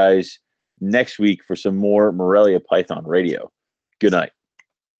you guys next week for some more Morelia Python Radio. Good night.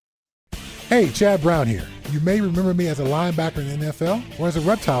 Hey, Chad Brown here. You may remember me as a linebacker in the NFL or as a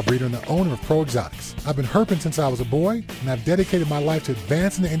reptile breeder and the owner of Pro Exotics. I've been herping since I was a boy, and I've dedicated my life to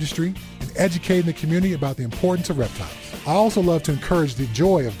advancing the industry and educating the community about the importance of reptiles. I also love to encourage the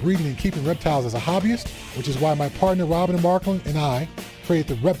joy of breeding and keeping reptiles as a hobbyist, which is why my partner Robin and Markland and I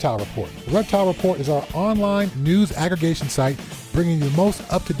created the Reptile Report. The Reptile Report is our online news aggregation site bringing you the most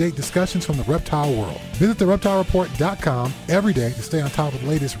up-to-date discussions from the reptile world. Visit thereptilereport.com every day to stay on top of the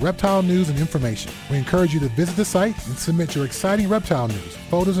latest reptile news and information. We encourage you to visit the site and submit your exciting reptile news,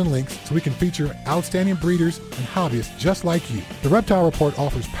 photos, and links so we can feature outstanding breeders and hobbyists just like you. The Reptile Report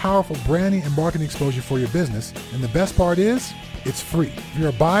offers powerful branding and marketing exposure for your business, and the best part is, it's free. If you're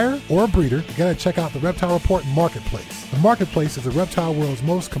a buyer or a breeder, you gotta check out the Reptile Report Marketplace. The Marketplace is the reptile world's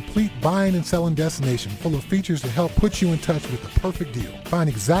most complete buying and selling destination, full of features to help put you in touch with the perfect deal. Find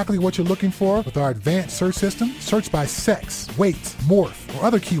exactly what you're looking for with our advanced search system. Search by sex, weight, morph, or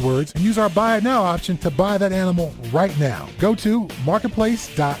other keywords, and use our Buy It Now option to buy that animal right now. Go to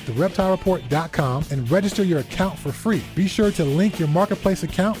marketplace.thereptilereport.com and register your account for free. Be sure to link your Marketplace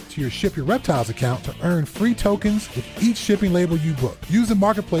account to your Ship Your Reptiles account to earn free tokens with each shipping label you book. Use the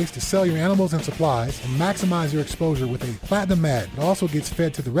Marketplace to sell your animals and supplies and maximize your exposure with a platinum ad. It also gets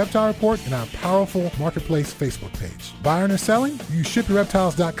fed to the Reptile Report and our powerful Marketplace Facebook page. Buying or selling? Use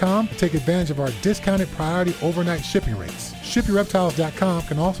ShipYourReptiles.com to take advantage of our discounted priority overnight shipping rates. ShipYourReptiles.com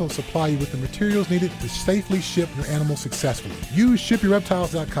can also supply you with the materials needed to safely ship your animal successfully. Use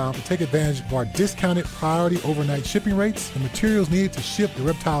ShipYourReptiles.com to take advantage of our discounted priority overnight shipping rates, the materials needed to ship your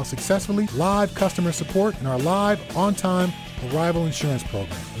reptile successfully, live customer support, and our live, on-time arrival insurance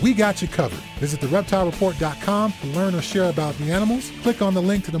program. We got you covered. Visit thereptilereport.com to learn or share about the animals. Click on the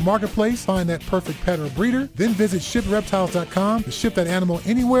link to the Marketplace, find that perfect pet or breeder, then visit ShipReptiles.com to ship that animal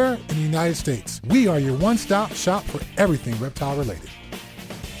anywhere in the United States. We are your one-stop shop for everything reptile related.